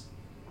things.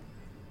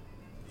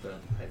 But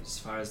as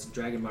far as the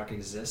Dragon Mark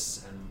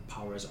exists and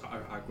powers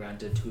are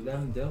granted to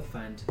them, they'll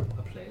find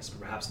a place,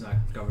 perhaps not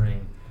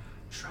governing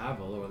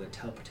travel or the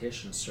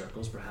teleportation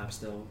circles. Perhaps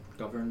they'll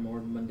govern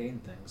more mundane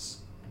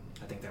things.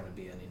 I think that would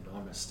be an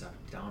enormous step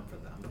down for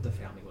them, but the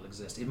family will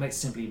exist. It might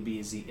simply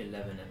be the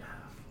 11 and a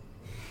half.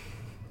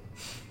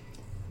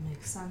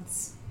 Makes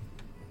sense.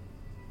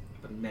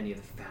 But many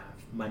of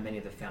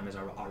the families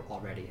are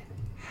already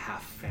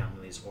half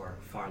families or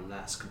far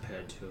less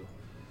compared to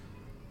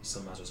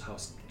some others.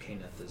 House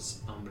Kenneth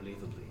is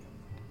unbelievably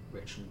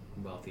rich and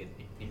wealthy and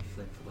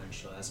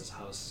influential, as is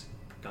House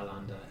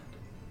Galanda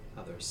and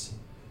others.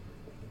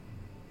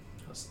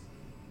 House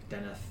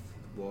Deneth,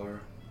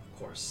 War, of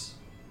course.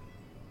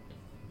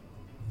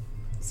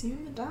 So you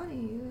and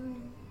Madani,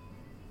 you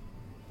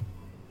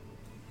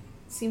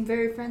seem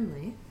very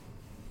friendly.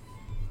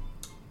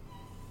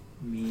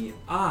 Me,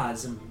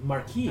 the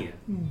Marquis.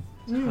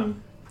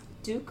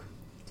 Duke?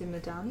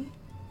 Dimadani?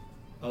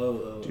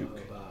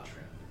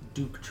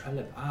 Duke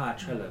Treleb.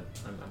 Treleb.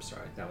 I'm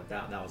sorry.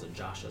 That was a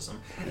Joshism.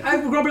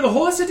 I grew up in the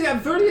whole city. I'm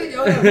 38.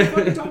 What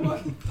are you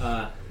talking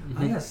about?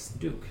 Yes,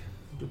 Duke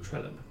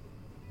Treleb.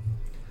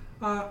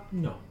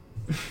 No.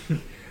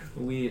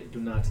 We do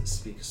not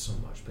speak so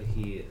much, but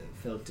he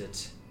felt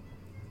it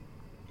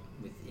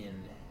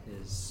within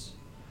his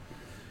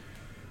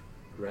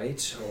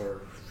right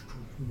or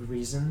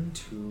reason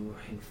to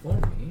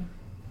inform me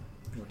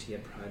what he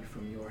had pried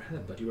from your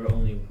head, but you were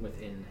only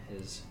within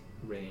his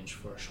range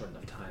for a short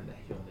enough time that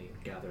he only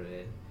gathered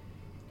an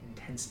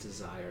intense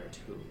desire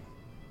to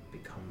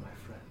become my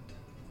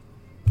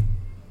friend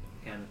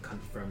and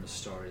confirm the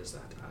stories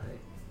that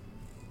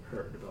I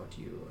heard about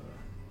you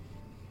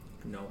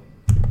knowing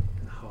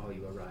and how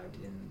you arrived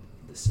in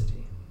the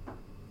city.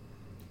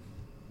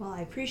 Well,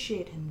 I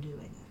appreciate him doing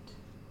it.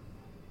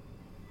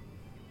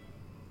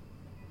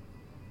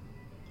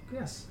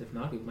 Yes, if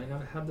not, we might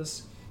not have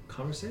this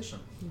conversation.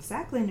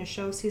 Exactly, and it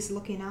shows he's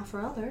looking out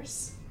for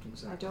others.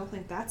 Exactly. I don't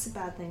think that's a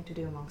bad thing to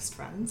do amongst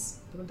friends.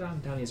 But the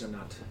Downies are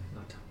not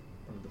one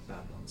of the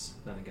bad ones.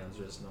 Then again,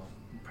 there's no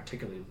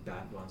particularly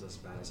bad ones as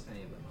bad as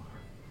any of them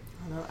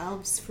are. Although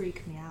elves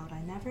freak me out,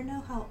 I never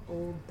know how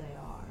old they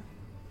are.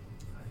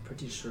 I'm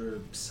pretty sure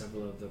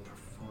several of the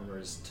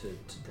performers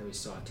that we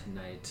saw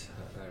tonight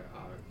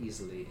are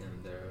easily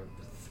in their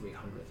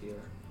 300th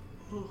year.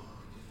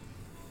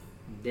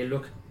 They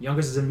look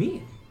younger than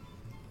me.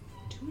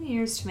 Too many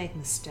years to make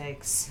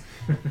mistakes.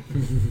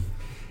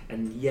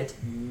 And yet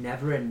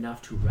never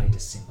enough to write a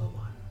single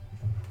one.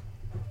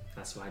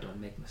 That's why I don't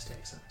make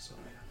mistakes. I'm sorry.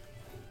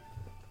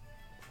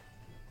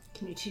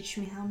 Can you teach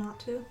me how not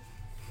to?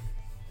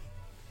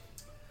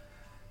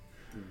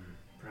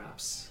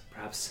 Perhaps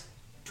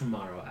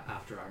tomorrow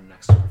after our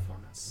next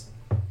performance.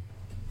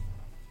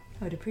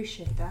 I would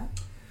appreciate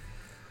that.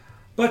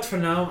 But for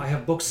now, I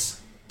have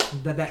books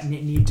that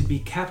need to be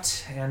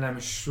kept, and I'm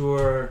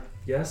sure.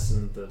 Yes,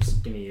 and the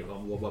skinny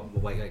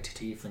white guy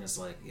tiefling is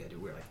like, yeah,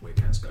 dude, we're like way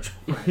past schedule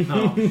right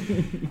now.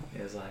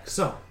 It's like,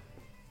 so,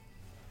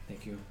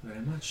 thank you very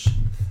much.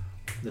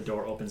 The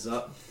door opens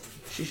up.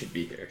 She should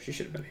be here. She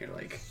should have been here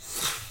like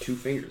 2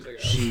 fingers ago.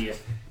 She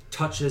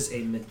touches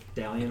a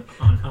medallion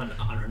on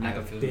her neck,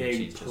 have a a feeling big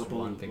she's just purple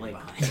one thing like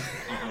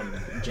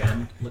behind.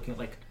 gem, looking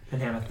like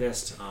An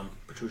amethyst,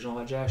 protrusion, all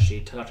that jazz. She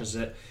touches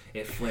it,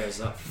 it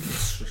flares up.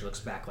 She looks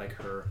back like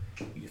her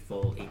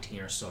youthful 18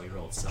 or so year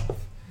old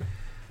self.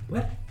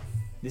 Well,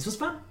 this was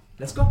fun.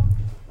 Let's go.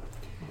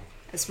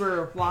 As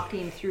we're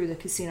walking through the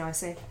casino, I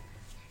say,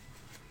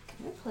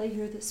 "Can I play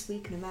here this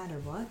week no matter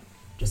what?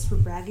 Just for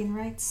bragging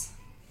rights?"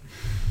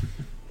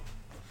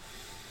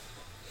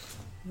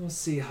 We'll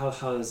see how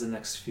does the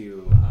next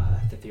few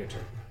the theater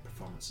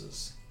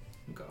performances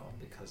go,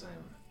 because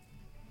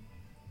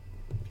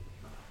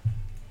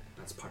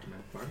that's part of my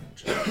bargaining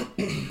chip,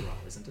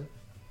 isn't it?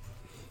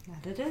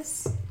 That it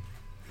is.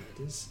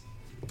 It is.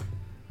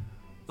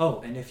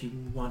 Oh, and if you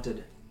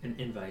wanted an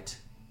invite,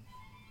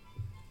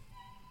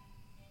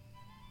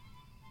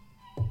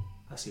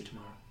 I'll see you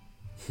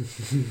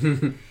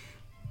tomorrow.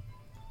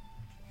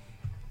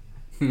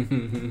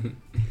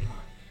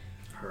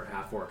 Her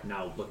half-orc,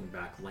 now looking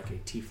back like a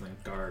tiefling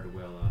guard,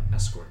 will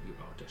escort you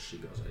out as she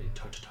goes a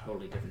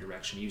totally different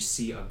direction. You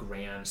see a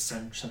grand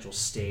central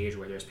stage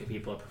where there's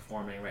people are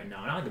performing right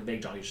now. Not like a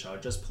big jolly show,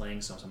 just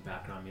playing some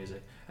background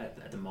music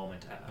at the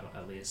moment,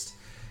 at least.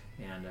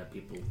 And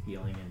people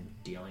yelling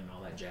and dealing and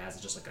all that jazz.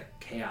 It's just like a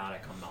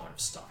chaotic amount of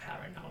stuff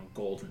happening now, and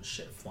golden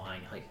shit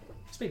flying. Like,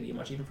 this may be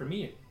much even for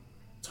me.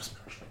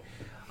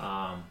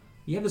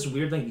 You have this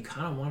weird thing, you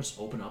kind of want to just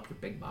open up your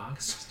big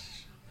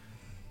box.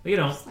 But you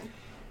don't.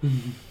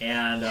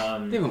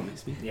 And They won't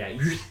miss me. yeah,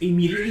 you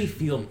immediately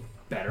feel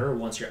better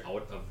once you're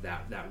out of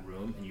that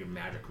room and your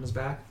magic comes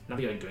back. Not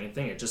that you don't do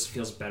anything, it just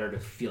feels better to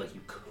feel like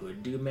you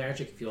could do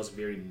magic. It feels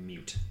very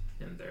mute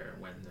in there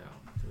when there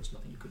was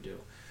nothing you could do.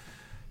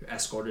 You're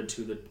escorted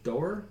to the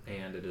door,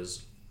 and it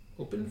is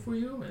open for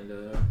you,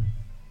 and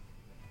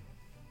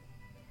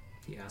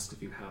he asks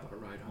if you have a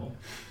ride home.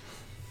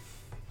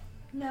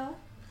 No.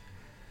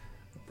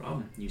 No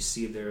problem. You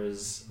see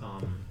there's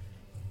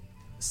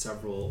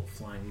several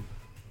flying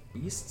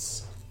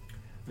beasts.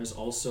 There's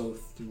also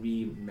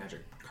 3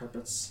 magic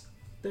carpets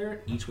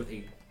there, each with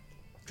a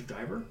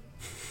driver.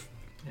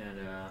 And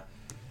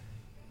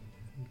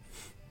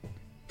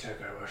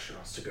Tagarashi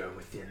wants to go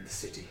within the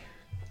city.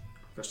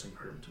 First time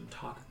I heard him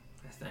talk,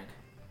 I think.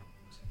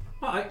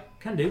 Alright,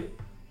 can do.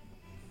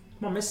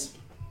 Come on, miss.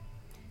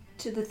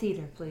 To the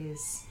theater,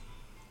 please.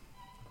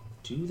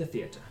 To the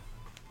theater.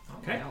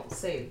 Okay. I won't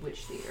say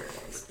which theater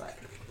it is, but...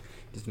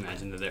 Just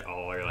imagine that they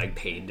all are like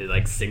paid to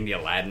like sing the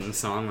Aladdin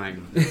song, like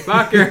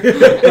fucker.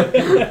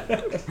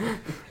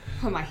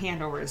 Put my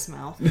hand over his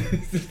mouth.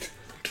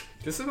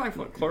 This is my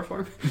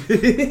chloroform.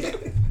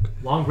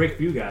 Long break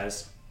for you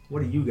guys.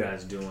 What are you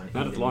guys doing?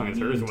 Not as long as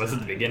hers was at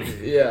the beginning.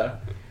 Yeah.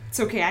 It's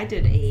okay, I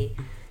did a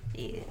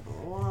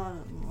lot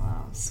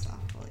of stuff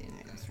while you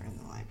guys were in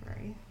the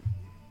library.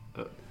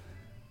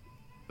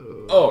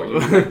 Oh,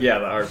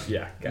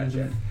 yeah,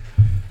 gotcha.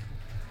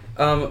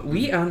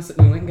 We honestly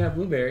went and got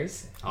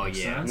blueberries, Oh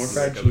yeah, more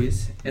fried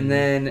cheese, and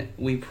then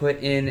we put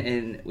in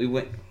and we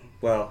went.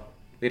 Well,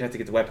 we'd have to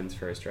get the weapons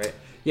first, right?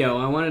 Yeah, well,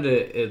 I wanted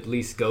to at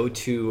least go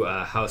to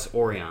House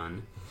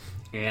Orion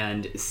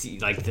and see,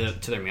 like,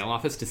 to their mail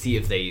office to see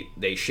if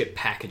they ship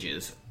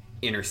packages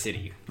inner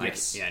city, like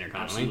Yes, intercontinentally.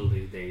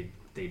 absolutely,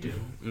 they do.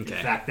 Okay. In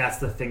fact, that's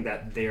the thing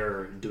that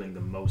they're doing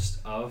the most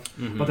of.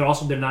 But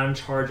they're not in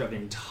charge of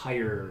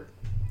entire.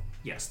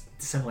 Yes,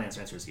 the simple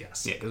answer is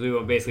yes. Yeah, because we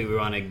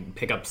want to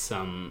pick up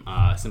some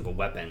simple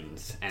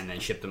weapons and then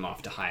ship them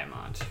off to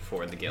Hyamont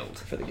for the guild.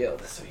 For the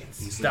guild, so we can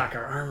stock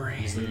our armory.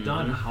 Easily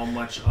done. How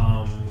much?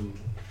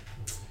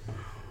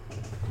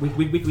 We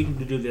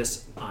can do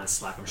this on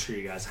Slack. I'm sure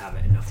you guys have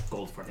enough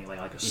gold for anything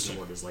like a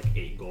sword is like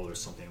 8 gold or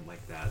something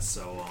like that.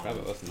 So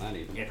Probably less than that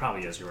even. yeah, it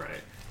probably is. You're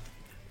right.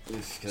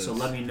 Just 'cause So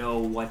let me know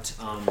what.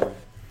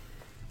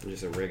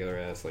 just a regular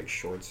ass like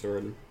short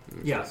sword.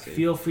 Yeah,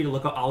 feel free to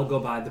look up. I'll go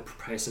by the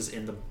prices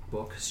in the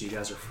book, so you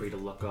guys are free to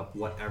look up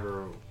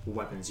whatever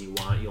weapons you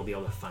want. You'll be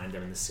able to find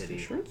them in the city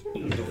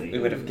easily. We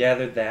would have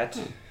gathered that.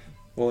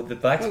 Well, the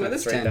blacksmith's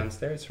that's right 10.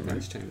 downstairs from our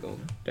That's 10 gold.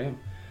 damn,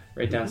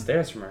 right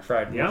downstairs from our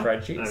fried Yeah,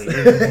 fried cheese. I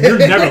mean, you're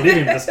never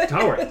leaving this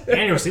tower,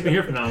 and you're sleeping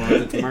here from now on.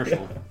 It's a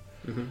martial.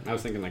 I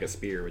was thinking like a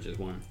spear, which is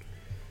 1.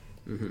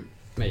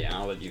 But yeah,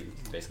 I'll let you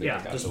basically Yeah,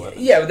 pick out just- the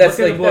weapon. Yeah, but that's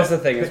Look at like the that's the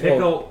book, thing. Is pick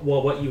well, out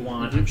what you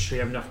want. I'm sure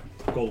you have enough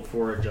gold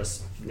for it.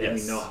 Just let me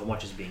Yes. know how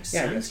much is being yeah,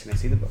 sent. I guess can I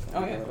see the book?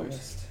 Oh, yeah, of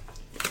course.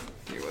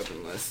 Your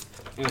weapon list.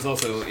 And it's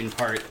also in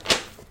part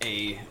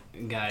a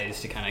guide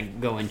to kind of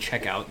go and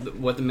check out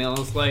what the mail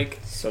is like,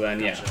 So then,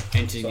 yeah,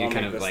 and to So I'll kind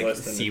make of this like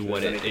list, and see if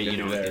what there's it anything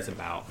to do there. is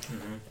about.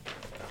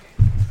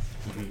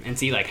 And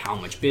see like how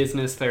much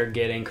business they're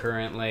getting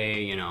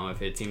currently. You know,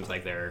 if it seems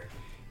like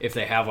if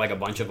they have like a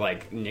bunch of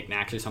like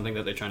knickknacks or something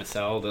that they're trying to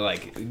sell, to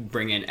like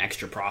bring in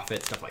extra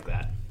profit, stuff like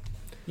that.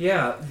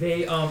 Yeah,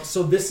 they.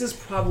 So this is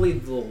probably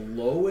the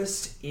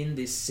lowest in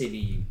the city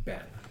you've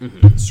been.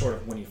 Sort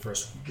of when you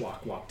first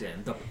walked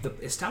in. The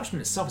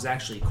establishment itself is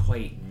actually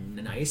quite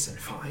nice and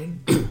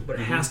fine, but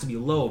it has to be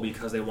low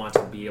because they want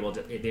to be able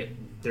to.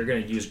 They're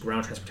going to use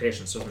ground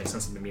transportation, so it doesn't make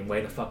sense to be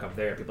way the fuck up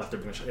there. People have to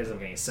bring. It doesn't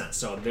make any sense.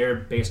 So they're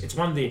based. It's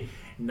one of the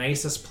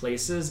nicest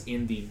places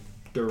in the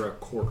Dura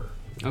quarter.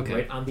 Okay.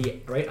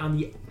 Right on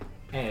the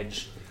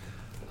edge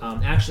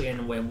Actually, in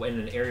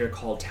an area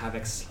called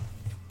Tavik's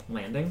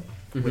Landing,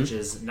 which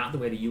is not the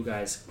way that you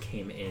guys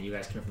came in. You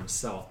guys came from the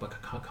south, but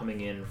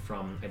coming in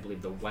from, I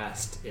believe, the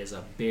west is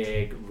a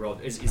big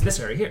road. Is this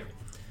area here?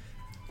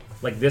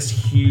 Like this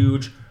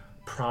huge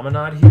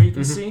promenade here you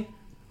can see?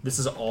 This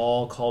is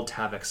all called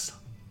Tavik's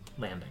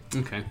Landing.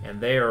 Okay. And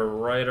they are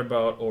right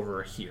about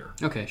over here.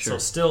 Okay, sure. So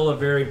still a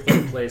very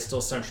important place,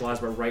 still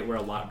centralized, but right where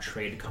a lot of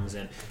trade comes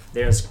in.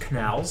 There's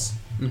canals.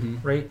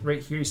 Right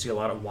here you see a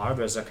lot of water.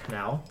 There's a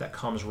canal that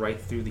comes right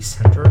through the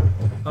center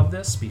of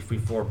this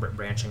before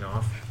branching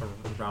off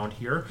around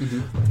here.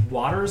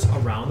 Waters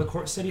around the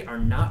court city are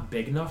not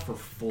big enough for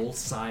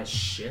full-size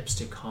ships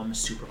to come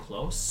super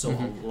close. So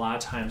a lot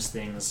of times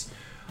things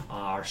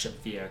are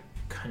shipped via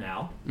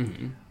canal.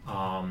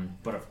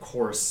 But of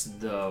course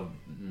the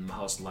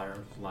House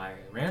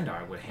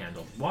Lyrandar would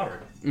handle water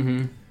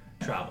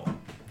travel.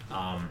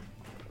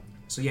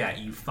 So yeah,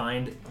 you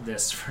find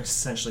this for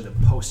essentially the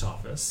post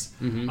office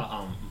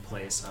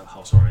place of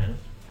House Orion.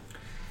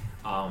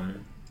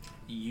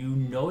 You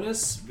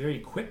notice very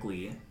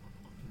quickly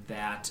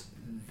that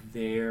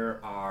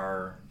there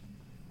are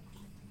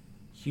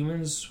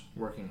humans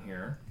working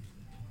here,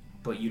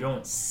 but you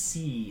don't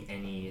see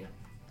any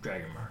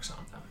dragon marks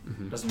on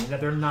them. Doesn't mean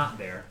that they're not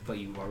there, but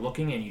you are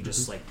looking and you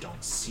just like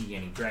don't see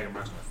any dragon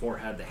marks on the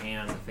forehead, the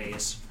hands, the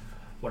face,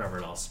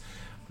 whatever else.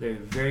 They're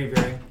very,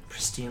 very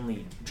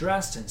pristinely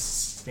dressed and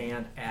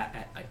stand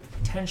at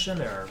attention.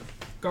 There are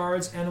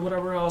guards and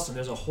whatever else, and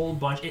there's a whole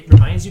bunch. It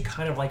reminds you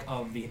kind of like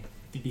of the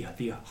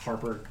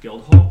Harper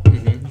Guildhall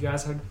you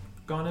guys had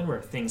gone in,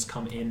 where things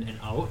come in and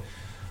out.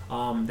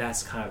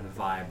 That's kind of the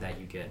vibe that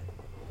you get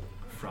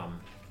from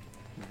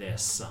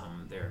this.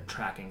 They're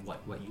tracking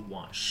what you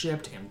want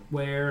shipped and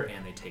where,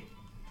 and they take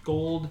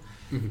gold,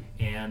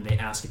 and they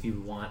ask if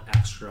you want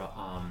extra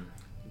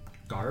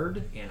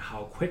guard and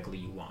how quickly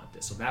you want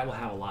this. So that will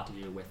have a lot to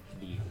do with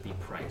the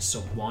price. So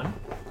one,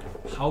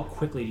 how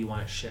quickly do you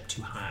want it shipped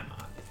to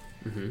Heimat?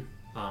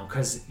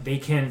 Because they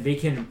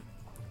can.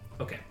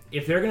 Okay,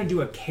 if they're going to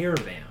do a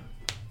caravan,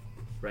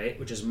 right,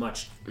 which is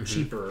much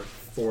cheaper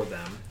for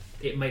them.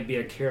 It might be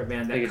a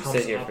caravan that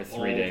comes up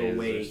all the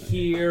way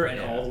here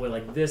and all the way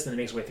like this, and it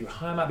makes its way through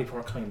Heimat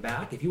before coming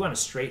back. If you want a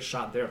straight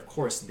shot there, of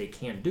course, they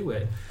can do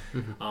it,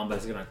 but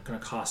it's going to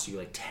cost you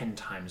like 10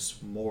 times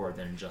more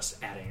than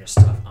just adding your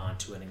stuff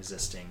onto an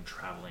existing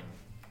traveling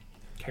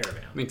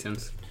caravan. Makes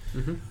sense.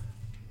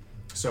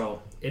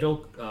 So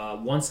it'll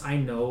once I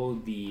know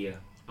the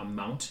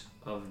amount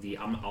of the,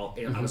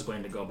 I was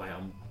going to go by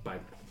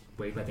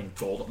weight. I think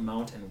gold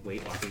amount and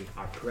weight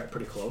are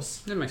pretty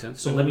close. That makes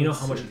sense. So let me know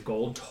how much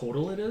gold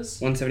total it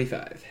is.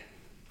 175.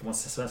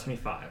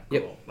 175.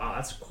 Yep. Cool. Wow,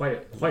 that's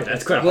quite. That's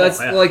That's quite. Well, that's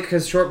like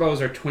because short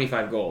bows are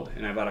 25 gold,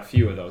 and I bought a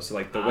few of those. So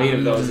like the weight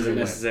of those isn't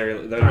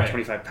necessarily. They're not Right.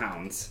 25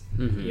 pounds.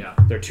 Yeah.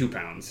 They're 2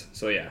 pounds.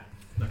 So yeah.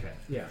 Okay.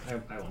 Yeah, I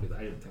won't do that.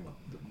 I didn't think about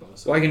the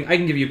bows. Well, I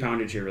can give you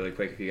poundage here really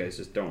quick if you guys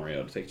just don't worry.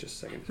 It'll take just a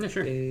second. Yeah,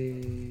 sure.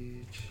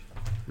 Age.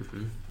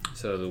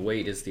 So the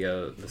weight is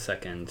the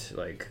second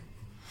like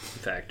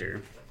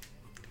factor.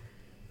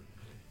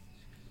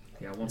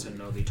 Yeah, once I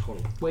know the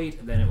total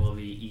weight, then it will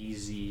be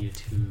easy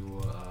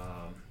to.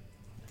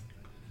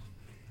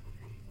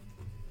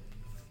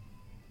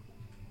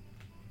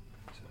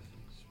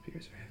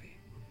 Spears are heavy.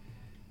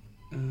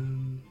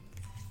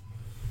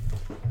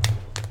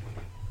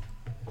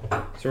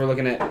 So we're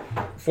looking at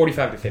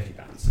 45 to 50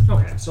 pounds.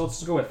 Okay, so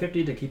let's go with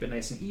 50 to keep it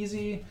nice and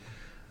easy.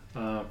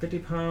 50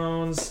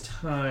 pounds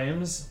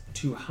times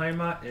to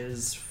Heimat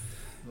is.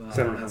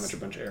 So I don't know how much a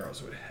bunch of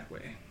arrows would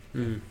weigh.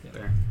 Yeah.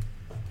 Fair.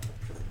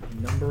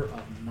 Number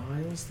of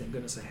miles. Thank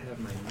goodness I have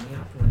my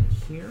map right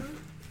here.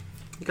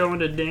 Going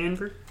to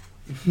Denver.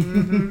 But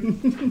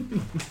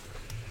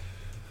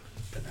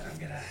then I'm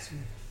gonna.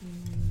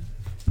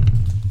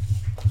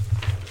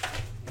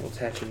 We'll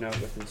attach a note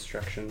with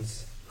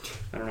instructions.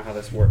 I don't know how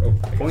this works. Oh,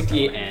 I guess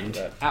Pointy I end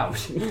that.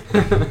 out.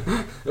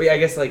 Well, yeah, I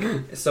guess like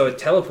so it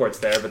teleports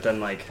there, but then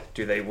like,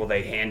 will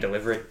they hand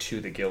deliver it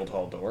to the guild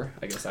hall door?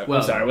 I guess. Well,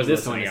 I'm sorry, I wasn't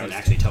this one listening. isn't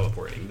actually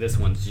teleporting. This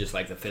one's just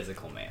like the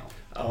physical mail.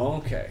 Oh,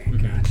 okay,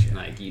 gotcha.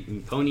 Like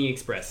Pony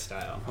Express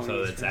style. Pony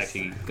so it's Express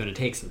actually style. going to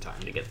take some time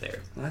to get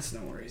there. Well, that's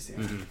no worries.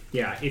 Yeah.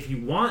 Yeah, if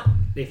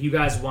you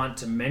guys want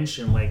to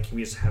mention, like, can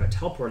we just have it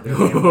teleport there?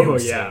 Oh, they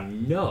would yeah. say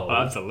no, Oh,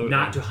 absolutely.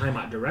 not to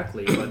Heimat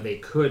directly, but they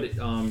could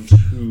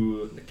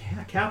to the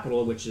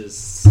capital, which is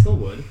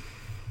Stillwood,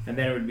 and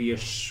then it would be a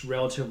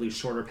relatively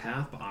shorter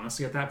path. But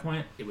honestly, at that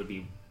point, it would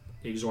be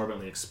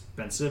exorbitantly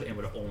expensive and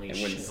would only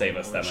It wouldn't save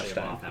us that much shave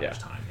time. off that Yeah. much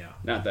time. Yeah.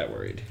 Not that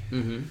worried.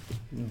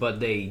 But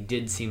they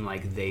did seem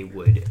like they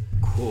would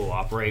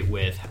cooperate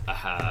with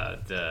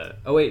the...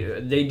 Oh,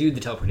 wait. They do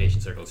the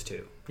teleportation circles,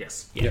 too.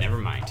 Yes. Yeah, never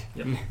mind.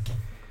 Yep.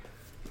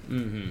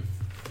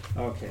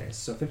 Okay,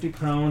 so 50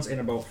 pounds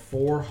and about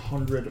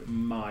 400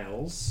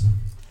 miles.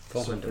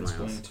 400 so it's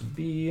miles. going to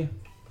be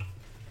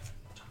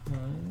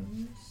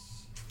times.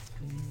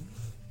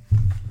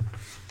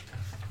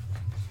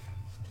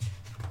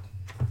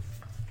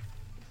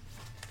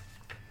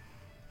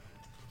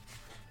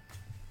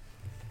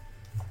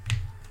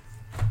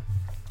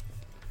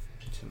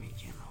 To me,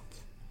 General.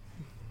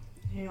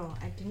 I know,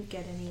 I didn't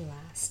get any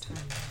last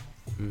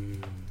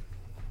time.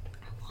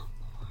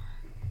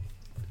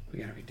 We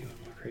gotta be doing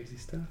more crazy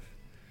stuff.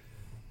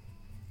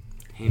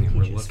 Hey man, You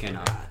we're just looking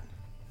forgot. up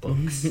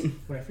books.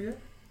 What I forget?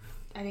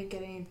 I didn't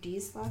get any of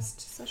D's last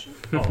session.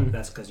 Oh,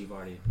 that's because you've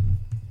already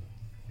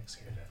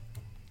executed it.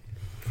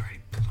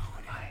 Very blown.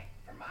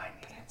 For my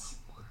needs.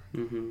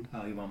 Mm-hmm.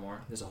 Oh, you want more?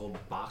 There's a whole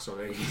box over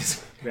there. You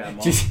just grab them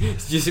all.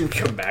 Just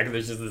come back and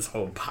there's just this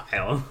whole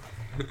pile.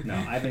 No,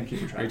 I've been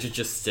keeping track. Richard's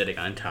just sitting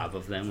on top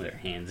of them with their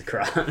hands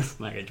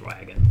crossed like a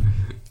dragon.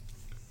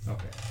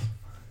 Okay.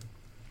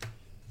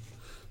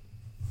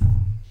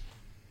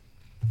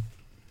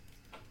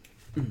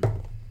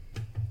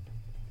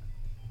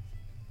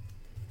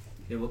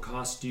 It will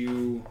cost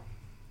you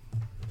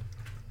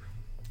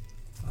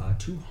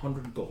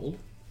 200 gold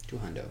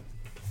 200.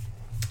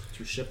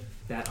 to ship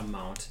that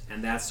amount,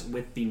 and that's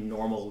with the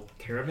normal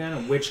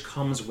caravan, which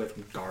comes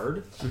with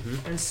guard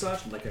and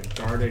such, like a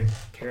guarded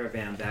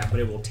caravan. But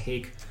it will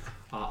take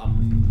a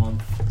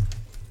month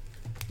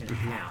and a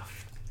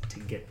half to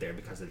get there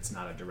because it's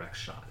not a direct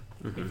shot.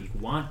 If you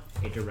want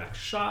a direct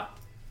shot,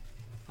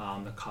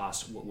 the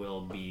cost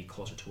will be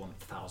closer to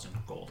 1,000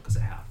 gold because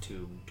they have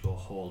to do a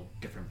whole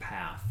different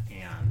path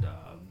and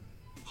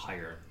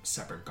hire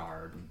separate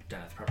guard,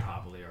 death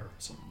probably, or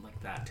something like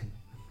that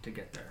to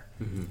get there.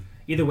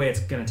 Either way, it's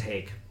going to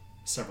take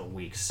several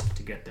weeks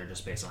to get there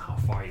just based on how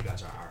far you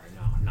guys are right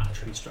now, not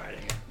tree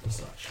striding it and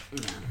such.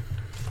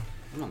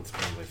 A month's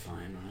probably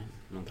fine, right?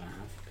 A month and a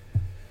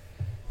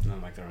half.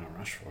 Not like they're in a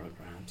rush for it,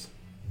 perhaps.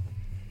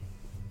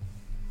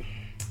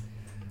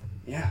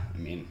 Yeah, I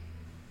mean,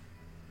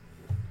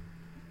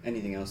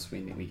 anything else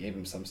we gave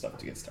them some stuff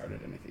to get started.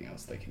 Anything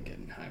else they can get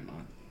in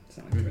Highmont. It's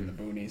not like they're in the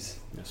boonies.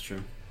 That's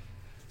true.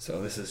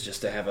 So this is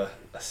just to have a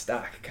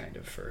stock kind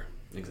of for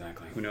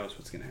Exactly. who knows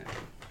what's gonna happen.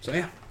 So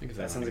yeah,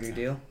 that sounds like a good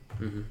deal.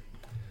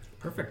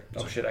 Perfect.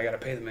 Oh shit, I gotta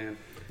pay the man.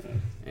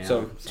 Yeah,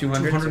 So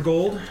 200. 200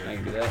 gold. I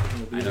can do that.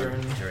 Will be I there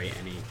don't in carry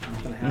any. a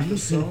month and a half or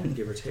so,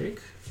 give or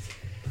take.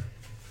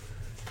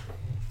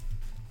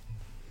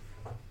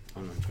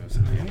 Oh no, it's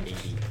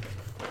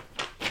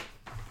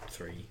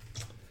 83.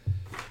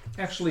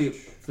 Actually,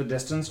 the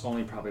distance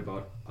only probably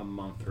about a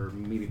month or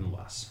maybe even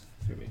less,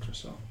 3 weeks or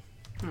so.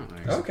 Oh,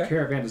 nice. Okay.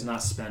 Caravan does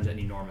not spend an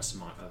enormous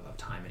amount of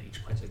time in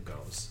each place it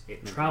goes.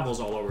 It travels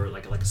all over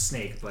like a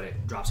snake, but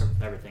it drops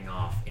everything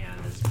off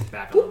and is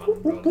back on the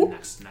road the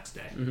next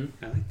day.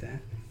 I like that.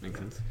 Makes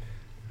sense.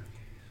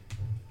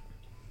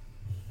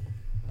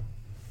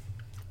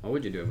 What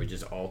would you do if we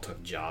just all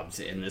took jobs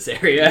in this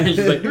area and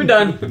just like, you're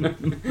done?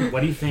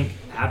 What do you think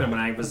happened when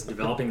I was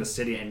developing the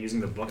city and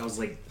using the book? I was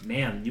like,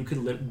 man, you could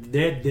live.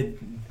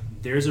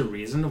 There's a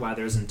reason why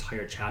there's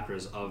entire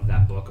chapters of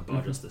that book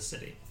about just the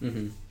city.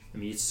 I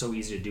mean, it's so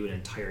easy to do an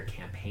entire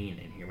campaign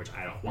in here, which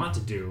I don't want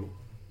to do,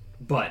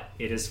 but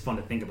it is fun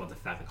to think about the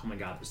fact that, oh my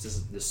god,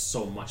 there's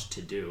so much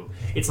to do.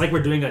 It's like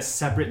we're doing a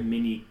separate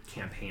mini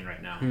campaign right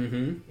now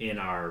in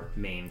our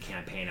main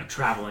campaign of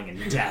traveling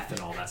and death and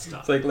all that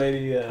stuff. It's like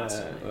Lady,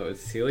 Constantly. what was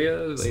it,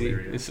 Celia? Celia.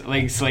 It's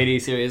like Lady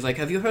Celia is like,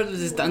 have you heard of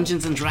this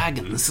Dungeons and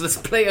Dragons? Let's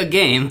play a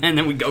game, and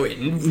then we go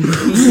in.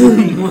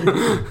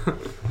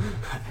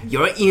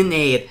 You're in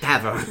a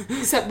tavern.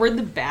 Except we're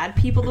the bad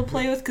people to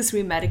play with because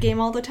we metagame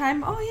all the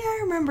time. Oh yeah, I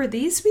remember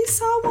these. We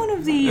saw one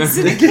of these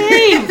in a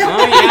cave.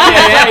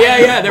 Oh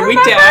yeah. They're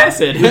weak to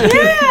acid.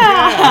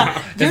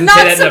 Yeah. You're Doesn't say not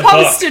that in the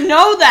supposed book. to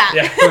know that.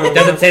 Yeah, it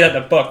doesn't say that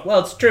in the book. Well,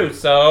 it's true.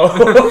 So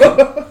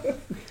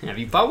Have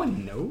you bought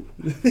one? No.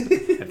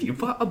 Have you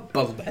bought a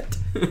bullet?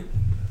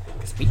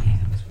 Because we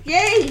have.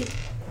 Yay!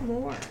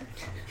 More.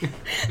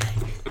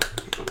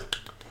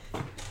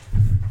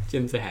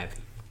 Jim's a happy.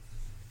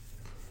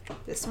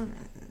 This one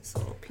is a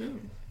little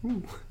peen.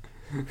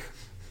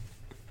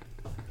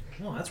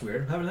 Oh, that's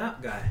weird. What happened to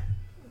that guy?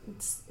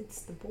 It's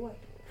the boy.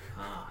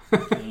 Ah,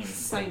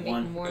 So you make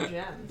one, more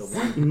gems. the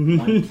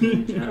one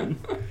king gem.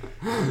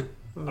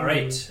 All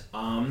right.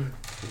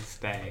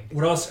 Stay.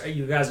 What else are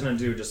you guys gonna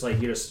do? Just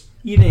like you're just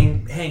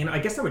eating, hanging. I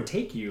guess that would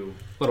take you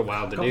A little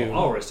wild a to couple do.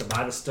 hours to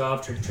buy the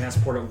stuff, to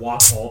transport it,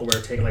 walk all the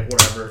way, take like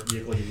whatever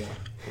vehicle you want,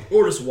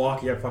 or just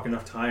walk. You have fucking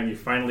enough time. You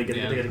finally get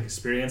to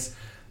experience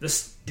the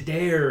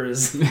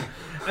stairs.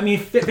 I mean,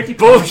 50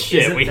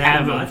 Bullshit, isn't we that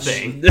have a much.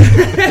 thing.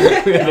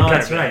 No,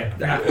 that's right.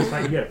 That's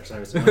right. You get it for some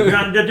reason. You're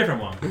on a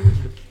different one.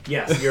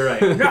 Yes, you're right.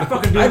 You're not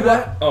fucking doing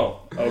that. oh,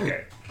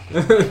 okay.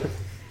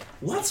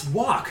 Let's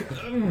walk.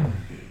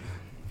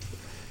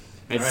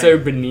 It's All so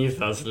right.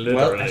 beneath us, Well, I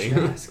literally. should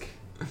ask.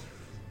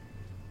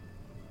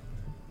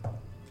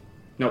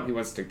 Nope, he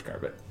wants to take the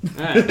carpet.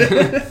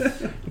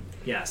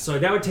 Yeah, so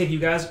that would take you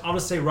guys, I'll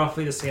just say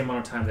roughly the same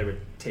amount of time that would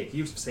take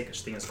you, for the sake of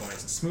things going nice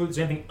and smooth. Is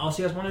there anything else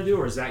you guys want to do,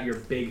 or is that your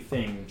big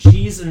thing?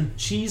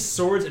 Cheese,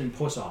 swords, and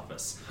post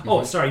office.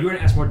 Oh, sorry, you were going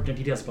to ask more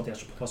details about the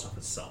actual post office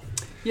itself.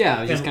 Yeah,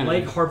 I was just And kind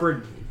like of.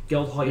 Harper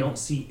Guildhall, you don't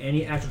see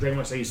any actual dragon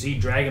marks. You see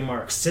dragon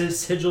marks,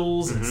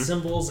 sigils, and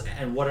symbols,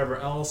 and whatever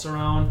else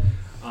around.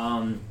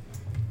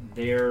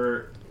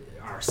 There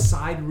are are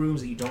side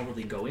rooms that you don't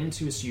really go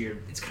into. So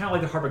it's kind of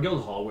like the Harbor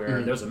Guild Hall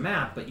where there's a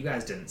map, but you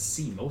guys didn't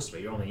see most of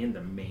it. You're only in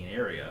the main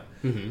area.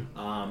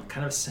 Kind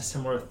of a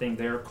similar thing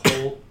there.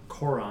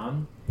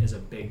 Koran is a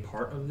big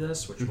part of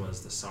this, which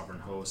was the sovereign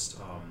host,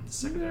 the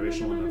second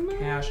generation one of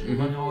cash and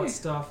money, all that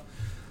stuff.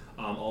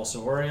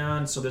 Also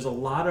Orion. So there's a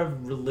lot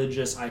of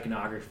religious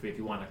iconography, if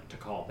you want to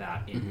call it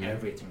that, in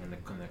everything in the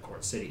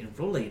court city, and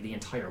really the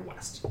entire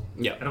West.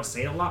 Yeah. I don't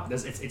say it a lot,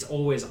 but it's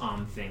always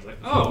on things like,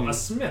 oh, a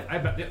smith. I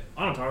bet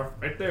Onatar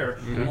right there.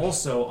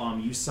 Also,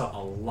 you saw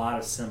a lot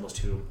of symbols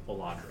to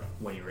Oladra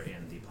when you were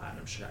in the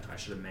Platinum Shadow. I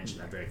should have mentioned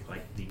that very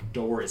like the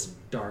door is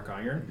dark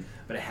iron,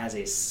 but it has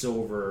a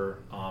silver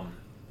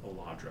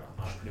Oladra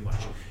on it pretty much.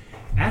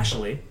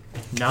 Actually,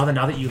 now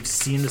that you've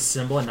seen the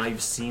symbol and now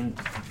you've seen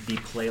the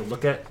play,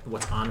 look at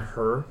what's on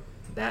her.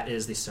 That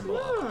is the symbol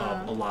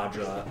of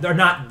Oladra. They're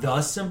not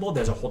the symbol.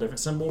 There's a whole different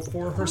symbol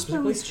for her That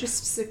specifically. was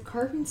just a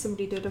carving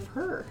somebody did of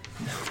her.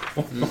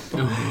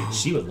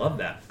 She would love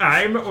that.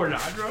 I'm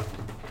Oladra.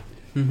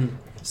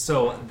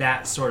 So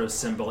that sort of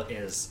symbol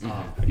is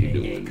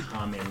a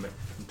common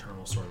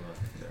internal sort of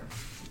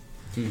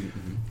there.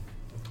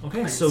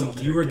 Okay, so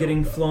you were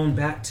getting flown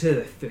back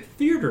to the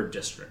theater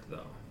district, though.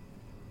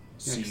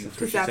 So you,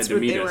 Because that's where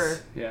they were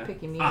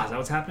picking me is up. that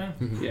what's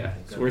happening? Yeah,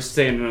 so we're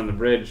standing on the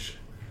bridge.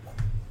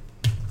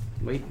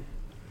 Wait.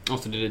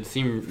 Also, did it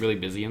seem really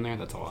busy in there?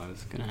 That's all I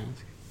was gonna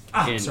ask.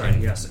 Ah, sorry.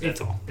 Yes,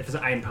 that's all.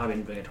 I'm probably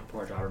been a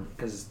poor job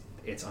because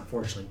it's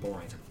unfortunately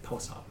boring to the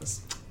post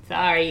office.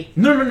 Sorry.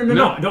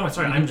 No.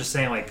 Sorry, I'm just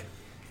saying like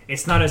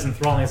it's not as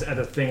enthralling as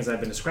other things I've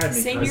been describing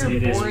Saying because you're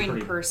it a is boring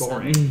pretty person.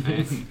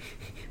 boring.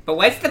 But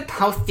what's the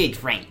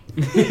postage rate?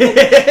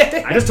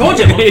 I just told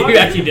you. You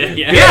actually did,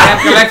 yeah.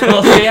 That's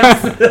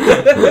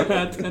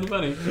kind of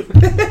funny.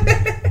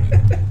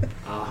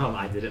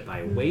 I did it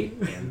by weight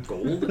and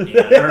gold,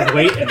 or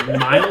weight and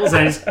miles.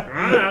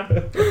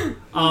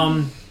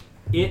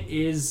 It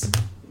is,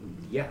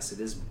 yes, it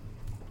is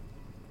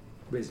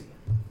busy.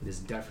 It is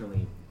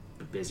definitely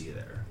busy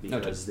there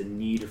because the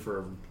need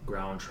for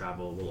ground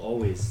travel will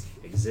always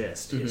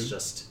exist. It's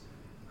just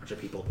are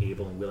people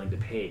able and willing to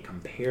pay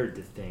compared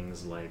to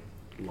things like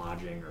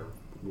lodging or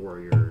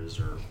warriors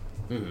or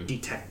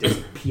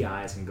detectives,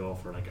 PIs can go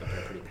for like a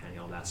pretty penny,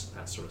 all that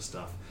sort of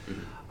stuff.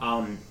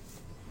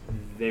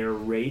 Their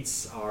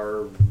rates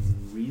are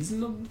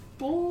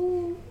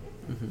reasonable,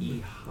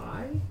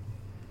 high.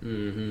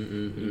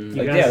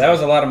 Like, that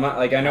was a lot of money.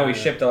 Like, I know we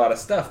shipped a lot of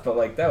stuff, but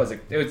like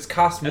it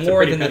cost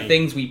more than the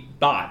things we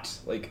bought.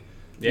 Like,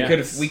 we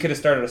could have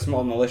started a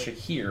small militia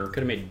here. Could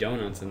have made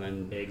donuts and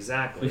then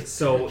Exactly.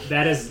 So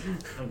that is,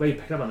 I'm glad you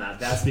picked up on that.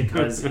 That's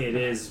because it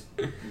is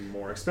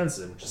more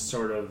expensive, which is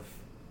sort of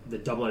the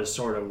double-edged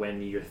sword of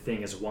when your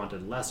thing is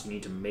wanted less, you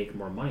need to make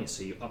more money,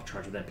 so you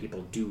upcharge, but then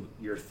people do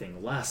your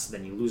thing less,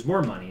 then you lose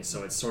more money.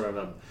 So it's sort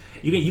of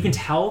you can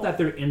tell that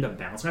they're in the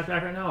balance back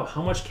right now of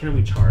how much can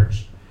we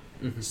charge,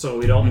 so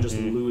we don't just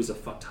lose a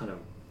fuck ton of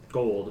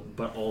gold,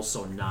 but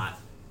also not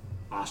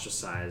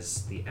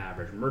ostracize the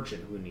average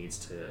merchant who needs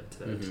to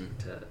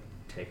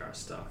take our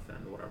stuff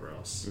and whatever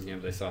else. yeah,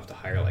 but they still have to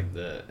hire like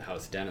the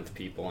House Deneth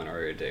people in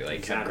order to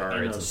like have Exactly. guards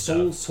And a and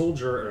stuff.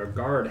 soldier or a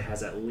guard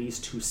has at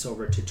least 2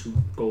 silver to 2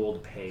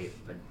 gold pay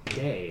a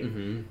day,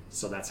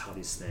 so that's how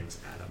these things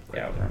add up.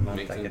 Yeah, over a month,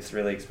 Makes like sense. it's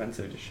really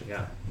expensive to ship.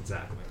 Yeah,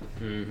 exactly.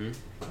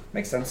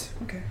 Makes sense.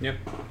 Okay. Yep.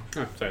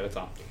 Oh, sorry, that's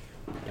all.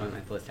 Don't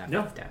like post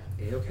No,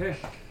 okay.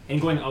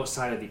 And going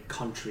outside of the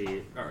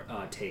country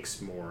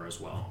takes more as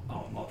well.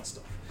 All that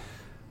stuff.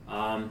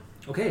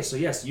 Okay, so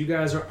yes, you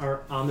guys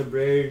are on the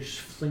bridge,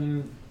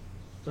 flinging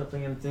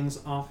things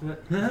off of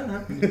it.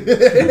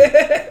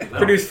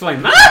 Produce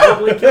flame.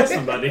 Probably kill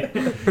somebody.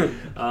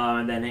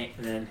 And then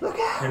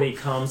he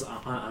comes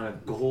on a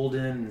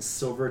golden and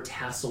silver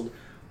tasseled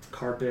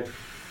carpet.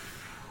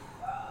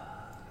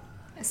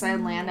 As I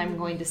land, I'm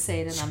going to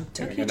say to them,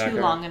 took you Back too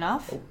up. long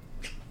enough.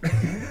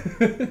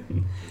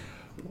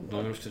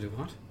 Long enough to do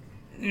what?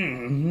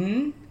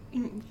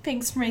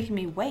 Thanks for making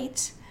me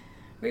wait.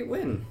 Wait,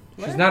 when?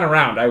 She's not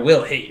around. I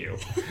will hit you.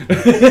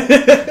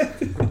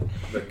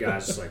 The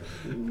guy's just like,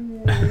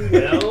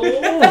 well.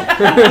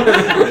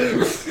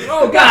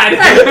 Oh, God.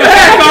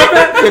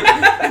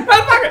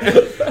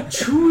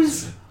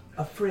 Choose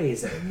a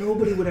phrase that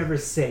nobody would ever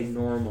say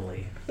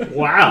normally.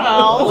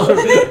 Wow.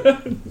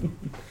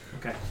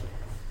 Okay.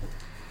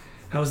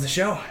 How was the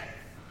show?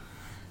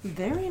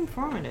 Very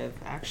informative,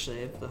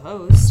 actually, of the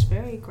host.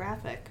 Very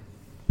graphic.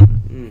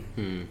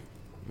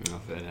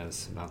 If it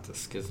is about the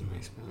schism,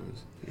 I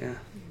suppose. Yeah.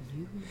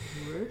 You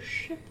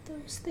worship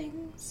those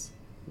things?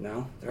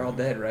 No, they're all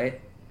dead,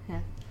 right? Yeah.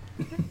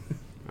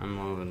 I'm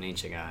more of a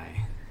nature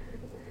guy.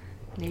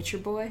 Nature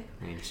boy?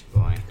 Nature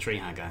boy. Tree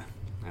hugger,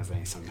 as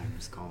they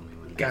sometimes call me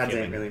when Gods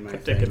they're ain't feeling really my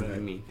particularly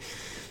thing, me.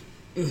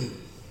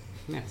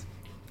 Yes.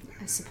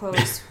 I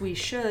suppose we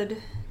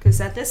should, because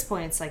at this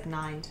point it's like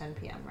 9, 10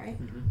 p.m., right?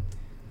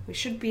 We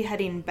should be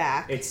heading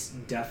back. It's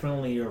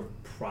definitely or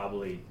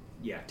probably,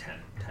 10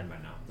 by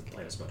now. The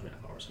plane is about 2.5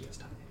 hours, so yes,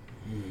 time.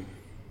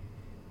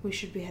 We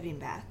should be heading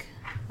back.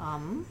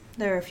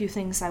 There are a few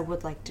things I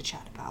would like to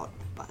chat about,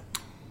 but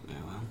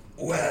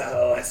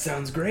Well, that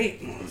sounds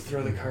great. We'll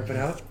throw the carpet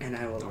out, and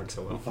I will Worked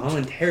so well.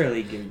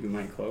 voluntarily give you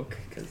my cloak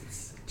because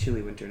it's a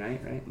chilly winter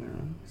night, right? Am I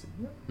wrong?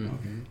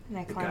 Mhm. And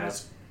I The climb up.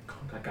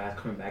 that guy's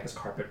coming back, his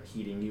carpet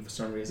heating you for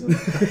some reason.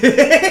 What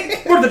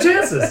are the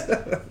chances?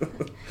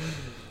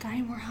 Got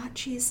any more hot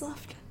cheese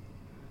left?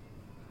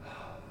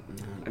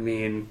 I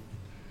mean,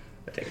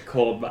 I take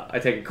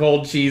a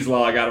cold cheese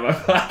log out of my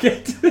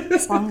pocket.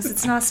 As long as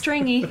it's not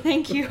stringy.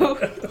 Thank you.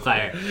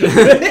 Fire.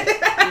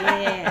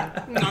 Yeah.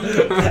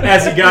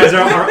 As you guys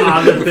are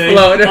on the thing,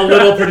 Floating a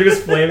little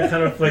produced flame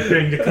kind of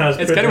flickering to kind of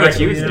It's spread kind of what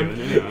she directly was in. doing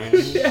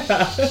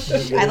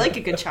anyway. I like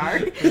a good char.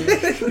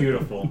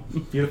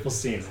 Beautiful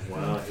scene.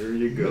 Wow, here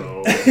you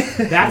go.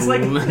 That's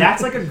like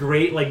a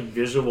great like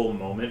visual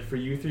moment for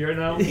you three right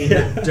now.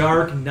 In the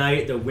dark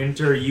night, the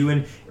winter, you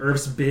and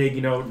Earth's big,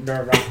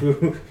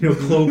 Naraku,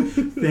 cloak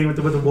thing with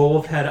the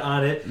wolf head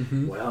on it.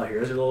 Mm-hmm. Well,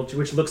 here's a little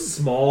which looks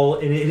small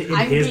in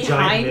I'm his giant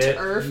behind mitt.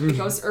 Earth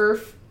because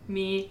Earth,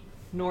 me,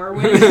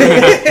 Norway.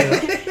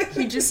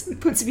 He just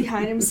puts it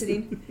behind him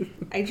sitting.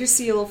 I just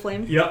see a little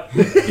flame. Yep.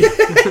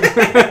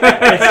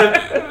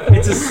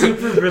 it's a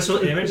super visceral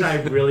image.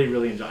 I really,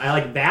 really enjoy. I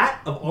like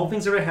that. Of all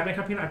things that ever happened in a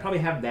company, I'd probably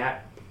have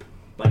that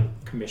like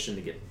commissioned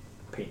to get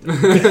painted.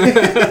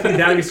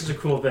 That would be such a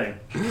cool thing.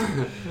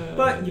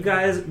 But you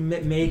guys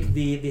make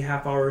the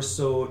half hour or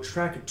so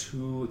trek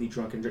to the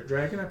Drunken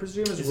Dragon, I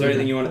presume. Is there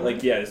anything you want to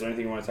Is there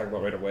anything you want to talk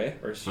about right away,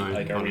 or should,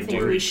 I are we I think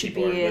worried we should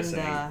people are be in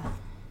listening?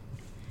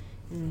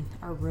 in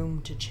our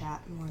room to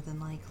chat more than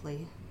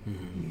likely.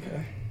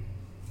 Okay.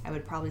 I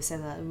would probably say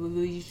that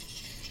we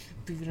should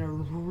be in a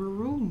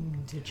room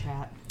to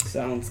chat.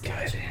 Sounds good.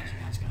 Gotcha.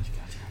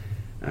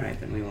 All right,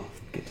 then we will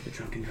get to the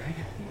Drunken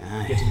Dragon.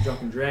 Get to the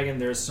Drunken Dragon.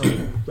 There's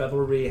some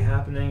revelry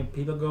happening.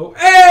 People go,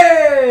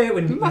 "Hey!"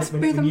 When you walk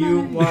in.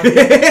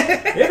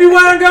 If you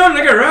want to go,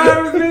 take a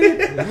ride with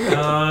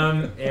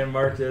me. And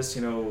Marcus,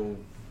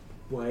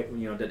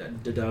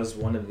 does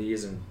one of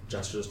these and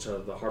gestures to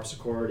the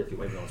harpsichord. If you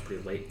wait, it's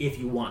pretty late. If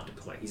you want to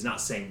play, he's not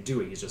saying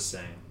do it. He's just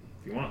saying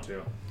if you want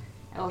to.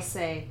 I'll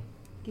say,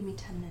 give me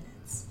 10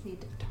 minutes.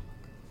 Need to talk.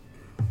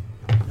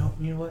 No,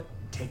 you know what?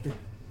 Take the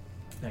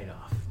night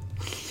off.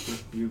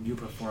 You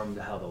performed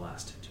the hell the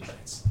last 2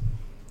 nights.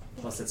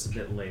 Plus, it's a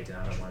bit late, and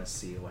I don't want to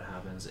see what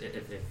happens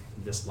if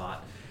this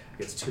lot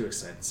gets too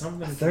excited. Some of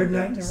them Third come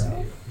back night in to a see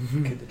row?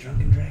 you. Could the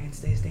Drunken Dragon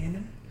stay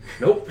standing?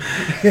 Nope.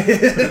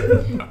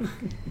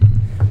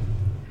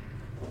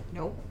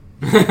 Nope.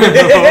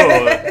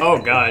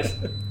 Oh gosh,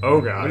 that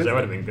would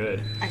have been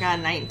good. I got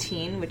a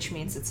 19, which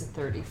means it's a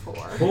 34.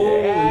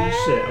 Holy That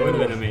shit. would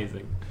have been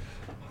amazing.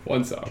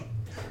 One song.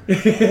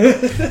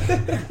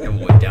 And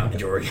went down to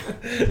Georgia.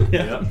 Yep. I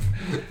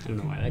don't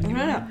know why that came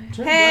No. out.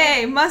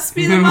 Hey, must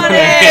be the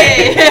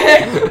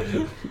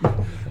money!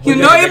 You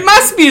know it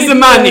must be the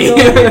money.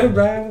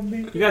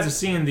 You guys are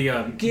seeing the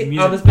Get music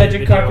on this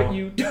magic video carpet,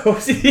 you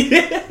dozy.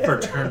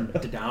 for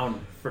turned down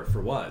for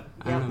what?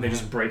 I don't know. They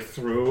just break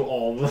through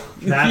all the.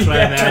 That's what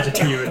I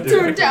imagine you would do.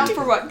 Turn down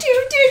for what? Do.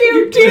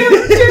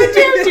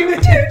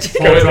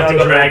 Going down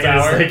the dragon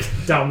tower. is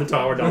like down the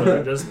tower, down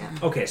the just.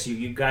 Okay, so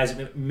you guys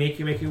make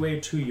your way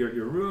to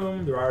your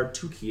room. There are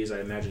 2 keys.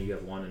 I imagine you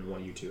have one, and one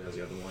of you two has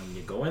the other one.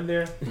 You go in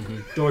there.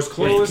 Doors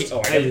closed. Oh,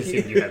 I just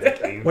assumed you had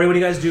that key. What do you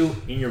guys do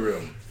in your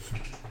room?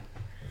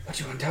 What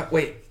you want to talk?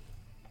 Wait.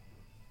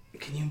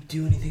 Can you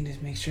do anything to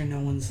make sure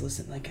no one's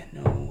listening?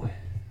 No.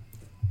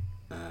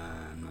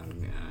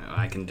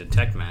 I can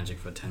detect magic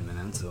for 10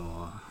 minutes,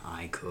 or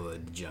I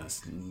could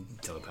just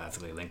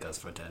telepathically link us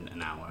for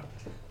an hour.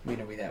 I mean,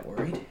 are we that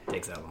worried?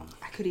 Takes that long.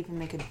 I could even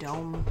make a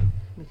dome.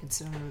 We could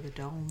sit under the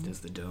dome.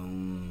 Does the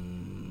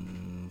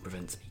dome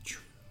prevent speech?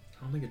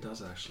 I don't think it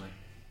does actually.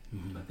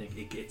 I think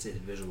it's a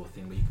visual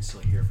thing, but you can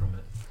still hear from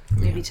it.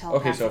 Maybe tell.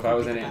 Okay, so if I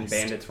was in it and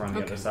bandits were on the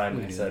Okay, other side and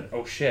we they can said,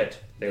 "Oh shit,"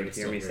 they would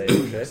hear me say,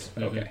 still "Oh shit."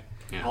 Okay.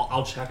 Yeah.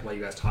 I'll check while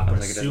you guys talk. I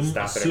But was like, it doesn't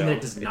stop it at assume all. that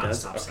it does It not does?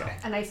 stop Okay. sound.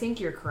 And I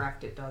think you're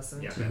correct. It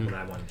doesn't. Yeah, that's what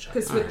I want to check.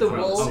 Because with the Alright,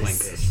 well, I'll link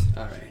wolves, this.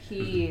 All right.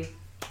 he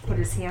put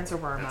his hands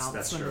over our That's- mouths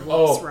that's when true. the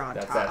wolves Oh, were on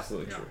that's top.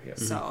 absolutely true.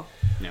 Yes. So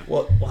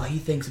Well, while he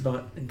thinks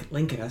about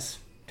linking us,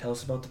 tell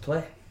us about the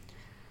play.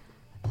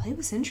 the play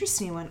was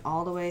interesting. It went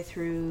all the way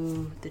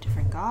through the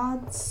different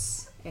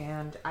gods,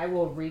 and I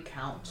will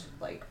recount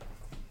I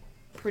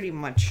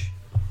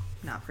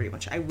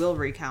will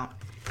recount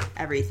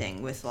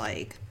everything with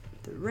the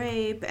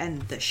rape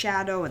and the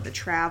shadow and the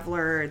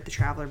traveler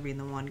being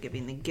the one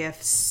giving the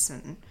gifts.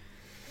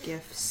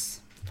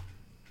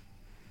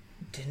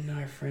 Didn't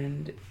our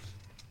friend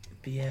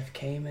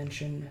BFK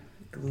mention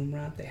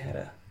Gloomrod? They had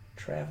a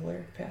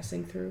traveler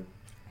passing through.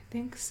 I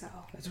think so.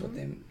 That's what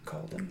they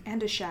called him.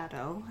 And a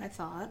shadow, I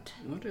thought.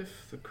 What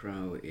if the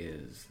crow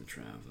is the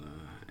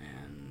traveler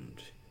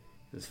and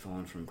has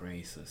fallen from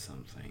grace or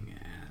something,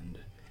 and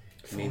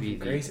maybe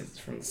Grace. It's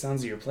from the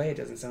sounds of your play. It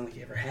doesn't sound like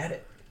he ever had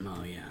it.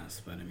 Oh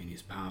yes, but I mean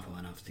he's powerful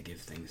enough to give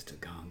things to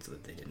gods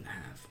that they didn't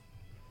have.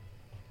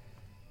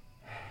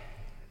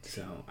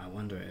 So I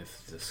wonder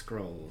if the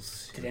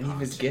scrolls. Did any of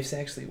his gifts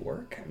actually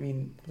work? I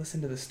mean,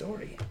 listen to the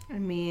story. I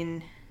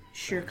mean,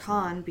 Shere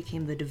Khan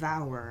became the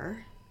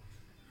devourer.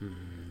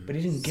 But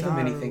he didn't give them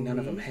anything none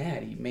of them Sorry.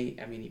 had.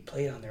 He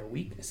played on their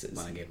weaknesses.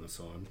 Well, I gave him a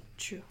sword.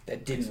 True.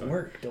 That didn't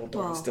work.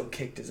 Duldorn Well- still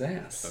kicked his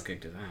ass. So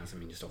kicked his ass. I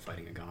mean, you're still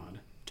fighting a god.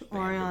 To But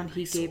he had a Orion,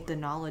 he nice gave sword. the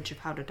knowledge of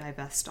how to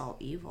divest all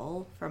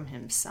evil from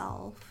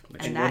himself.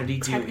 Which- And and what that did he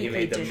do? He technically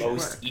made the did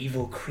most work.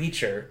 evil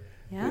creature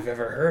Yeah. we've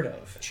ever heard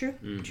of. True,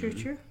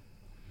 true.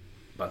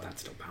 But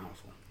that's still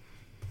powerful.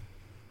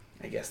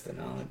 I guess the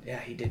knowledge. Yeah,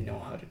 he did know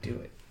how to do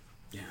it.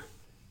 Yeah.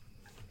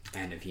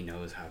 And if he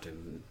knows how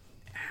to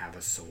have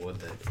a sword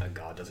that a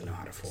god doesn't know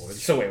how to forge.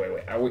 So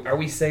wait. Are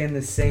we saying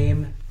the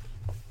same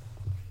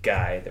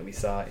guy that we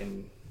saw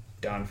in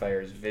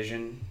Dawnfire's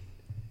vision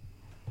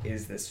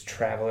is this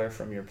traveler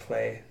from your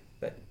play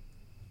that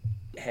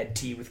had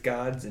tea with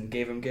gods and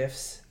gave him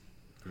gifts?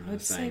 I'm I not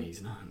would saying say-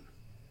 he's not.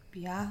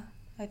 Yeah,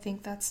 I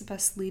think that's the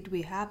best lead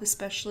we have,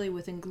 especially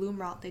within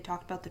Gloomrot. They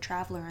talked about the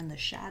Traveler and the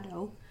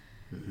Shadow.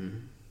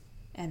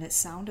 And it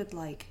sounded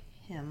like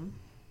him.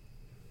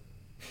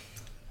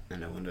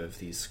 And I wonder if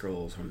these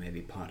scrolls were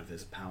maybe part of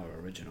his power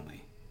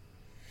originally.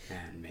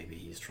 And maybe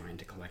he's trying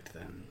to collect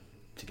them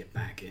to get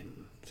back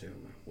into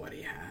what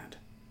he had.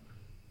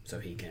 So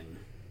he can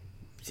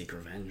seek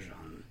revenge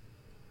on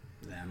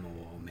them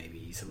or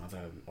maybe some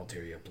other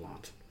ulterior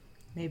plot.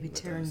 Maybe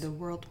With turn us. the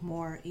world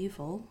more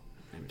evil.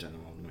 Maybe turn the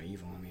world more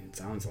evil. I mean, it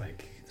sounds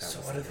like that So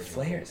was what do the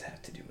original flayers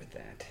have to do with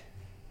that?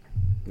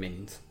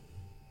 minions.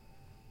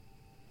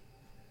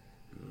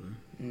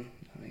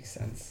 That makes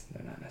sense.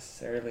 They're not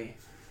necessarily.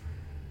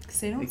 Because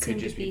they don't They could seem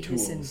to just be be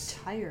his tools.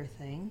 entire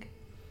thing.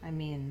 I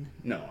mean,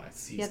 No,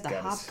 it's he he's had the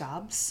got his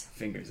hobgobs.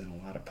 fingers in a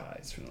lot of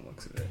pies from the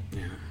looks of it.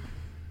 Yeah.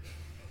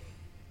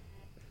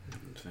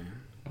 I'm saying.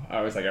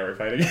 I was like, are we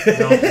fighting?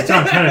 No, that's what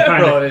I'm trying to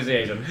find. Roll It.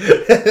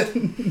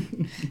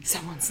 initiation.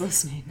 Someone's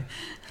listening.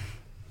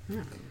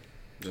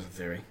 Just a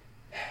theory.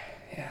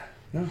 Yeah.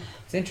 No,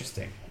 it's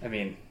interesting. I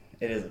mean,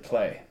 it is a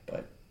play,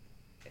 but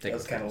it Take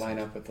does it kind of for line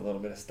up with a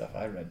little bit of stuff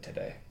I read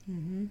today.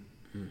 Mm-hmm.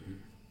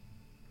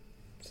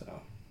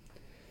 So,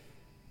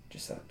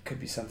 just thought could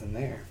be something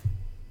there.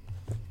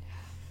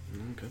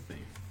 Could be.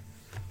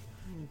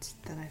 And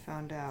then I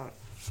found out.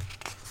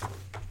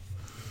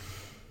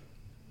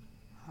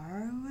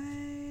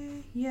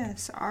 Arroway?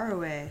 Yes,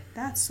 Arroway.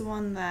 That's the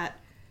one that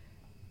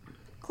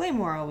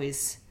Claymore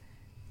always.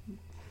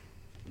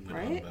 What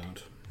Right?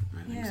 about?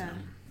 I think Yeah. so.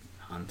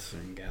 Hunt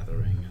and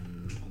gathering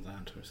and all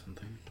that or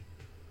something.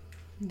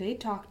 They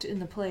talked in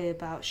the play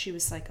about she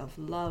was like of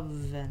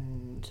love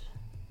and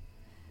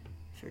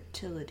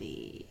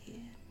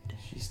fertility.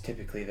 She's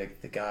typically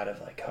the god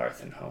of like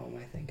hearth and home,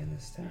 I think, in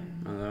this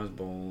town. Oh, that was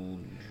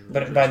bold.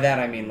 But by that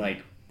I mean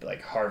like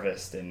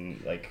harvest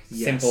and like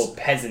Yes. simple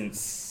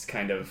peasants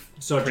kind of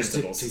So just to-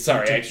 principles. to-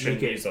 Sorry, to I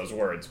shouldn't make it- use those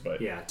words, but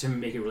Yeah, to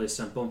make it really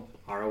simple,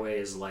 ROA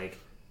is like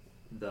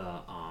the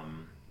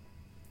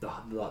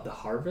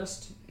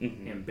harvest,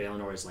 and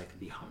Balinor is like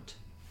the hunt.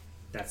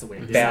 That's the way.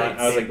 I was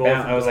they like, both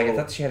I was like, I go-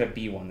 thought she had a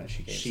B one that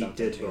she gave. she something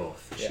did to.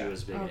 both. Yeah. She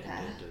was big Okay.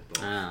 and did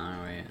both.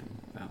 Ah, right.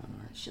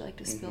 Valinor. She liked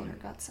to spill her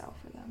guts out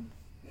for them.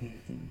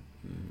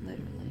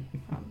 Literally.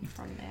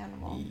 From the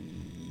animal.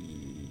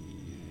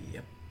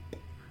 Yep.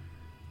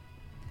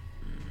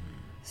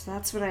 So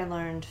that's what I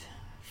learned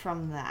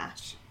from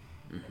that.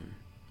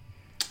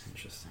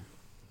 Interesting.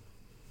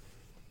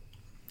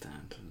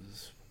 That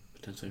is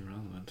potentially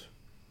relevant.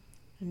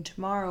 And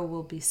tomorrow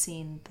we'll be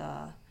seeing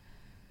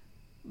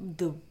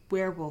the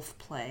werewolf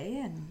play,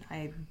 and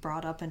I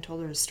brought up and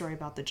told her a story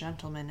about the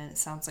gentleman, and it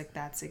sounds like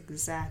that's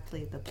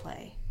exactly the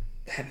play.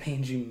 That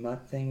mangy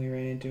mutt thing we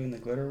ran into in the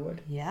Glitterwood.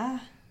 Yeah,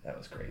 That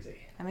was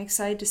crazy. I'm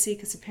excited to see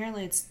because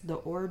apparently it's the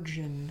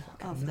origin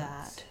of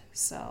nuts. that.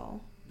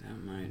 So That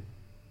might.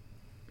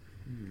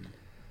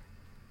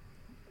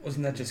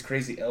 Wasn't that just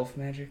crazy elf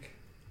magic?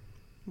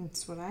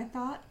 that's what I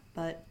thought.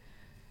 But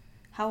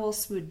how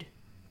else would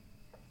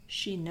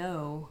she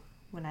know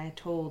when I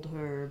told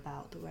her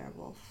about the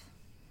werewolf?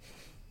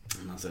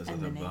 Unless there's And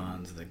other the name.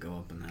 bards that go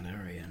up in that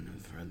area and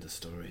have heard the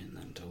story and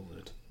then told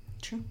it.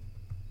 True.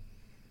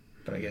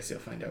 But I guess you'll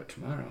find out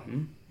tomorrow.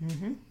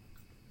 Mm-hmm.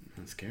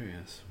 That's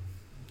curious.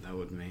 That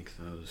would make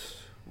those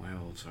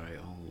werewolves very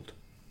old.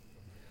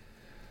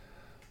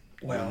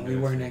 Well, Wonder we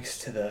if were it's-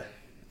 next to the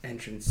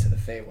entrance to the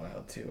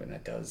Feywild too, and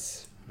that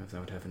does What if that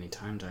would have any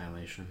time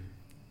dilation?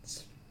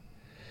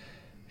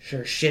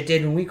 sure shit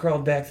did when we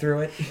crawled back through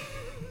it.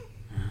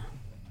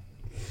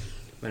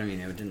 But I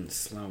mean, it didn't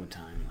slow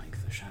time like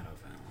the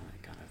Shadowfell.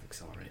 It kind of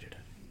accelerated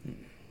it.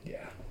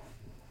 Yeah.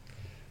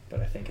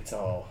 But I think it's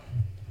all,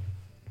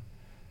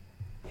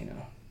 you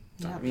know.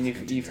 Yeah. I mean,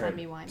 you've heard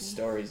Timey-wimey.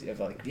 stories of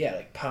like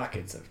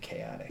pockets of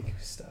chaotic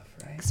stuff,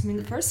 right? 'Cause, I mean,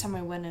 the first time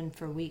I went in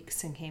for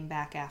weeks and came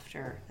back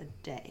after a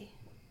day.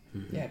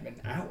 Yeah, it'd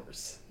been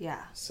hours.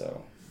 Yeah.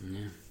 So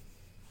Yeah.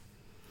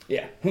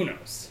 yeah, who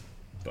knows?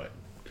 But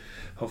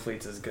hopefully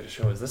it's as good a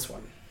show as this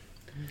one.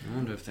 I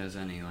wonder if there's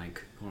any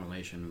like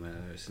correlation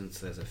where, since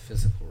there's a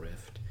physical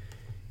rift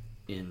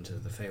into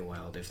the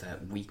Feywild, if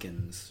that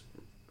weakens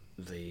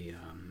the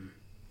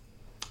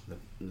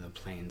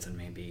planes and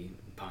maybe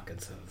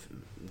pockets of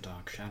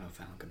dark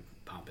Shadowfell could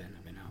pop in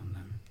every now and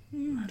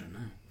then. I don't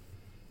know.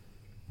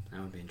 That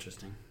That would be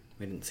interesting.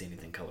 We didn't see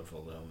anything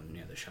colorful, though,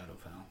 near the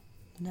Shadowfell.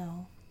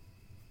 No.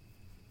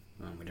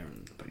 Well, we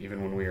don't... But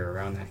even when we were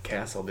around that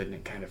castle, didn't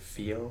it kind of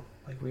feel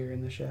like we were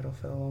in the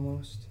Shadowfell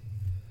almost?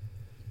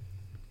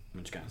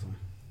 Which castle?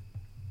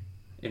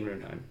 In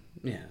Runeheim.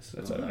 Yes.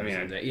 That's what I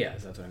mean.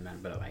 Yes, that's what I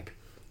meant. But, like,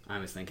 I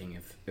was thinking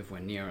if we're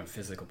near a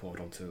physical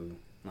portal to,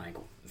 like,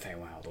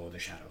 Feywild or the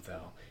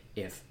Shadowfell,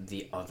 if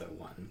the other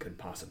one could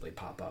possibly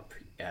pop up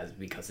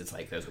because it's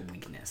like there's a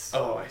weakness.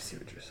 Oh, I see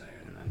what you're saying.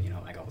 And then, you know,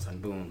 like all of a sudden,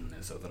 boom,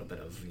 there's a little bit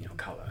of, you know,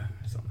 color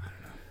or something. I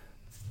don't know.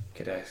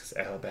 Could ask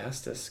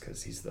Alabastus,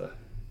 because he's the...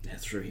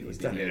 That's true. He's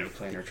done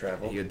interplanar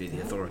travel. He would be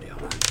the authority on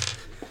that.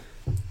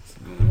 It's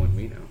the only one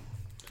we know.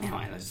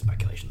 Anyway, that's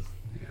speculation.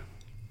 Yeah.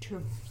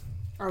 True.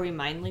 Are we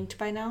mind linked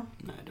by now?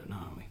 No, I don't know,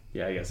 are we?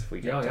 Yeah, I guess if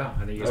we get Yeah, to- yeah.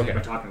 I think you guys Okay.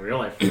 have been talking real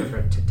life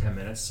for 10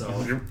 minutes, so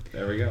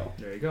There we go.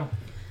 there you go.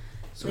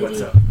 So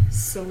Lady what's up?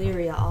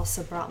 Celeria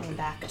also brought me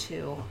back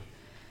to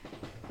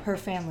her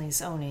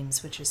family's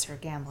ownings, which is her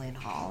gambling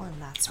hall,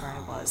 and that's where I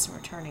was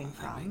returning That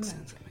from. makes And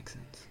sense. That makes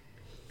sense.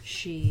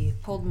 she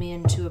pulled me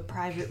into a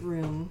private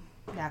room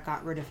that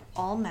got rid of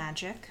all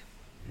magic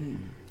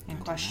and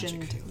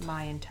questioned Anti-magic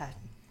my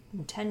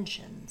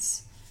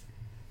intentions.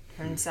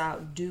 Turns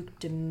out Duke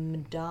de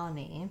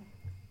Medani,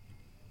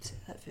 say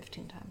that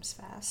 15 times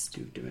fast.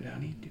 Duke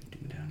Dumadani.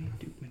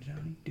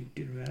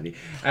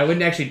 I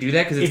wouldn't actually do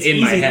that because it's in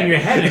my head. in your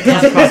head. It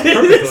comes across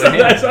perfectly. So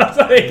that's what I was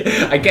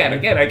like.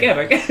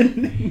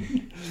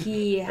 Again.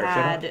 He shut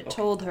had up.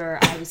 told her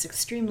I was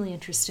extremely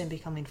interested in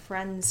becoming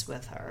friends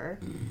with her.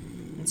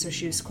 And so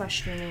she was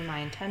questioning my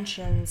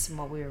intentions and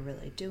what we were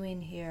really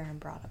doing here, and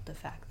brought up the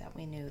fact that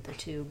we knew the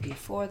two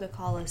before the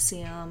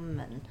Colosseum,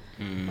 and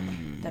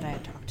that I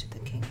had talked to the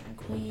king and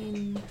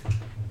queen.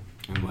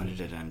 And what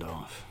did it end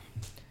off?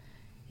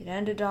 It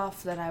ended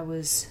off that I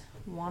was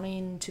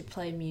wanting to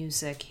play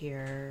music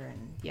here,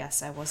 and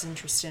yes, I was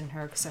interested in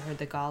her because I heard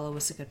the Gala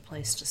was a good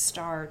place to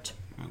start.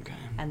 Okay.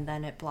 And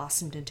then it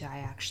blossomed into I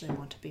actually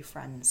want to be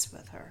friends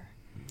with her.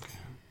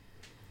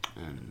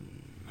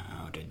 And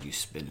how did you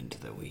spin into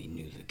that we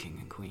knew the king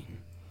and queen?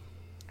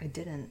 I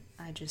didn't.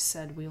 I just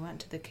said we went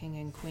to the king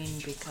and queen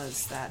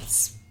because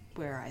that's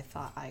where I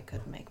thought I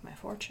could make my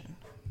fortune.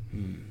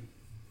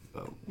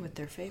 But With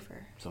their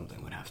favor.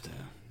 something would have to...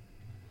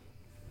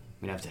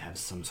 We'd have to have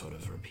some sort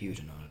of repute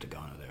in order to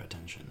garner their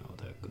attention, or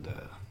the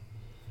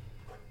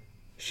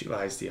She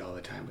lies to you all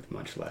the time with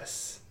much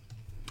less.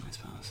 I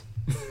suppose.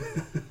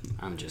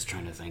 I'm just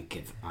trying to think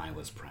if I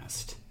was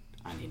pressed.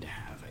 I need to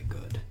have a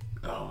good...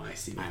 Oh, I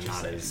see what I'm you're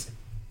not saying. as...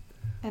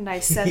 And I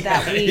said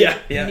that we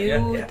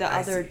knew the I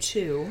other see.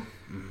 two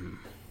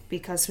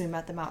because we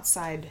met them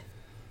outside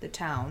the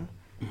town,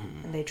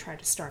 and they tried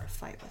to start a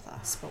fight with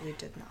us, but we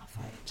did not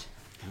fight.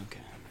 Okay.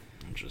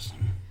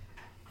 Interesting.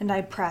 And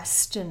I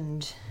pressed,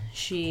 and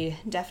she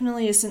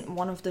definitely isn't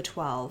one of the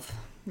 12,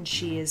 and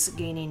she is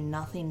gaining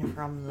nothing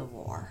from the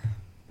war.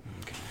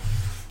 Okay.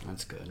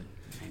 That's good.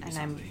 Maybe And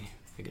somebody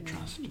we could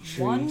trust.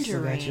 Sure you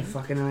still got your Wondering.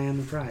 fucking eye on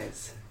the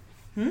prize?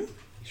 You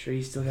sure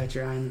you still got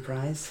your eye on the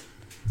prize?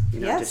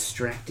 You're not Yes.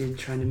 distracted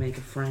trying to make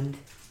a friend?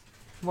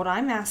 What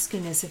I'm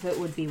asking is if it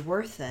would be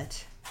worth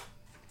it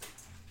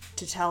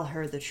to tell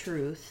her the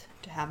truth,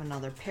 to have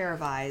another pair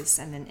of eyes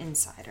and an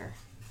insider.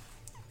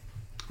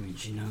 I mean,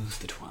 she knows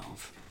the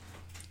 12.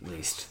 At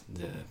least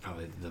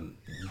probably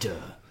the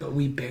But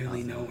we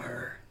barely know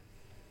her.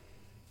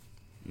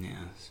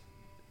 Yes.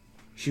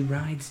 She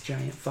rides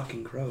giant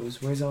fucking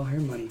crows. Where's all her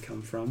money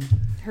come from?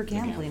 Her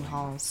gambling gambling.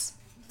 halls.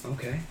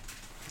 Okay.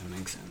 That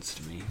makes sense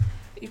to me.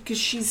 Because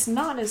she's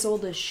not as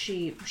old as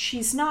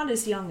she's not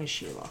as young as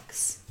she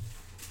looks.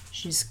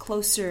 She's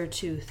closer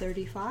to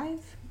 35,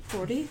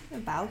 40,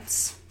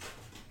 abouts.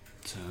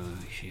 So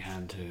she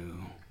had to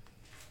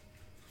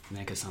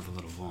make herself a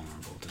little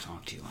vulnerable to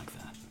talk to you like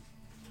that.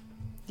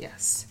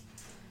 Yes.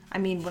 I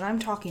mean, when I'm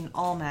talking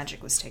all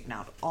magic was taken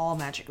out, all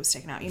magic was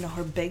taken out. You know,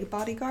 her big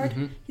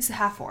bodyguard, he's a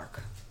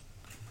half-orc.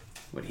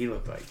 What'd he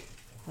look like?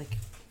 Like,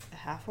 a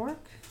half-orc?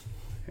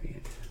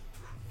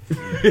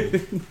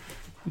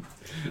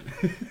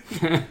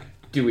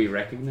 Do we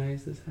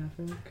recognize this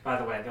half-orc? By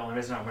the way, the only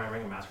reason I'm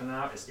wearing a mask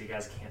now is so you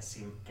guys can't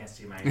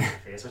see my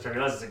face, which I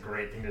realize is a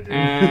great thing to do.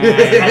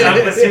 As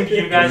I'm listening to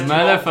you guys do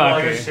all your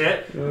Motherfucker.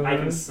 shit, I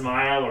can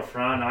smile or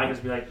frown. I can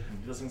just be like,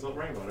 listening to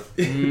what about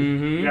it.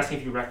 You asking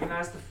if you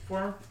recognize the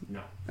form?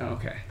 No. Oh,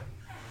 okay.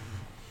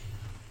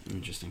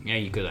 Interesting. Yeah,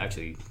 you could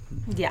actually...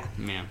 Yeah,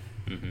 Yeah.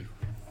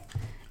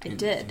 I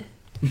did.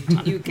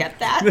 You get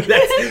that?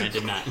 I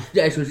did not.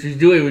 That's what she's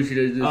doing when she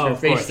does this. Oh, her of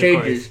face course,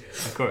 changes.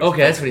 Of course. Okay,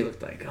 that's what he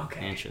looked like.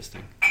 Okay.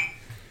 Interesting.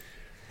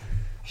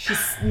 She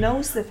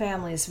knows the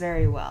families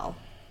very well.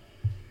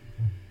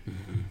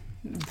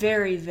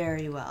 Very,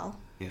 very well.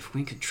 If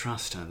we could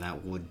trust her,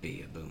 that would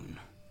be a boon.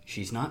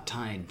 She's not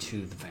tied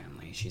to the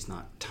family. She's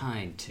not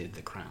tied to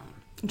the crown.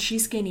 And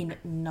she's gaining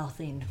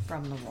nothing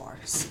from the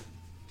wars.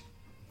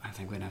 I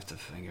think we'd have to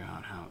figure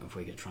out if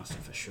we could trust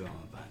her for sure,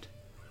 but...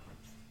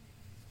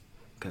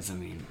 Because, I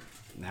mean,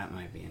 that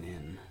might be an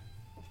in.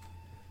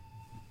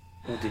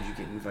 Well, did you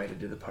get invited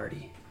to the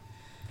party?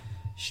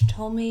 She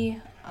told me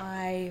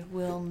I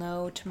will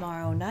know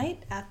tomorrow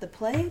night at the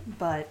play,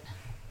 but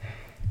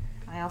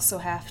I also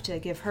have to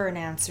give her an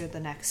answer the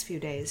next few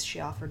days. She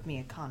offered me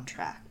a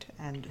contract,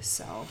 and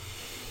so...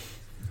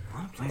 A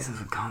lot of places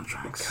with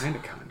contracts. What kind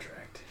of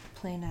contract?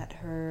 Playing at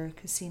her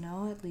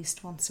casino at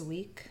least once a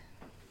week.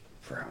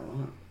 For how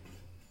long?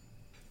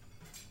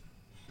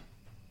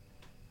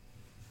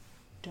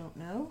 Don't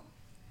know.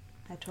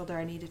 I told her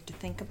I needed to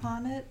think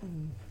upon it,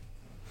 and...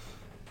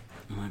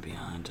 It might be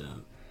hard to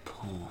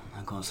pull.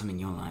 Of course, I mean,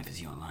 your life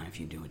is your life.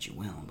 You do what you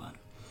will, but...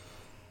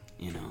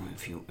 You know,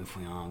 if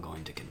we are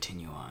going to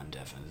continue our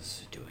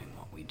endeavors, doing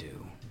what we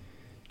do,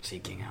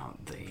 seeking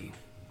out the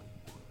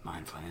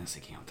Mind Flayer,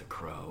 seeking out the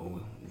Crow,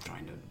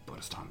 trying to put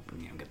a stop,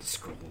 get the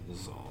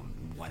scrolls or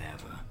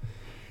whatever,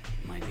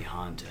 it might be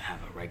hard to have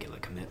a regular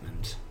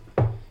commitment.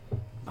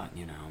 But,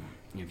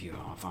 if you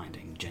are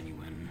finding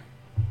genuine,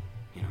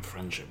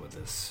 friendship with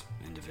this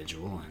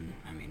individual, and,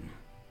 I mean,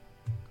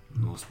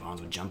 most bards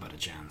would jump at a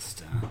chance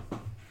to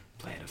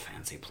play at a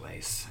fancy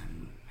place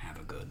and have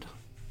a good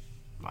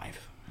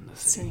life in the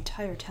This city.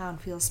 entire town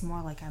feels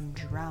more like I'm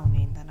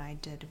drowning than I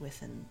did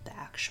within the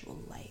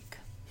actual lake.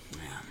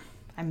 Yeah.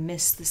 I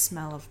miss the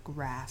smell of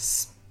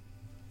grass.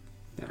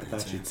 Never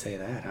thought you'd say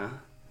that, huh?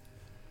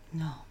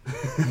 No.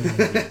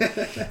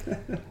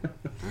 Well,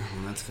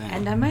 that's fair.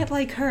 And I might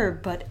like her,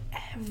 but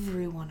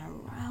everyone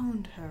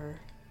around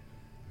her.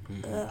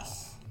 Ugh.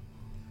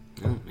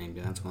 Well, maybe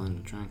that's what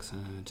attracts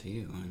her to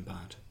you,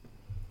 but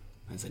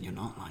is that you're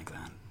not like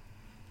that.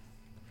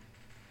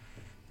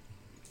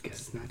 Guess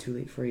it's not too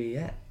late for you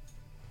yet.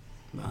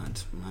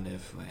 But what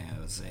if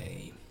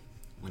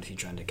you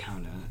tried to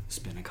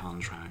spin a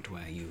contract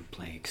where you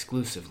play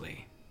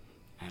exclusively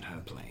at her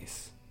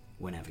place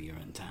whenever you're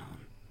in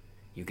town?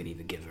 You could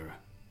either give her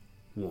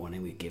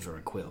warning, we give her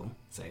a quill,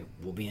 say,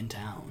 we'll be in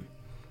town,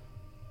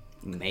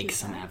 make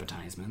some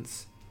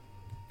advertisements,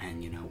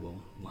 and,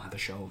 we'll have a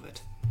show of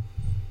it.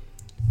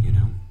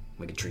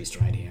 We could tree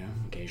stride here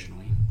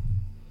occasionally,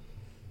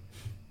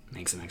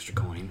 make some extra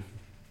coin,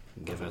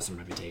 give her some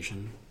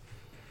reputation.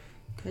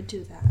 Could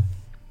do that.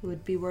 It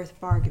would be worth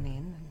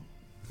bargaining.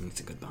 It's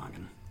a good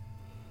bargain.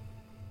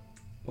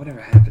 Whatever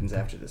happens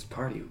after this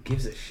party, who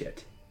gives a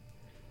shit?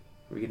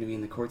 Are we going to be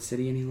in the court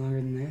city any longer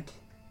than that?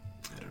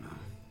 I don't know.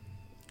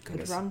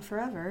 Could run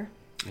forever.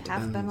 It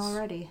Have been depends.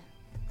 already.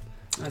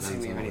 Not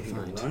saying we have Depends on anything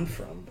what we to find. run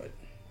from, but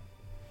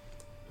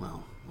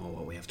Well, or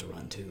what we have to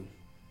run to.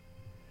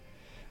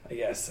 I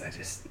guess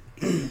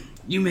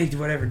you make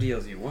whatever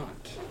deals you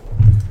want.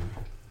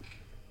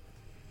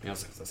 We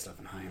also have the stuff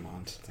in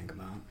Highmont to think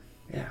about,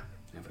 Yeah.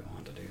 if we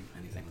want to do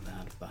anything with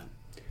that, but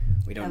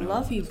we don't I know.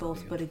 love you if it'll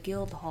both, be- but a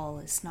guild hall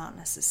is not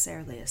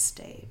necessarily a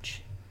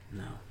stage.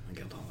 No, a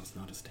guild hall is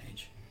not a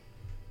stage.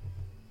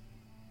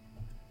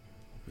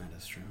 That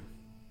is true.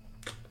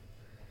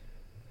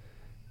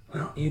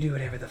 Well, you do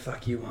whatever the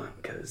fuck you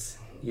want, because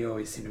you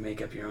always seem to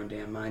make up your own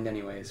damn mind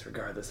anyways,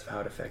 regardless of how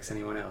it affects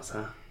anyone else,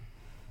 huh?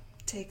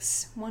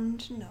 Takes one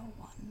to know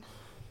one.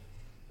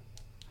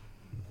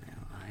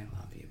 Well, I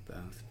love you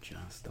both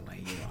just the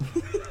way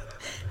you are.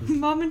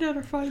 Mom and Dad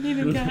are fighting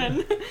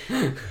again.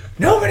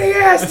 Nobody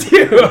asked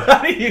you!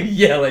 How do you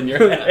yell in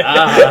your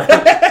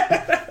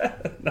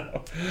head?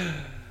 No.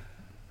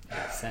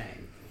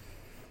 Saying.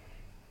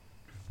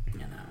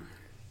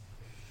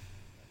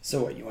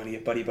 So what, you want to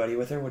get buddy-buddy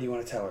with her? What do you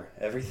want to tell her?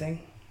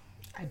 Everything?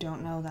 I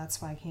don't know.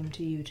 That's why I came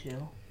to you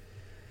two.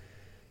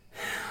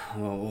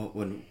 Well,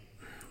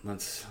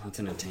 let's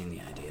entertain the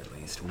idea at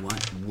least.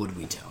 What would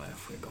we tell her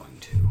if we're going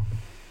to?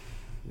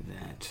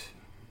 That,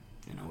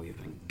 we've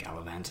been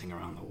gallivanting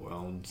around the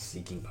world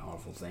seeking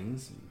powerful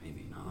things?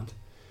 Maybe not.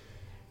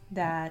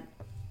 That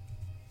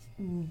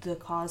the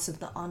cause of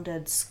the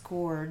undead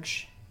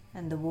scourge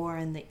and the war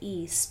in the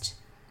east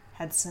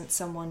had sent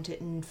someone to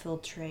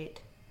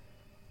infiltrate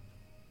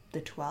the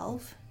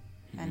 12,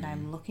 and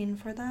I'm looking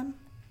for them.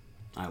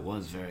 I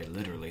was very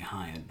literally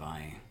hired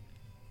by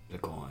the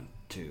court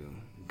to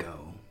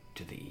go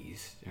to the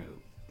east,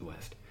 or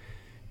west,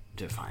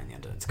 to find the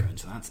undead scourge,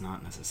 so that's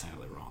not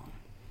necessarily wrong.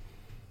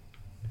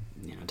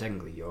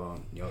 Technically your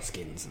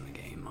skins in the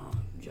game are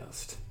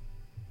just,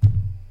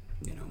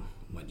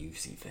 what you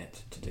see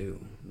fit to do,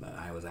 but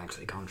I was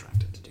actually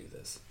contracted to do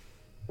this.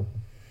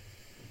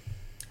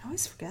 I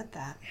always forget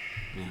that.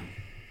 Yeah.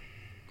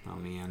 Well,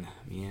 me and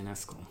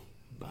Eskel,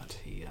 but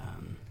he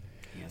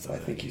has Well, I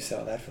other think you ideas.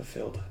 saw that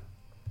fulfilled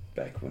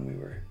back when we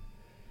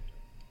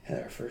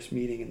had our first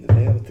meeting in the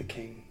Vale with the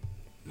king.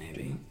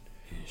 Maybe.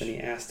 Then he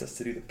asked us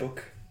to do the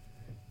book.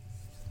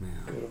 Yeah.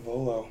 Go to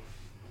Volo.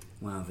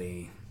 Well,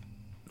 the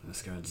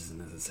scourge isn't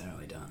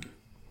necessarily done.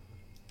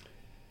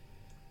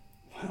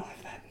 Well,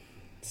 if that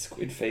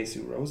squid face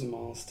who rose them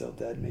all is still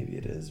dead, maybe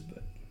it is,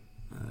 but...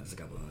 There's a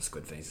couple of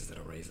squid faces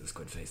that'll raise the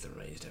squid face that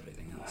raised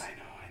everything else. I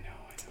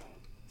know.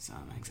 So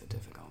it makes it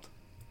difficult.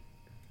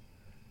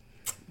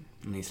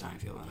 At least I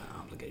feel an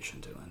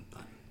obligation to it,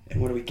 but...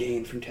 And what do we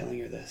gain from telling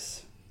her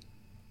this?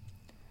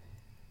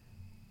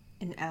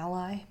 An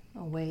ally,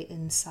 a way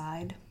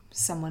inside,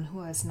 someone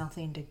who has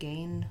nothing to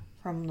gain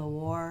from the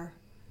war,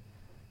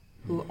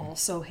 who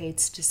also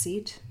hates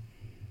deceit.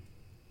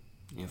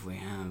 If we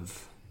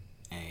have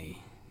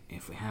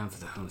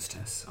the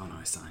hostess on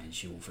our side,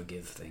 she will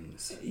forgive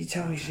things. You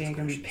tell me she ain't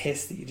gonna be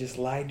pissed that you just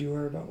lied to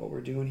her about what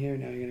we're doing here?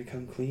 Now you're gonna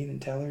come clean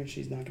and tell her, and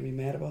she's not gonna be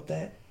mad about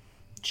that?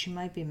 She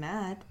might be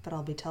mad, but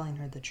I'll be telling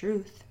her the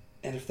truth.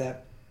 And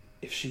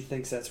if she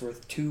thinks that's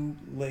worth 2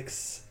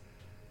 licks,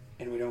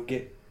 and we don't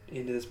get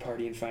into this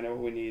party and find out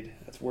what we need,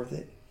 that's worth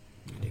it?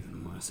 And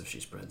even worse if she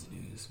spreads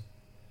news.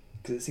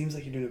 Because it seems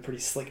like you're doing a pretty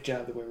slick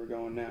job the way we're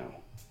going now.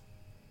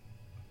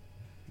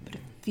 But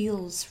it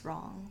feels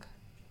wrong.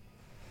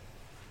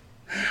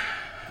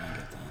 I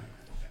get that.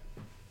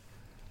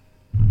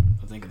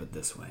 But think of it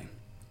this way.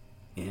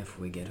 If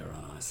we get her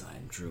on our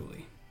side,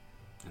 truly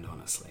and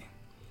honestly,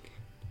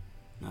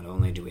 not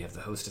only do we have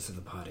the hostess of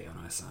the party on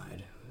our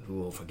side, who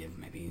will forgive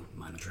maybe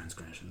minor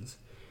transgressions,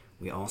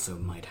 we also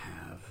might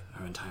have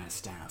her entire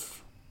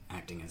staff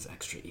acting as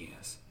extra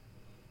ears.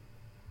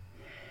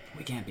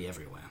 We can't be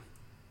everywhere.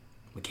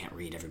 We can't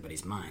read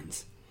everybody's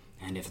minds.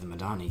 And if the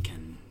Madani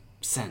can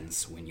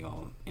sense when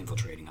you're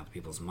infiltrating other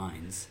people's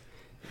minds,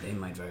 they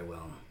might very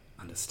well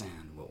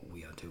understand what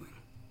we are doing.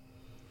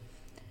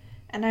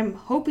 And I'm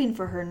hoping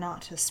for her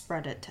not to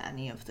spread it to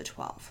any of the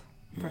 12,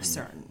 for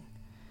certain.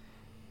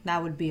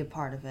 That would be a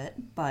part of it,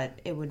 but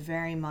it would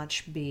very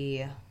much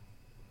be... I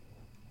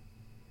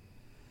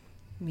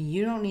mean,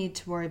 you don't need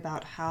to worry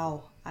about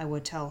how I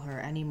would tell her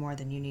any more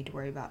than you need to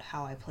worry about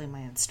how I play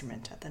my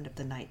instrument at the end of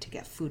the night to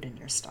get food in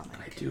your stomach.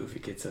 I do if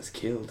it gets us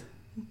killed.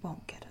 It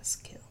won't get us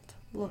killed.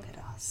 Look at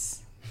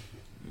us.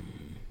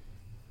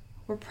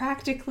 We're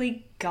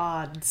practically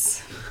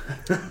gods.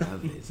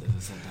 Lovely, if I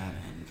said that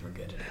and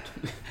forget it.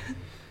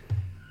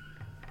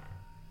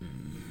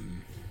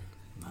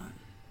 But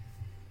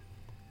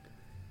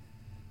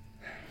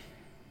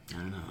I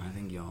don't know. I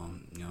think your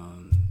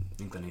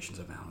inclinations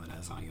are valid,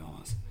 as are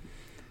yours.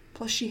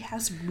 Plus, she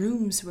has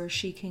rooms where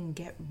she can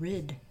get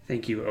rid.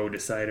 Thank you, O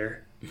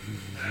Decider.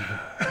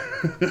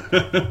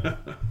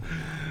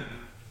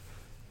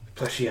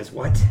 Plus she has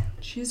what?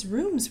 She has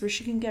rooms where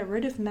she can get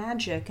rid of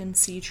magic and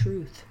see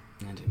truth.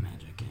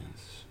 Anti-magic,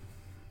 yes.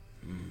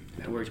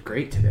 That worked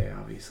great today,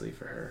 obviously,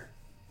 for her.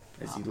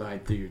 As you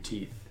lied through your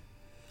teeth.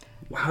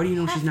 Well, how do you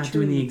know she's not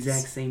doing the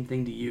exact same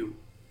thing to you?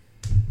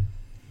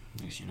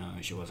 Because,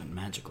 she wasn't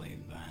magically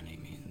by any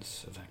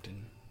means affected.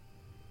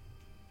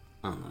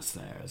 Unless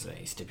there's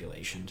a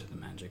stipulation to the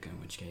magic, in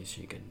which case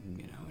she could,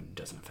 it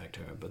doesn't affect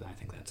her, but I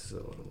think that's a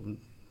little...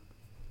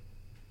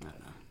 I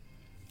don't know.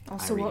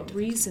 Also, what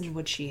reason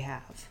would she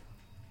have?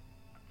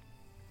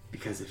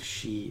 Because if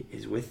she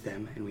is with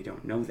them and we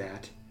don't know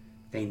that,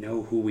 they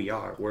know who we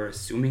are. We're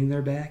assuming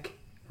they're back,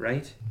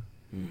 right?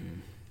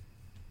 Mm-hmm.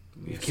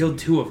 We've killed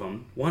 2 of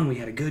them. One we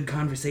had a good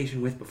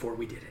conversation with before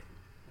we did it.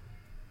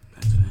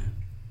 That's it.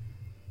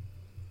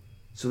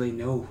 So they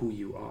know who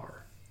you are.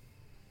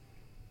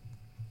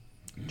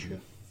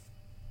 True.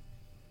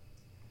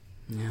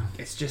 Yeah.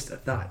 It's just a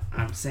thought.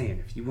 I'm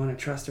saying, if you want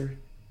to trust her,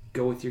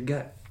 go with your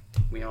gut.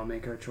 We all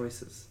make our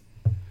choices.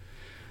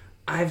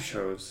 I've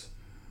chose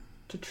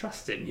to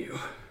trust in you.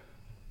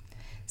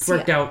 It's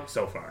worked out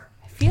so far.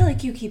 I feel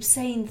like you keep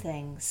saying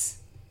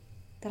things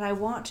that I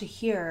want to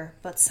hear,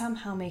 but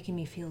somehow making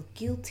me feel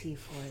guilty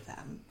for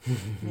them.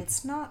 And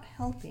it's not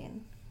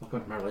helping.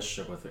 Welcome to my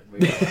relationship with it.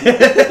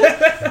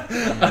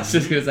 I was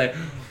just going to say,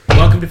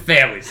 welcome to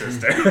family,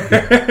 sister.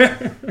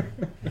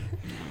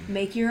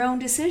 Make your own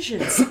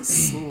decisions,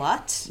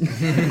 slut.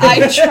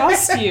 I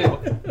trust you,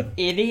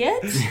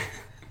 idiot.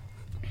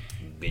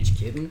 Bitch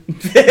kitten.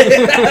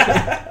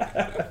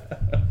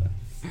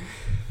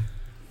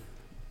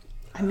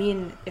 I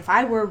mean, if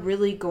I were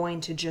really going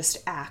to just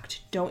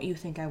act, don't you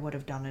think I would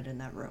have done it in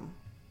that room?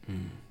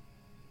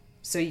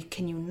 So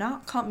can you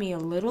not cut me a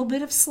little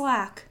bit of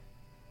slack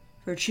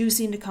for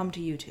choosing to come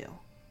to you 2?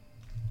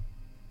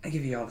 I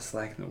give you all the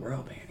slack in the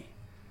world, Annie.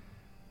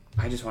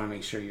 I just want to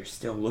make sure you're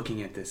still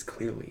looking at this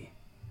clearly.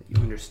 That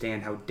you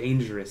understand how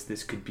dangerous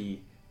this could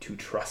be to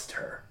trust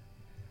her.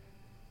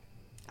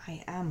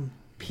 I am.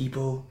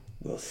 People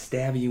will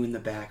stab you in the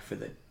back for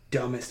the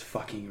dumbest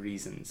fucking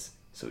reasons.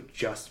 So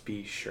just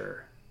be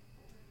sure.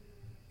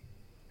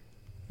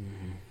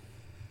 Mm-hmm.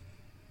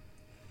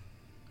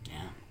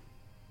 Yeah.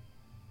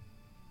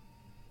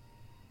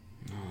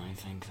 No, I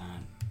think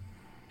that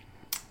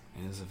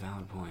is a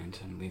valid point,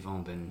 and we've all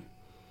been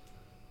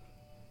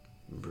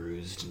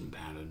bruised and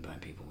battered by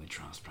people we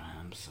trust,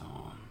 perhaps,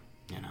 or,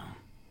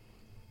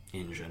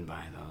 injured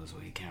by those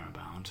we care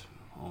about,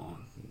 or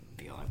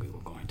feel like we were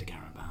going to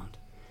care about.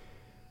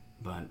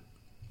 But,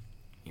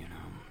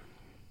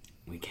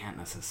 we can't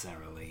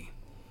necessarily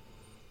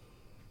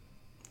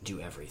do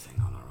everything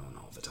on our own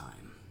all the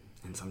time.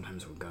 And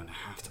sometimes we're going to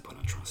have to put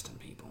our trust in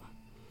people.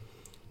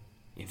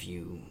 If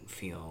you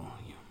feel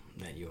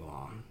that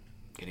you're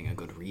getting a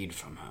good read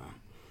from her,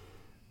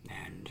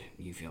 and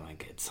you feel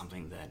like it's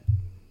something that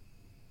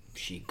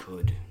she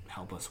could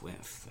help us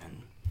with,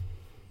 then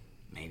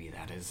maybe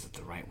that is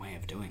the right way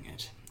of doing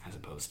it, as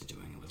opposed to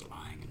doing it with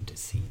lying and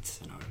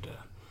deceits in order to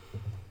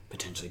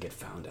potentially get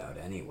found out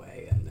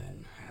anyway, and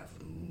then have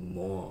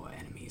more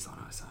enemies on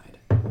our side,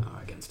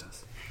 or against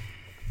us.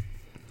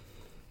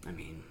 I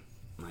mean,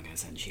 like I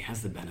said, she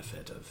has the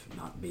benefit of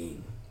not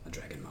being a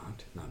dragon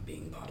marked, not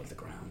being part of the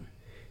crown.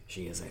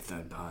 She is a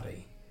third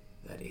party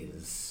that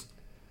is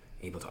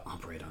able to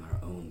operate on her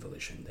own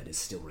volition, that is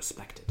still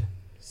respected.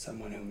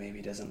 Someone who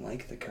maybe doesn't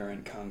like the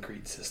current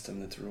concrete system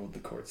that's ruled the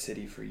court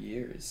city for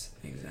years.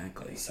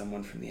 Exactly. And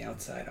someone from the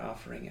outside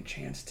offering a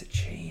chance to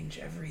change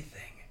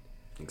everything.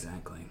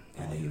 Exactly.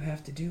 All you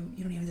have to do,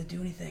 you don't even have to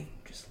do anything.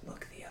 Just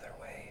look the other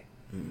way.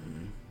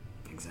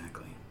 Mm-hmm.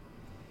 Exactly.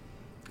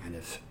 And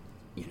if,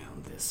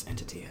 this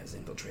entity has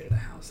infiltrated a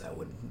house, that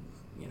would,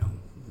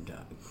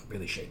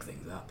 really shake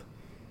things up.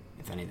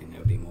 If anything, there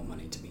would be more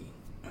money to be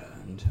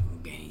earned or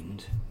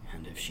gained.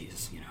 And if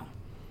she's,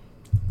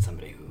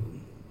 somebody who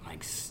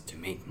likes to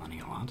make money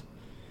a lot,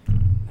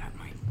 that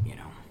might,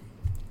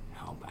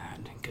 help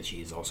add. Because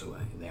she's also,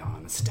 they are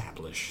an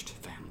established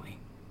family.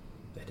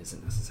 That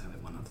isn't necessarily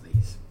one of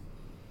these.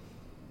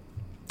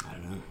 I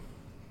don't know.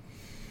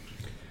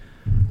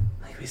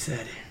 Like we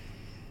said,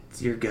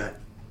 it's your gut.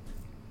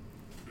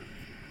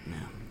 Yeah.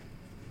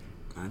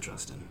 I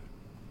trust him.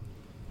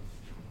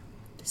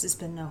 This has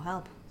been no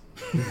help.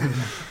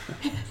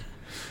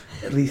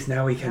 At least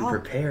now we can Well-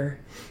 prepare.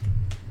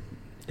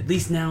 At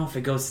least now, if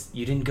it goes,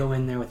 you didn't go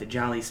in there with a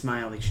jolly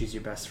smile like she's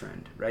your best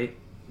friend, right?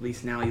 At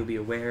least now you'll be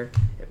aware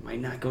it might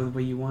not go the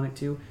way you want it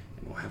to,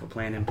 and we'll have a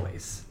plan in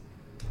place.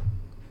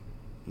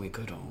 We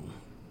could all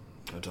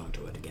go talk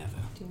to her together.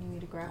 Do you need me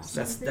to grab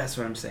something? That's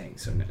what I'm saying.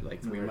 So,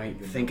 like, we Right, might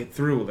you think know. it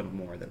through a little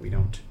more, that we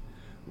don't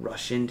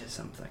rush into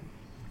something.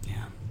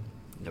 Yeah.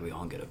 That we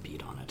all get a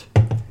beat on it.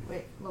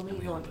 Wait, let me And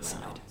we go all into my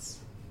decide. notes.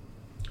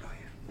 Oh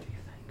yeah, do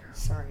your thing, girl.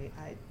 Sorry,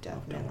 I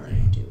don't definitely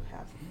worry. do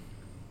have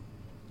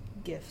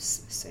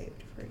gifts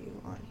saved for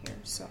you on here,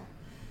 so.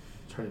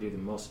 Try to do the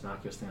most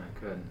innocuous thing I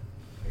could.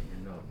 Write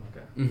your note.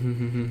 Okay.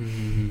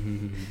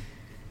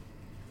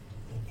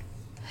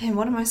 And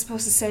what am I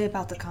supposed to say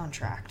about the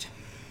contract?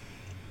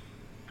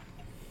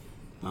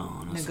 Well,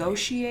 honestly,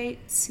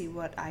 Negotiate, see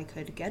what I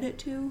could get it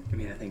to? I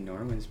mean, I think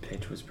Norman's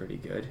pitch was pretty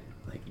good.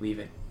 Like, leave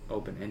it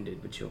open-ended,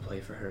 but you'll play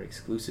for her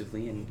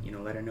exclusively, and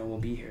let her know we'll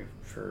be here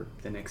for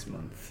the next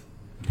month.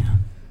 Yeah.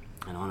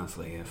 And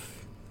honestly,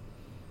 if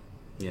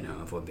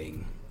we're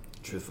being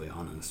truthfully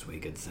honest, we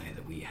could say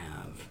that we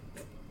have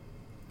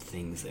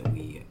things that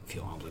we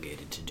feel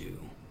obligated to do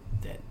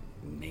that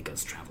make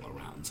us travel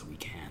around, so we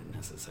can't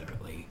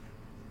necessarily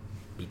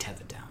be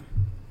tethered down.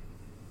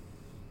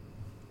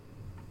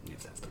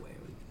 If that's the way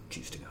we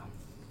choose to go.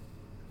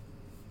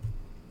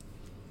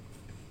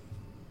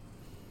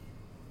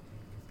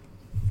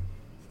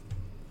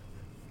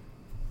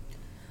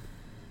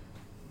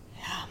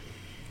 Yeah.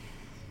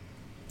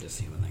 Just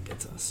see where that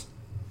gets us.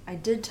 I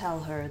did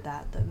tell her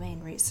that the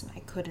main reason I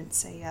couldn't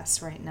say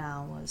yes right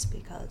now was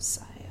because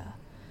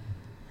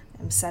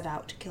I am set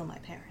out to kill my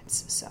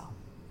parents, so.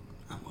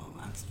 Oh, well,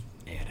 that's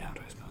aired out,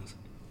 I suppose.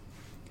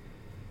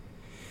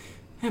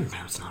 And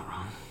perhaps not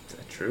wrong. Is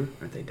that true?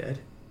 Aren't they dead?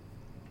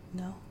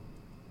 No.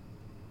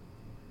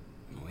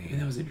 Maybe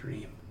that was a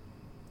dream.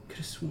 Could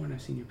have sworn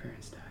I've seen your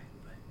parents die,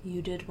 but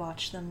You did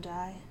watch them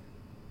die,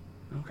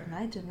 okay. and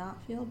I did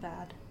not feel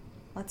bad.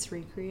 Let's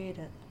recreate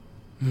it.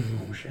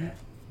 Oh shit.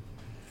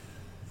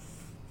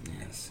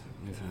 Yes,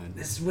 we've heard.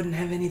 This wouldn't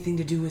have anything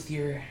to do with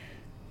your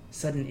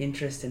sudden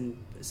interest in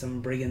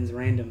some brigand's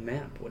random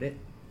map, would it?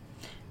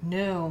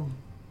 No,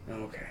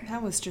 Okay.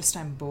 that was just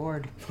I'm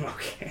bored.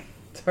 Okay.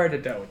 It's hard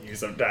to tell with you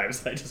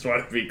sometimes. I just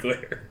want to be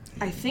clear.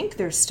 I think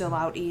they're still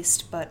out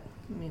east, but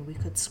I mean, we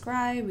could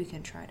scry, we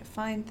can try to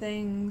find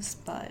things,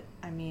 but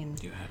I mean,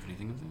 Do you have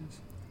anything of those?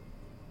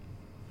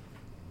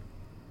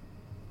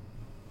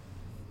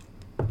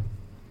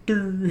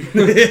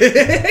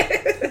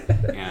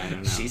 Yeah, I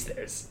don't know. She's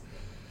theirs.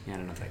 Yeah, I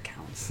don't know if that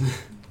counts.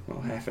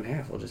 Well, half and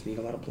half. We'll just need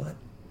a lot of blood.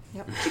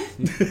 yep.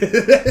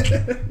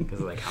 Because,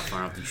 like, how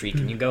far up the tree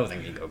can you go?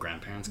 Then you go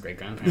grandparents, great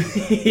grandparents.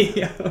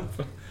 Yeah.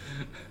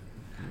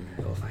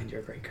 Go find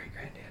your great great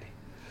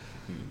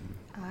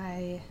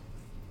granddaddy.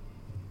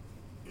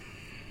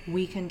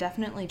 We can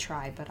definitely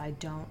try, but I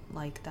don't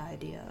like the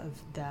idea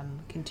of them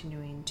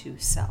continuing to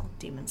sell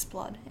demon's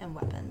blood and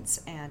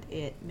weapons, and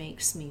it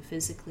makes me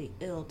physically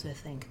ill to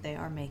think they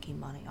are making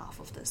money off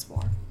of this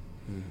war.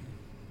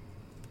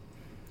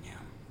 Yeah.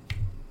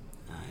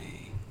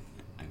 I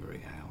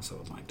agree. I also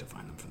would like to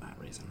find them for that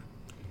reason.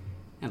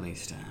 At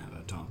least to have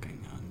a talking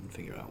and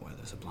figure out where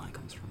the supply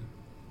comes from.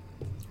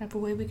 Have a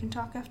way we can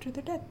talk after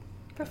they're dead.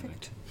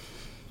 Perfect.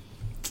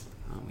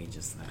 Aren't we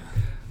just the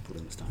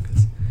bloom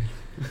stalkers?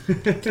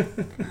 But,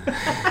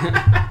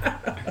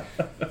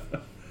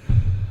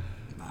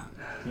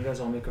 Can you guys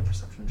all make a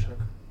perception check?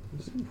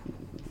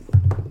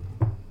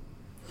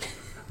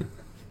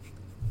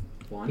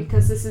 One.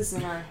 Because this is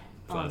in our...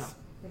 Plus.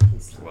 Oh, no.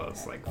 well,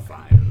 it's like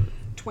 5.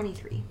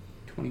 23.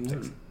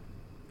 21.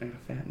 I got a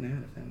fat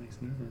gnat if that makes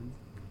no difference.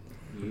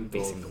 You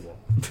Facing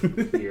both the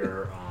wall.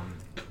 hear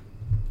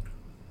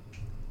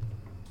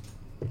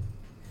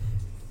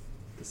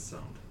this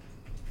sound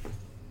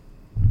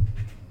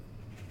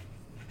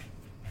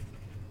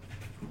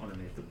from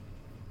underneath the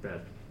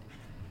bed.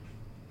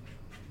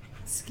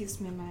 This gives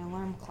me my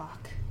alarm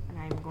clock, and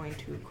I'm going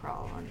to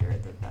crawl under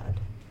the bed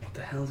What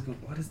the hell is going?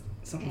 What is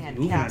something and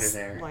moving under cast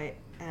there? light,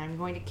 and I'm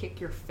going to kick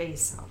your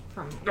face up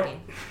from Oh. me.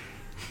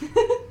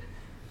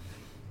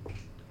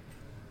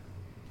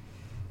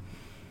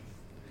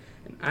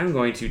 And I'm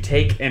going to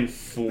take and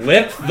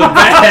flip the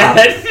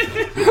bed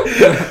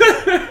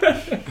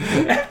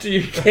after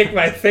you kick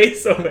my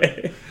face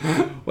away.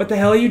 What the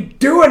hell are you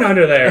doing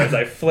under there? As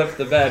I flip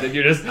the bed, and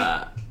you're just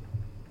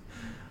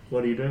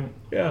What are you doing?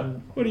 yeah.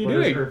 What are you What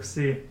does doing? Irv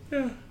see?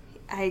 Yeah.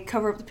 I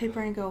cover up the paper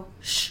and go,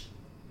 shh,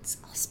 it's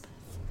Elspeth.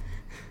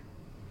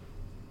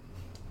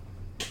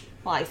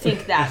 Well, I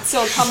think that,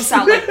 so it comes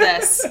out like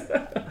this.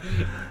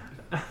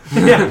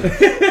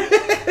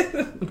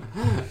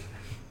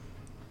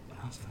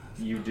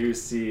 You do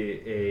see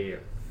a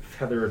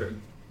feathered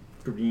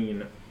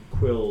green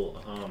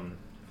quill.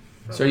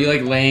 So are you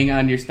like laying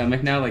on your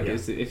stomach now? Like, Yeah.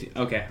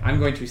 okay, I'm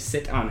going to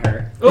sit on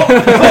her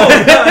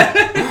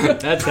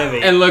That's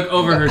heavy. and look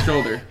over her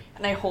shoulder.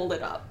 And I hold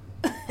it up.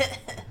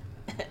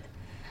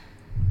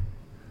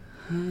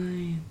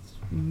 Hi, it's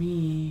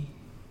me.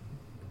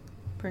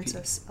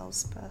 Princess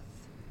Elspeth.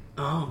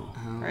 Oh,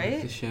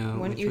 Right? The show.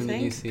 Wouldn't Which you one did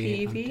think?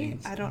 see PEV?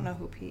 updates? I don't know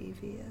who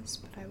PEV is,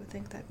 but I would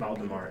think that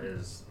Valdemar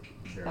is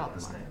their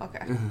last Valdemar.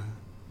 name. Okay.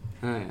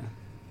 Oh yeah.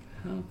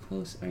 how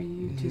close are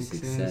you to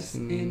success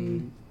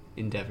in?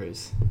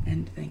 endeavors.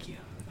 And thank you.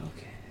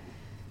 Okay.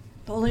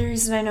 The only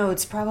reason I know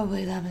it's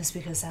probably them is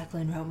because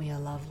Eklund wrote me a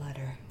love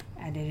letter,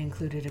 and it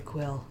included a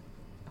quill.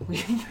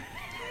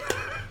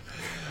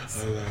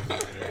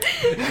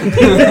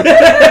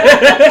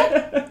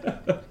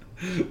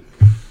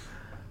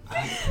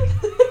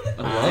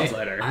 A love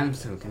letter. I'm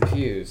so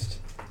confused.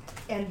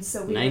 And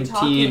so we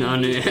 19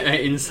 on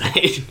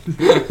insight.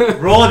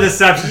 Roll a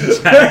deception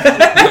check.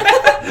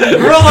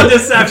 Roll a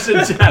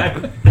deception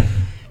check.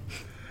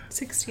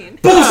 16.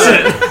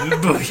 Bullshit!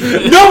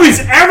 Nobody's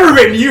ever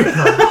written you.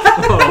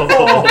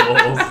 I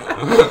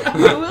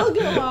will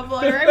get a love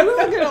letter. I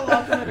will get a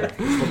love letter.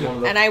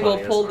 And I will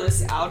pull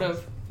this out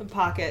of the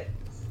pocket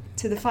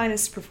to the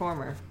finest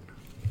performer.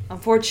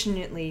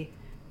 Unfortunately,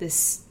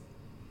 this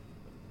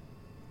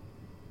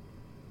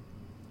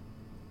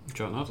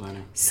Draw love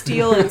letter.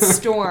 steel and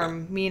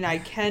storm mean I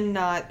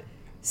cannot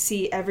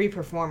see every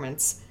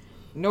performance,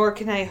 nor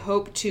can I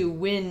hope to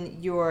win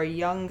your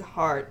young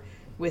heart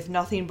with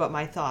nothing but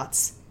my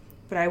thoughts.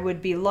 But I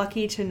would be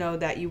lucky to know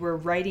that you were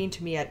writing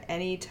to me at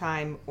any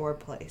time or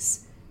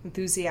place.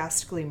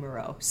 Enthusiastically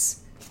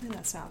morose. And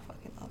that's not a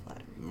fucking love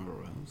letter.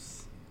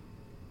 Morose.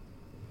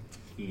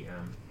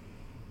 EM.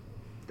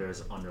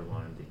 There's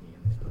underlined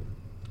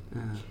the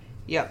EM.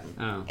 Yep.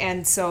 Oh.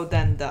 And so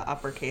then the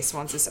uppercase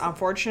ones is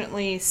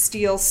unfortunately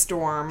Steel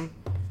Storm.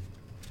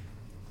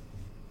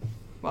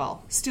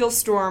 Well, Steel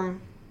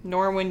Storm,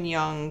 Norwin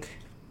Young,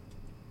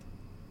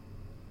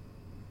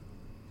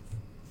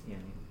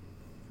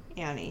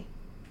 Annie.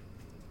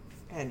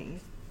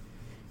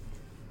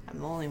 I'm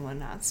the only one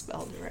not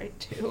spelled right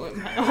too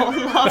in my own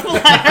love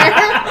letter.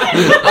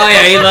 Oh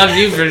yeah, he loves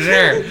you for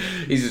sure.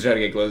 He's just trying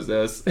to get close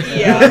to us.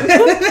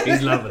 Yeah.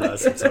 He's loving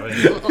us. I'm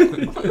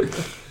sorry.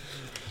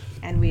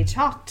 And we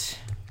talked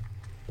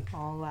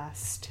all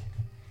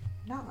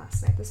not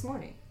last night, this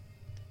morning.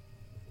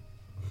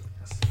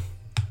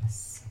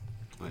 Yes.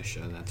 Are you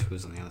sure that's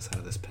who's on the other side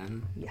of this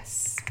pen?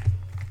 Yes.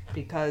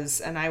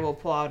 Because, and I will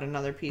pull out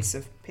another piece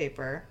of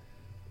paper.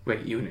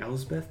 Wait, you and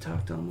Elsbeth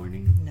talked all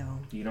morning? No.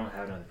 You don't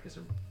have another piece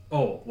of.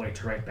 Oh, wait,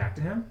 to write back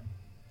to him?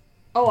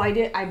 Oh, I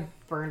did. I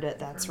burned it.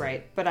 That's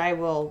right. But I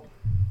will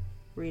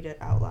read it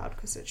out loud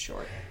because it's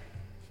short.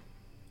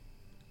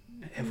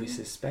 Have we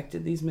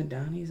suspected these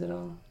Madanis at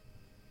all?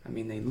 I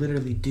mean, they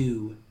literally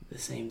do the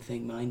same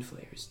thing Mind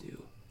Flayers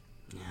do.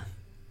 Yeah.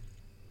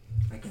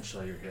 I can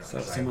show you here. So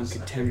if someone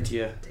could tempt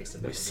you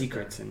with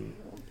secrets and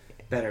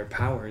better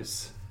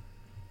powers.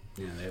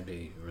 Yeah, they'd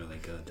be really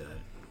good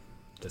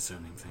at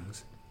discerning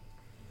things.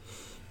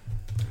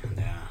 And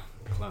they're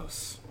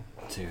close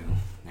to,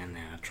 and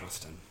they're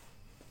trusted.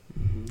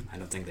 I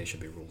don't think they should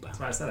be ruled out. That's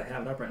why I said I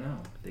have it up right now.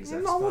 The exact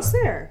I'm spot. almost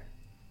there.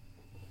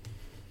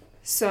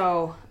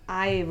 So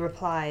I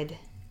replied,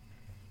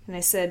 and I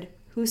said,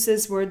 "Who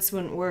says words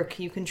wouldn't work?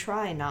 You can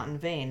try, not in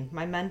vain.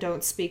 My men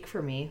don't speak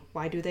for me.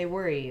 Why do they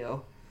worry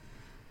you?"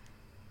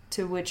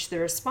 To which the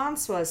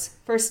response was,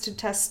 "First to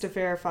test to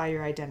verify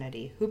your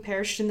identity. Who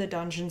perished in the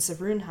dungeons of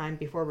Runeheim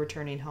before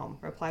returning home?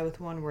 Reply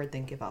with one word,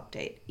 then give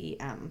update.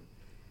 EM."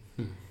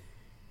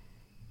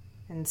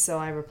 And so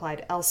I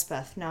replied,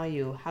 "Elspeth, now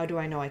you. How do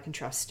I know I can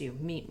trust you?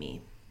 Meet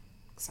me."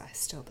 Because I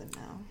still didn't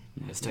know.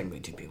 There's technically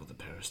 2 people that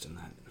perished in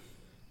that.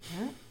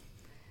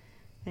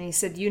 And he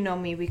said, "You know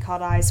me. We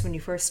caught eyes when you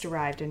first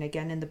arrived and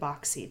again in the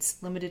box seats.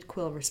 Limited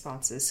quill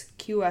responses.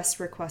 QS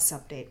requests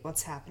update.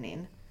 What's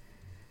happening?"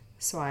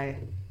 So I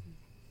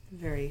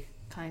very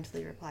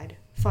kindly replied,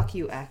 "Fuck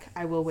you, Ek.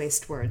 I will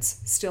waste words.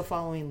 Still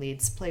following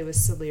leads. Play with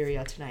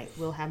Celeria tonight.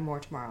 We'll have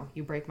more tomorrow.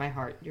 You break my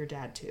heart. Your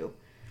dad too."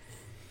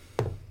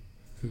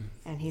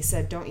 And he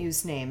said, "Don't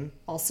use name.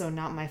 Also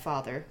not my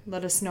father.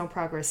 Let us know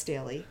progress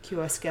daily.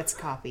 QS gets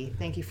copy.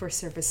 Thank you for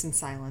service in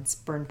silence.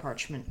 Burn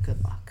parchment.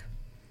 Good luck."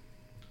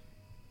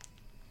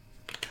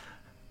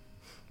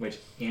 which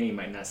Annie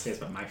might not say this,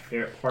 but my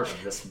favorite part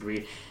of this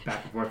brief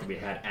back and forth that we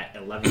had at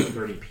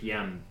 11:30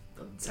 p.m.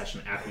 the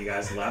session after you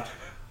guys left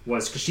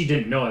was because she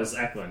didn't know it was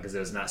Eklund because it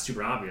was not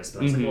super obvious.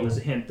 But I was like, well, there's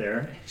a hint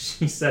there.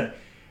 She said,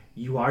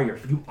 You are your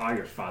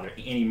father.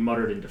 Annie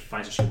muttered in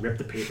defiance as she ripped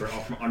the paper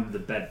out from under the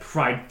bed,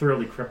 pride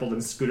thoroughly crippled,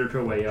 and scooted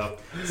her way up.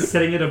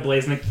 Setting it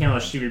ablaze in the candle,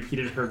 she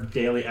repeated her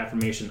daily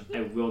affirmation,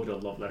 I will get a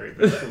love letter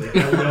eventually.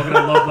 I will get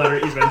a love letter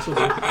eventually.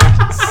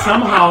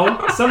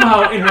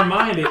 Somehow, in her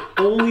mind, it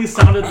only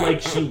sounded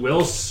like she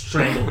will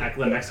strangle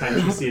Eklund next time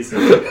she sees him.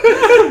 I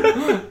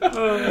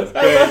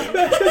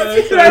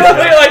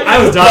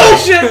was done. Oh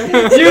shit!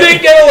 You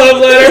didn't get a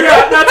love letter.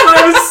 Yeah, that's why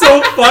it was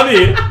so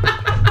funny.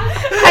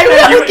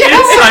 You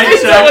insight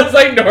It's check. almost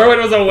like Norman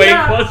was awake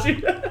while she.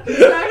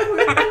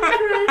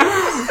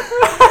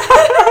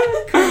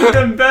 Could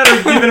have been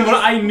better given what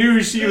I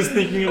knew she was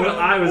thinking and what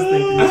I was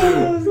thinking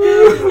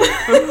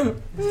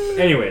too.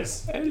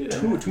 Anyways,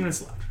 2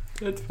 minutes left.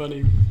 That's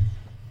funny.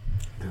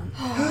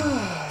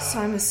 So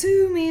I'm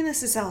assuming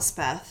this is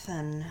Elspeth,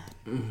 and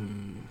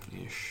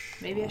Ish.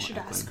 maybe I should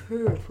ask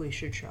her if we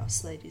should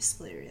trust Lady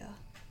Spleria.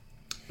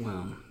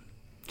 Well,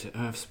 to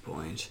Earth's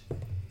point,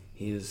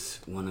 he is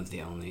one of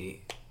the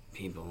only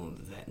people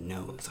that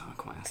knows our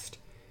quest,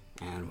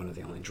 and one of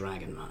the only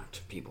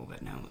dragon-marked people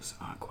that knows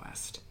our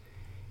quest.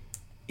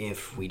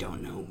 If we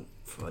don't know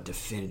for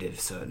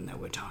definitive certain that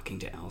we're talking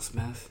to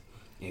Elspeth,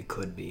 it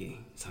could be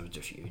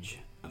subterfuge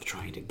of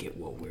trying to get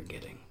what we're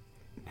getting,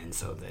 and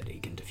so that he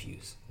can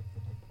defuse.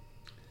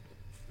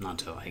 Not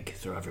to,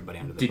 throw everybody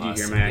under the Did you bus.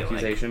 hear and my be like,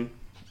 accusation?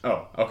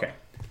 Oh, okay.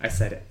 I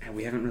said it. And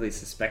we haven't really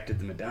suspected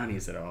the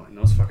Madanis at all, and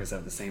those fuckers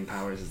have the same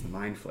powers as the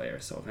Mind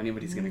Flayer, so if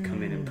anybody's going to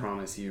come in and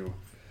promise you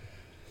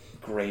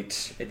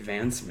great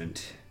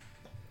advancement,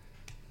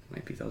 it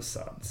might be those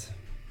sods.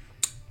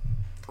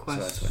 So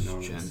that's what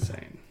Norman was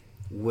saying.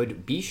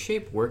 Would Beast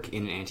Shape work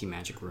in an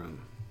anti-magic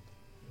room?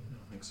 I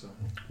don't think so.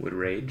 Would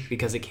rage?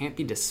 Because it can't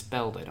be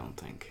dispelled, I don't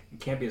think. It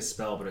can't be a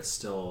spell, but it's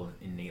still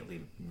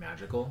innately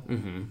magical.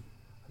 Mm-hmm.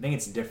 I think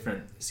it's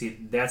different. See,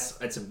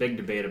 it's a big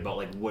debate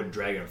about would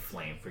Dragon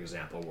Flame, for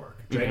example,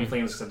 work. Dragon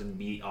Flame is accepted to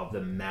be of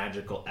the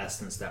magical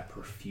essence that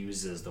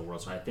perfuses the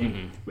world. So I think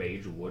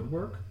Rage would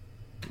work.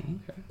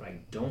 Okay. But I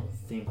don't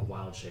think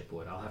Wild Shape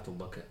would. I'll have to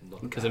look.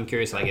 Because I'm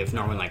curious, if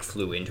Norman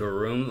flew into a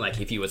room,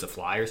 if he was a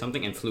fly or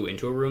something and flew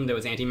into a room that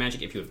was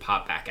anti-magic, if he would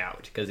pop back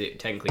out, because it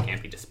technically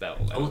can't be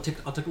dispelled. I'll take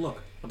a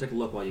look. I'll take a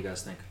look while you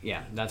guys think.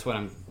 Yeah, that's what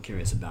I'm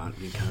curious about,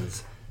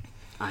 because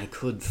I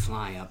could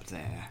fly up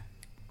there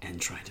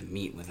and try to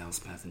meet with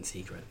Elspeth in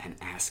secret and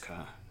ask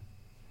her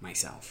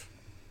myself.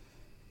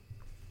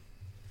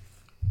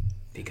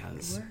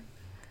 Because,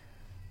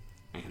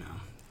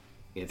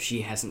 if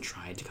she hasn't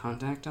tried to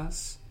contact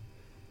us,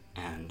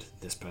 and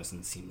this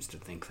person seems to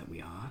think that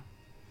we are,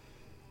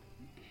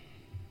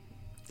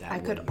 I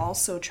could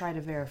also try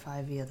to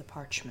verify via the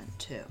parchment,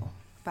 too,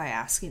 by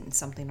asking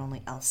something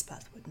only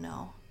Elspeth would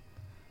know.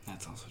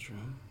 That's also true.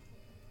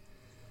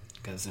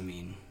 Because,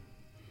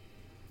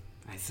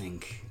 I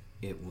think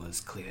it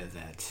was clear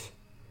that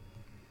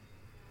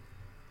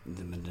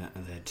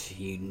that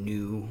he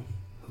knew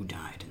who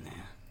died in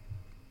there.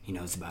 He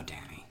knows about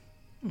Danny.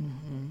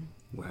 Mm-hmm.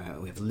 Where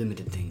we have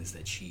limited things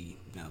that she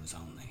knows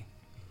only.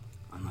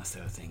 Unless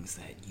there are things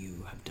that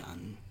you have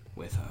done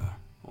with her,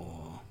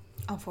 or...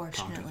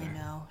 Unfortunately,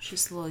 no.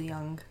 She's a little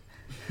young.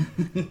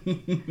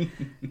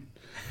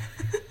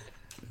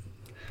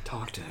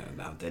 Talk to her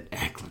about that.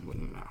 Eklund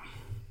wouldn't know.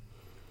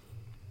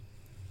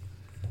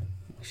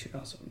 We should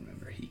also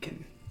remember he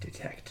can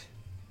detect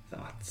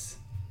thoughts.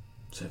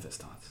 Surface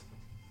thoughts.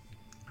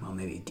 Well,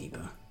 maybe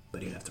deeper,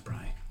 but he'd have to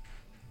pry.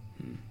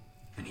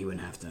 And he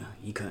wouldn't have to...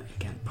 He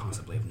can't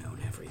possibly have known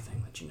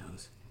everything that she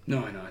knows.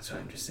 No, I know. That's why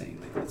I'm just saying,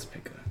 let's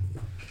pick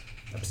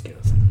a... Obscure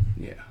thing.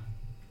 Yeah.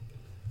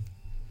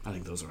 I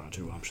think those are our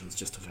 2 options,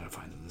 just to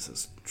verify that this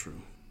is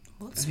true.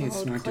 Well, it's I think it's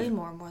swallowed smart to-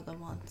 Claymore more than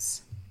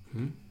once.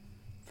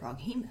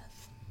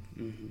 Froghemoth.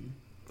 Mm-hmm.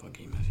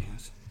 Froghemoth,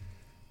 yes.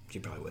 She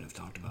probably wouldn't have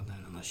talked about that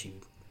unless she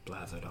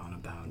blathered on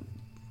about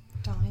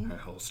Dying. her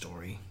whole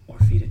story. Or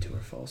feed it to her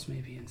false,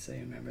 maybe, and say,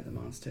 remember the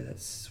monster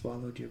that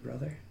swallowed your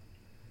brother?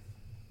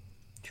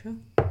 True.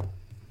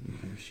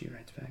 And she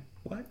writes back,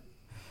 what?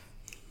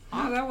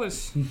 Oh, that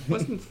wasn't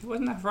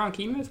that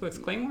Froghemoth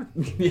with Claymore?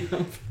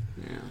 Yeah.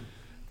 Yeah.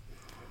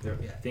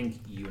 I think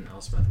you and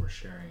Elspeth were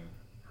sharing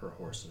her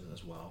horses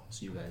as well.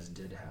 So you guys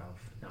did have,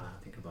 now that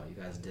I think about it,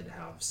 you guys did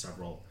have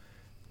several,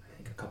 I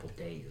think a couple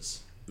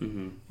days.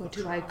 Mm-hmm. What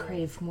do I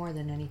crave more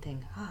than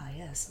anything? Ah,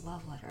 yes, a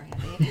love letter,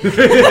 Andy.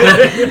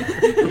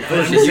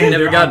 You've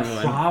never gotten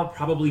one.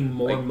 Probably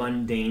more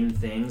mundane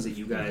things that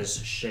you guys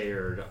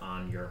shared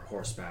on your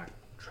horseback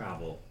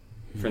travel.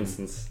 For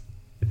instance,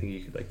 I think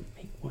you could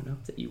make one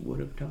up that you would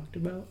have talked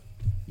about.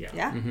 Yeah.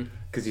 Yeah?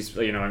 Because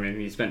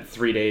you spent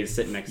 3 days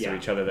sitting next to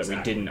each other that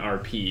exactly. we didn't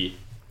RP.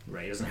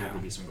 Right. It doesn't have to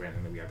be some grand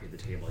thing that we RP at the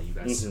table. You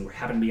guys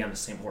happen to be on the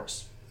same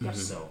horse.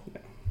 So.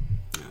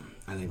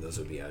 I think those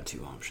would be our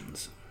 2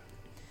 options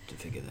to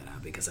figure that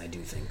out, because I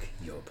do think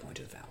your point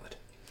is valid.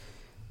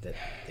 That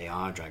they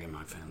are a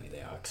Dragonmark family.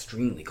 They are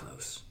extremely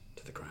close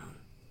to the crown.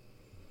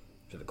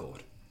 to the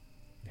court.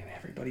 And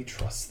everybody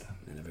trusts them.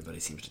 And everybody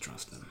seems to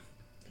trust them.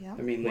 Yeah.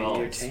 I mean, Well,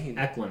 Lady Artane.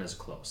 Eklund is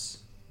close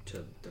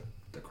to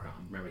the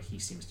crown. Remember, he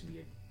seems to be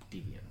a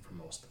deviant for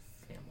most of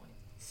the family.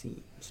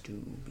 Seems to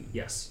be.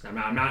 Yes, I'm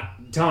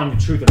not telling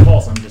the truth and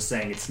false. I'm just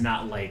saying it's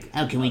not like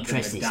How can we the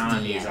trust this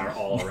Madonies DM? are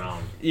all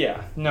around.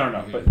 Yeah,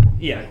 no,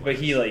 but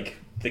he like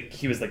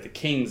he was like the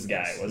king's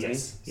guy, wasn't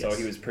Yes, he? yes. So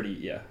he was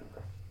pretty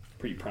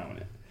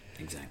prominent.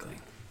 Exactly.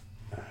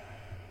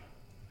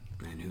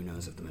 And who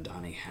knows if the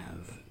Madani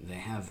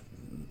have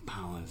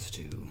powers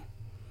to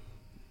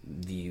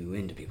view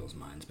into people's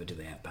minds, but do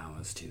they have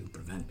powers to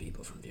prevent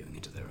people from viewing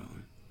into their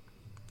own?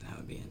 That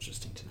would be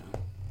interesting to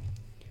know.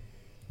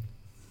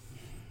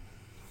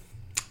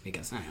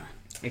 Because anyway,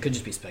 it could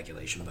just be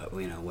speculation, but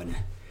when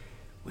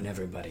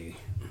everybody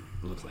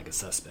looks like a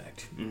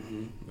suspect.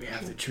 Mm-hmm. We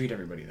have to treat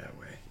everybody that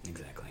way.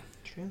 Exactly.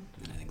 True.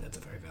 And I think that's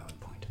a very valid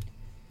point.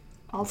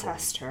 I'll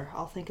test her.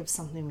 I'll think of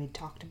something we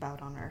talked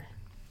about on our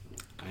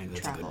I think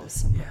that's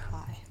travels and yeah.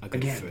 reply. a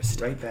good Again, first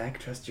step. right back.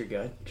 Trust your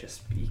gut.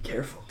 Just be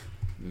careful.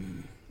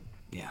 Mm,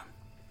 yeah,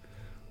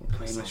 We're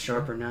playing with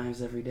sharper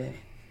knives every day.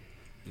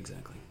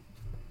 exactly.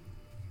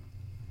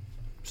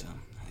 So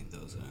I think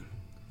those are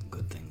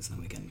good things.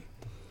 Then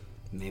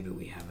maybe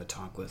we have a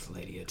talk with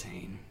Lady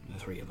Artane, the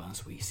three of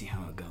us. We see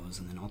how it goes,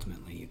 and then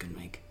ultimately you can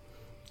make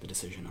the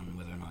decision on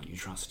whether or not you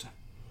trust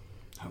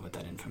her with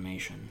that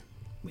information.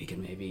 We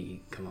can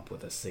maybe come up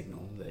with a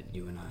signal that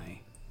you and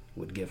I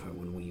would give her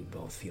when we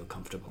both feel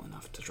comfortable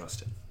enough to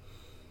trust it.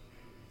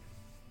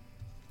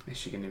 Is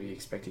she going to be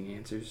expecting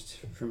answers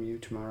from you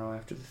tomorrow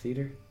after the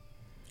theater?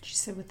 She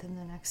said within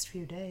the next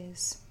few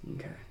days.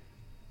 Okay.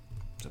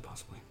 So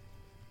possibly.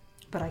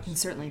 But I can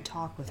certainly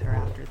talk with her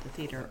after the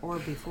theater or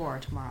before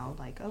tomorrow.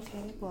 Like,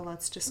 okay, well,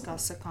 let's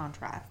discuss a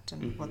contract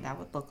and what that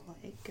would look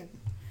like.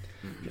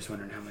 And Just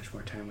wondering how much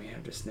more time we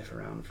have to sniff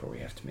around before we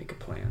have to make a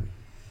plan.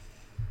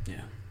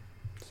 Yeah.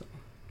 So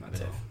that's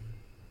But all.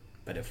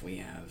 but if we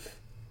have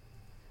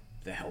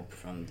the help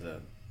from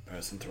the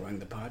person throwing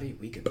the party,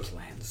 we could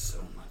plan so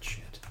much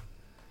shit.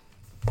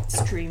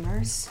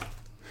 streamers,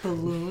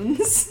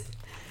 balloons,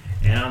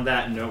 And on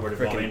that note, we're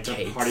Frickin' going into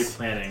cakes. party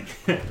planning.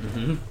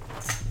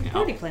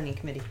 party planning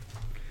committee.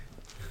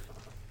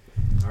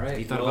 All right.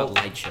 We thought well, about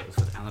light shows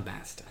with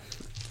Alabasta.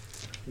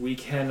 We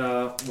can,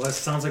 well, it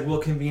sounds like we'll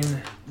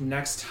convene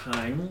next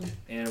time,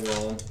 and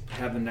we'll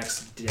have the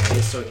next day.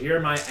 So here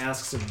are my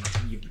asks of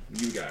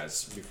you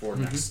guys before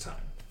next time.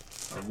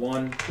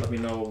 One, let me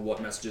know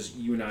what messages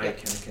you and I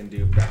can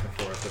do back and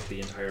forth with the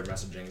entire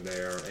messaging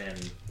there,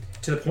 and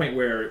to the point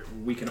where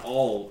we can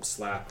all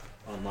slap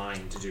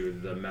online to do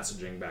the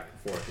messaging back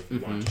and forth if you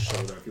want to show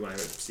them. If you want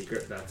to have it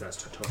secret, that's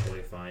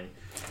totally fine.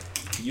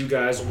 You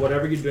guys,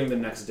 whatever you're doing the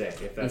next day,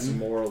 if that's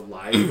more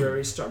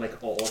library stuff,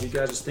 like all of you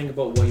guys, just think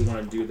about what you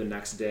want to do the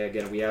next day.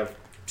 Again, we have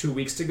 2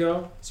 weeks to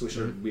go, so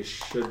we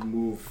should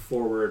move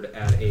forward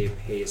at a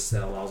pace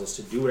that allows us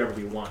to do whatever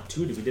we want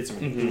to. We did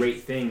some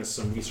great things,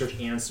 some research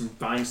and some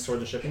buying stores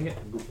and shipping it.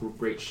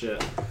 Great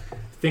shit.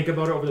 Think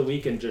about it over the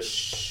week and just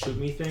shoot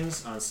me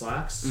things on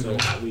Slacks so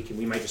that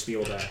we might just be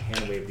able to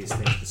hand wave these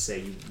things to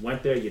say you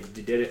went there, you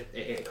did it,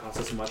 it cost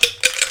us so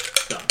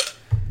much,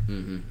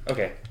 done.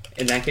 Okay.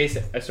 In that case,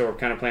 so we're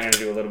kind of planning to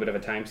do a little bit of a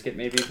time skip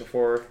maybe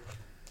before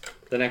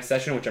the next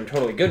session, which I'm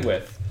totally good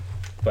with.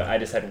 But I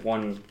just had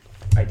one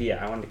idea.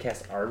 I wanted to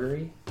cast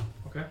Argery,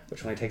 Okay.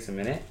 which only takes a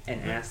minute, and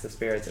ask the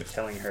spirits if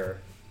telling her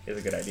is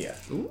a good idea.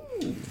 Ooh.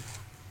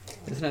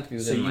 Doesn't have to be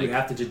So within you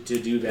have to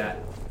do that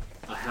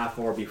a half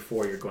hour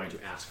before you're going to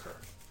ask her.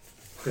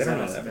 I don't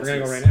know that. We're that's-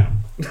 gonna go right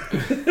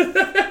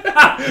now.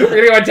 We're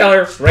gonna go and tell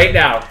her right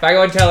now. If I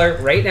go and tell her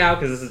right now,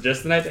 because this is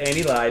just the night that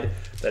Andy lied,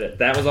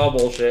 that was all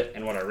bullshit,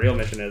 and what our real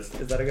mission is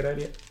that a good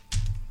idea?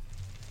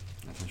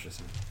 That's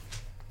interesting.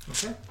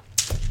 Okay.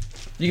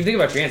 You can think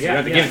about your answer. You don't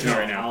have to give it to me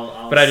right now.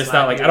 I'll But I just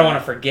slap thought, like, you I don't in.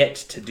 want to forget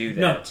to do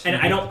No, that. and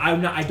I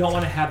don't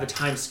want to have the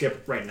time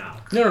skip right now.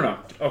 No.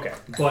 Okay.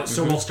 But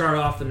so we'll start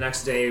off the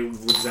next day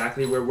with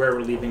exactly where we're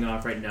leaving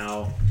off right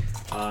now.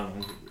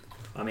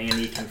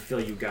 Andy can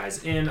fill you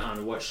guys in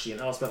on what she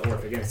and Elspeth, or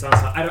if again, it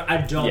sounds like, I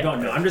don't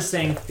know. I'm just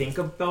saying think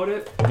about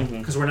it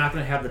because we're not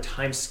going to have the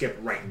time skip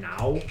right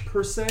now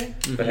per se.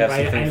 But have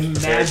I some things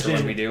prepared for when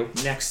imagine we do.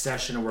 next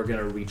session we're going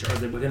to reach, or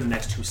within the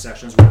next 2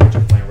 sessions we're going to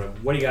plan.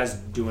 What are you guys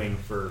doing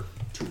for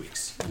 2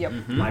 weeks? Yep.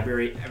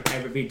 Library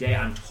every day.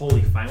 I'm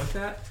totally fine with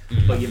that,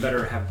 but you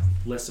better have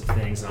lists of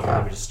things, and I'll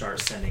probably just start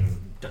sending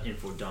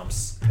info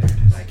dumps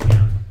if I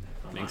can.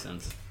 Makes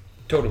sense.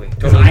 Totally.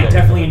 Because I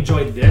definitely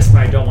enjoyed this, but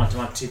I don't want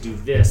to do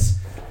this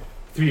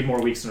 3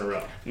 more weeks in a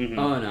row. Oh,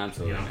 no,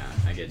 absolutely Yeah.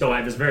 not. I get Though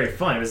it was very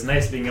fun. It was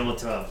nice being able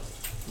to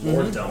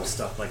lore dump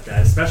stuff like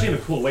that, especially in a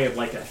cool way of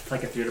like a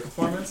theater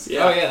performance.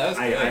 Yeah. Oh, yeah, that was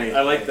good.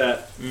 I like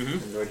that.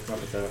 Enjoyed fun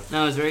with that.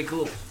 No, it was very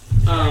cool.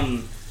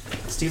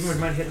 Steven, would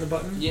you mind hitting the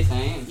button? Yeah,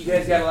 thanks. You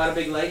guys got a lot of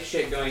big life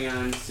shit going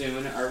on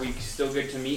soon. Are we still good to meet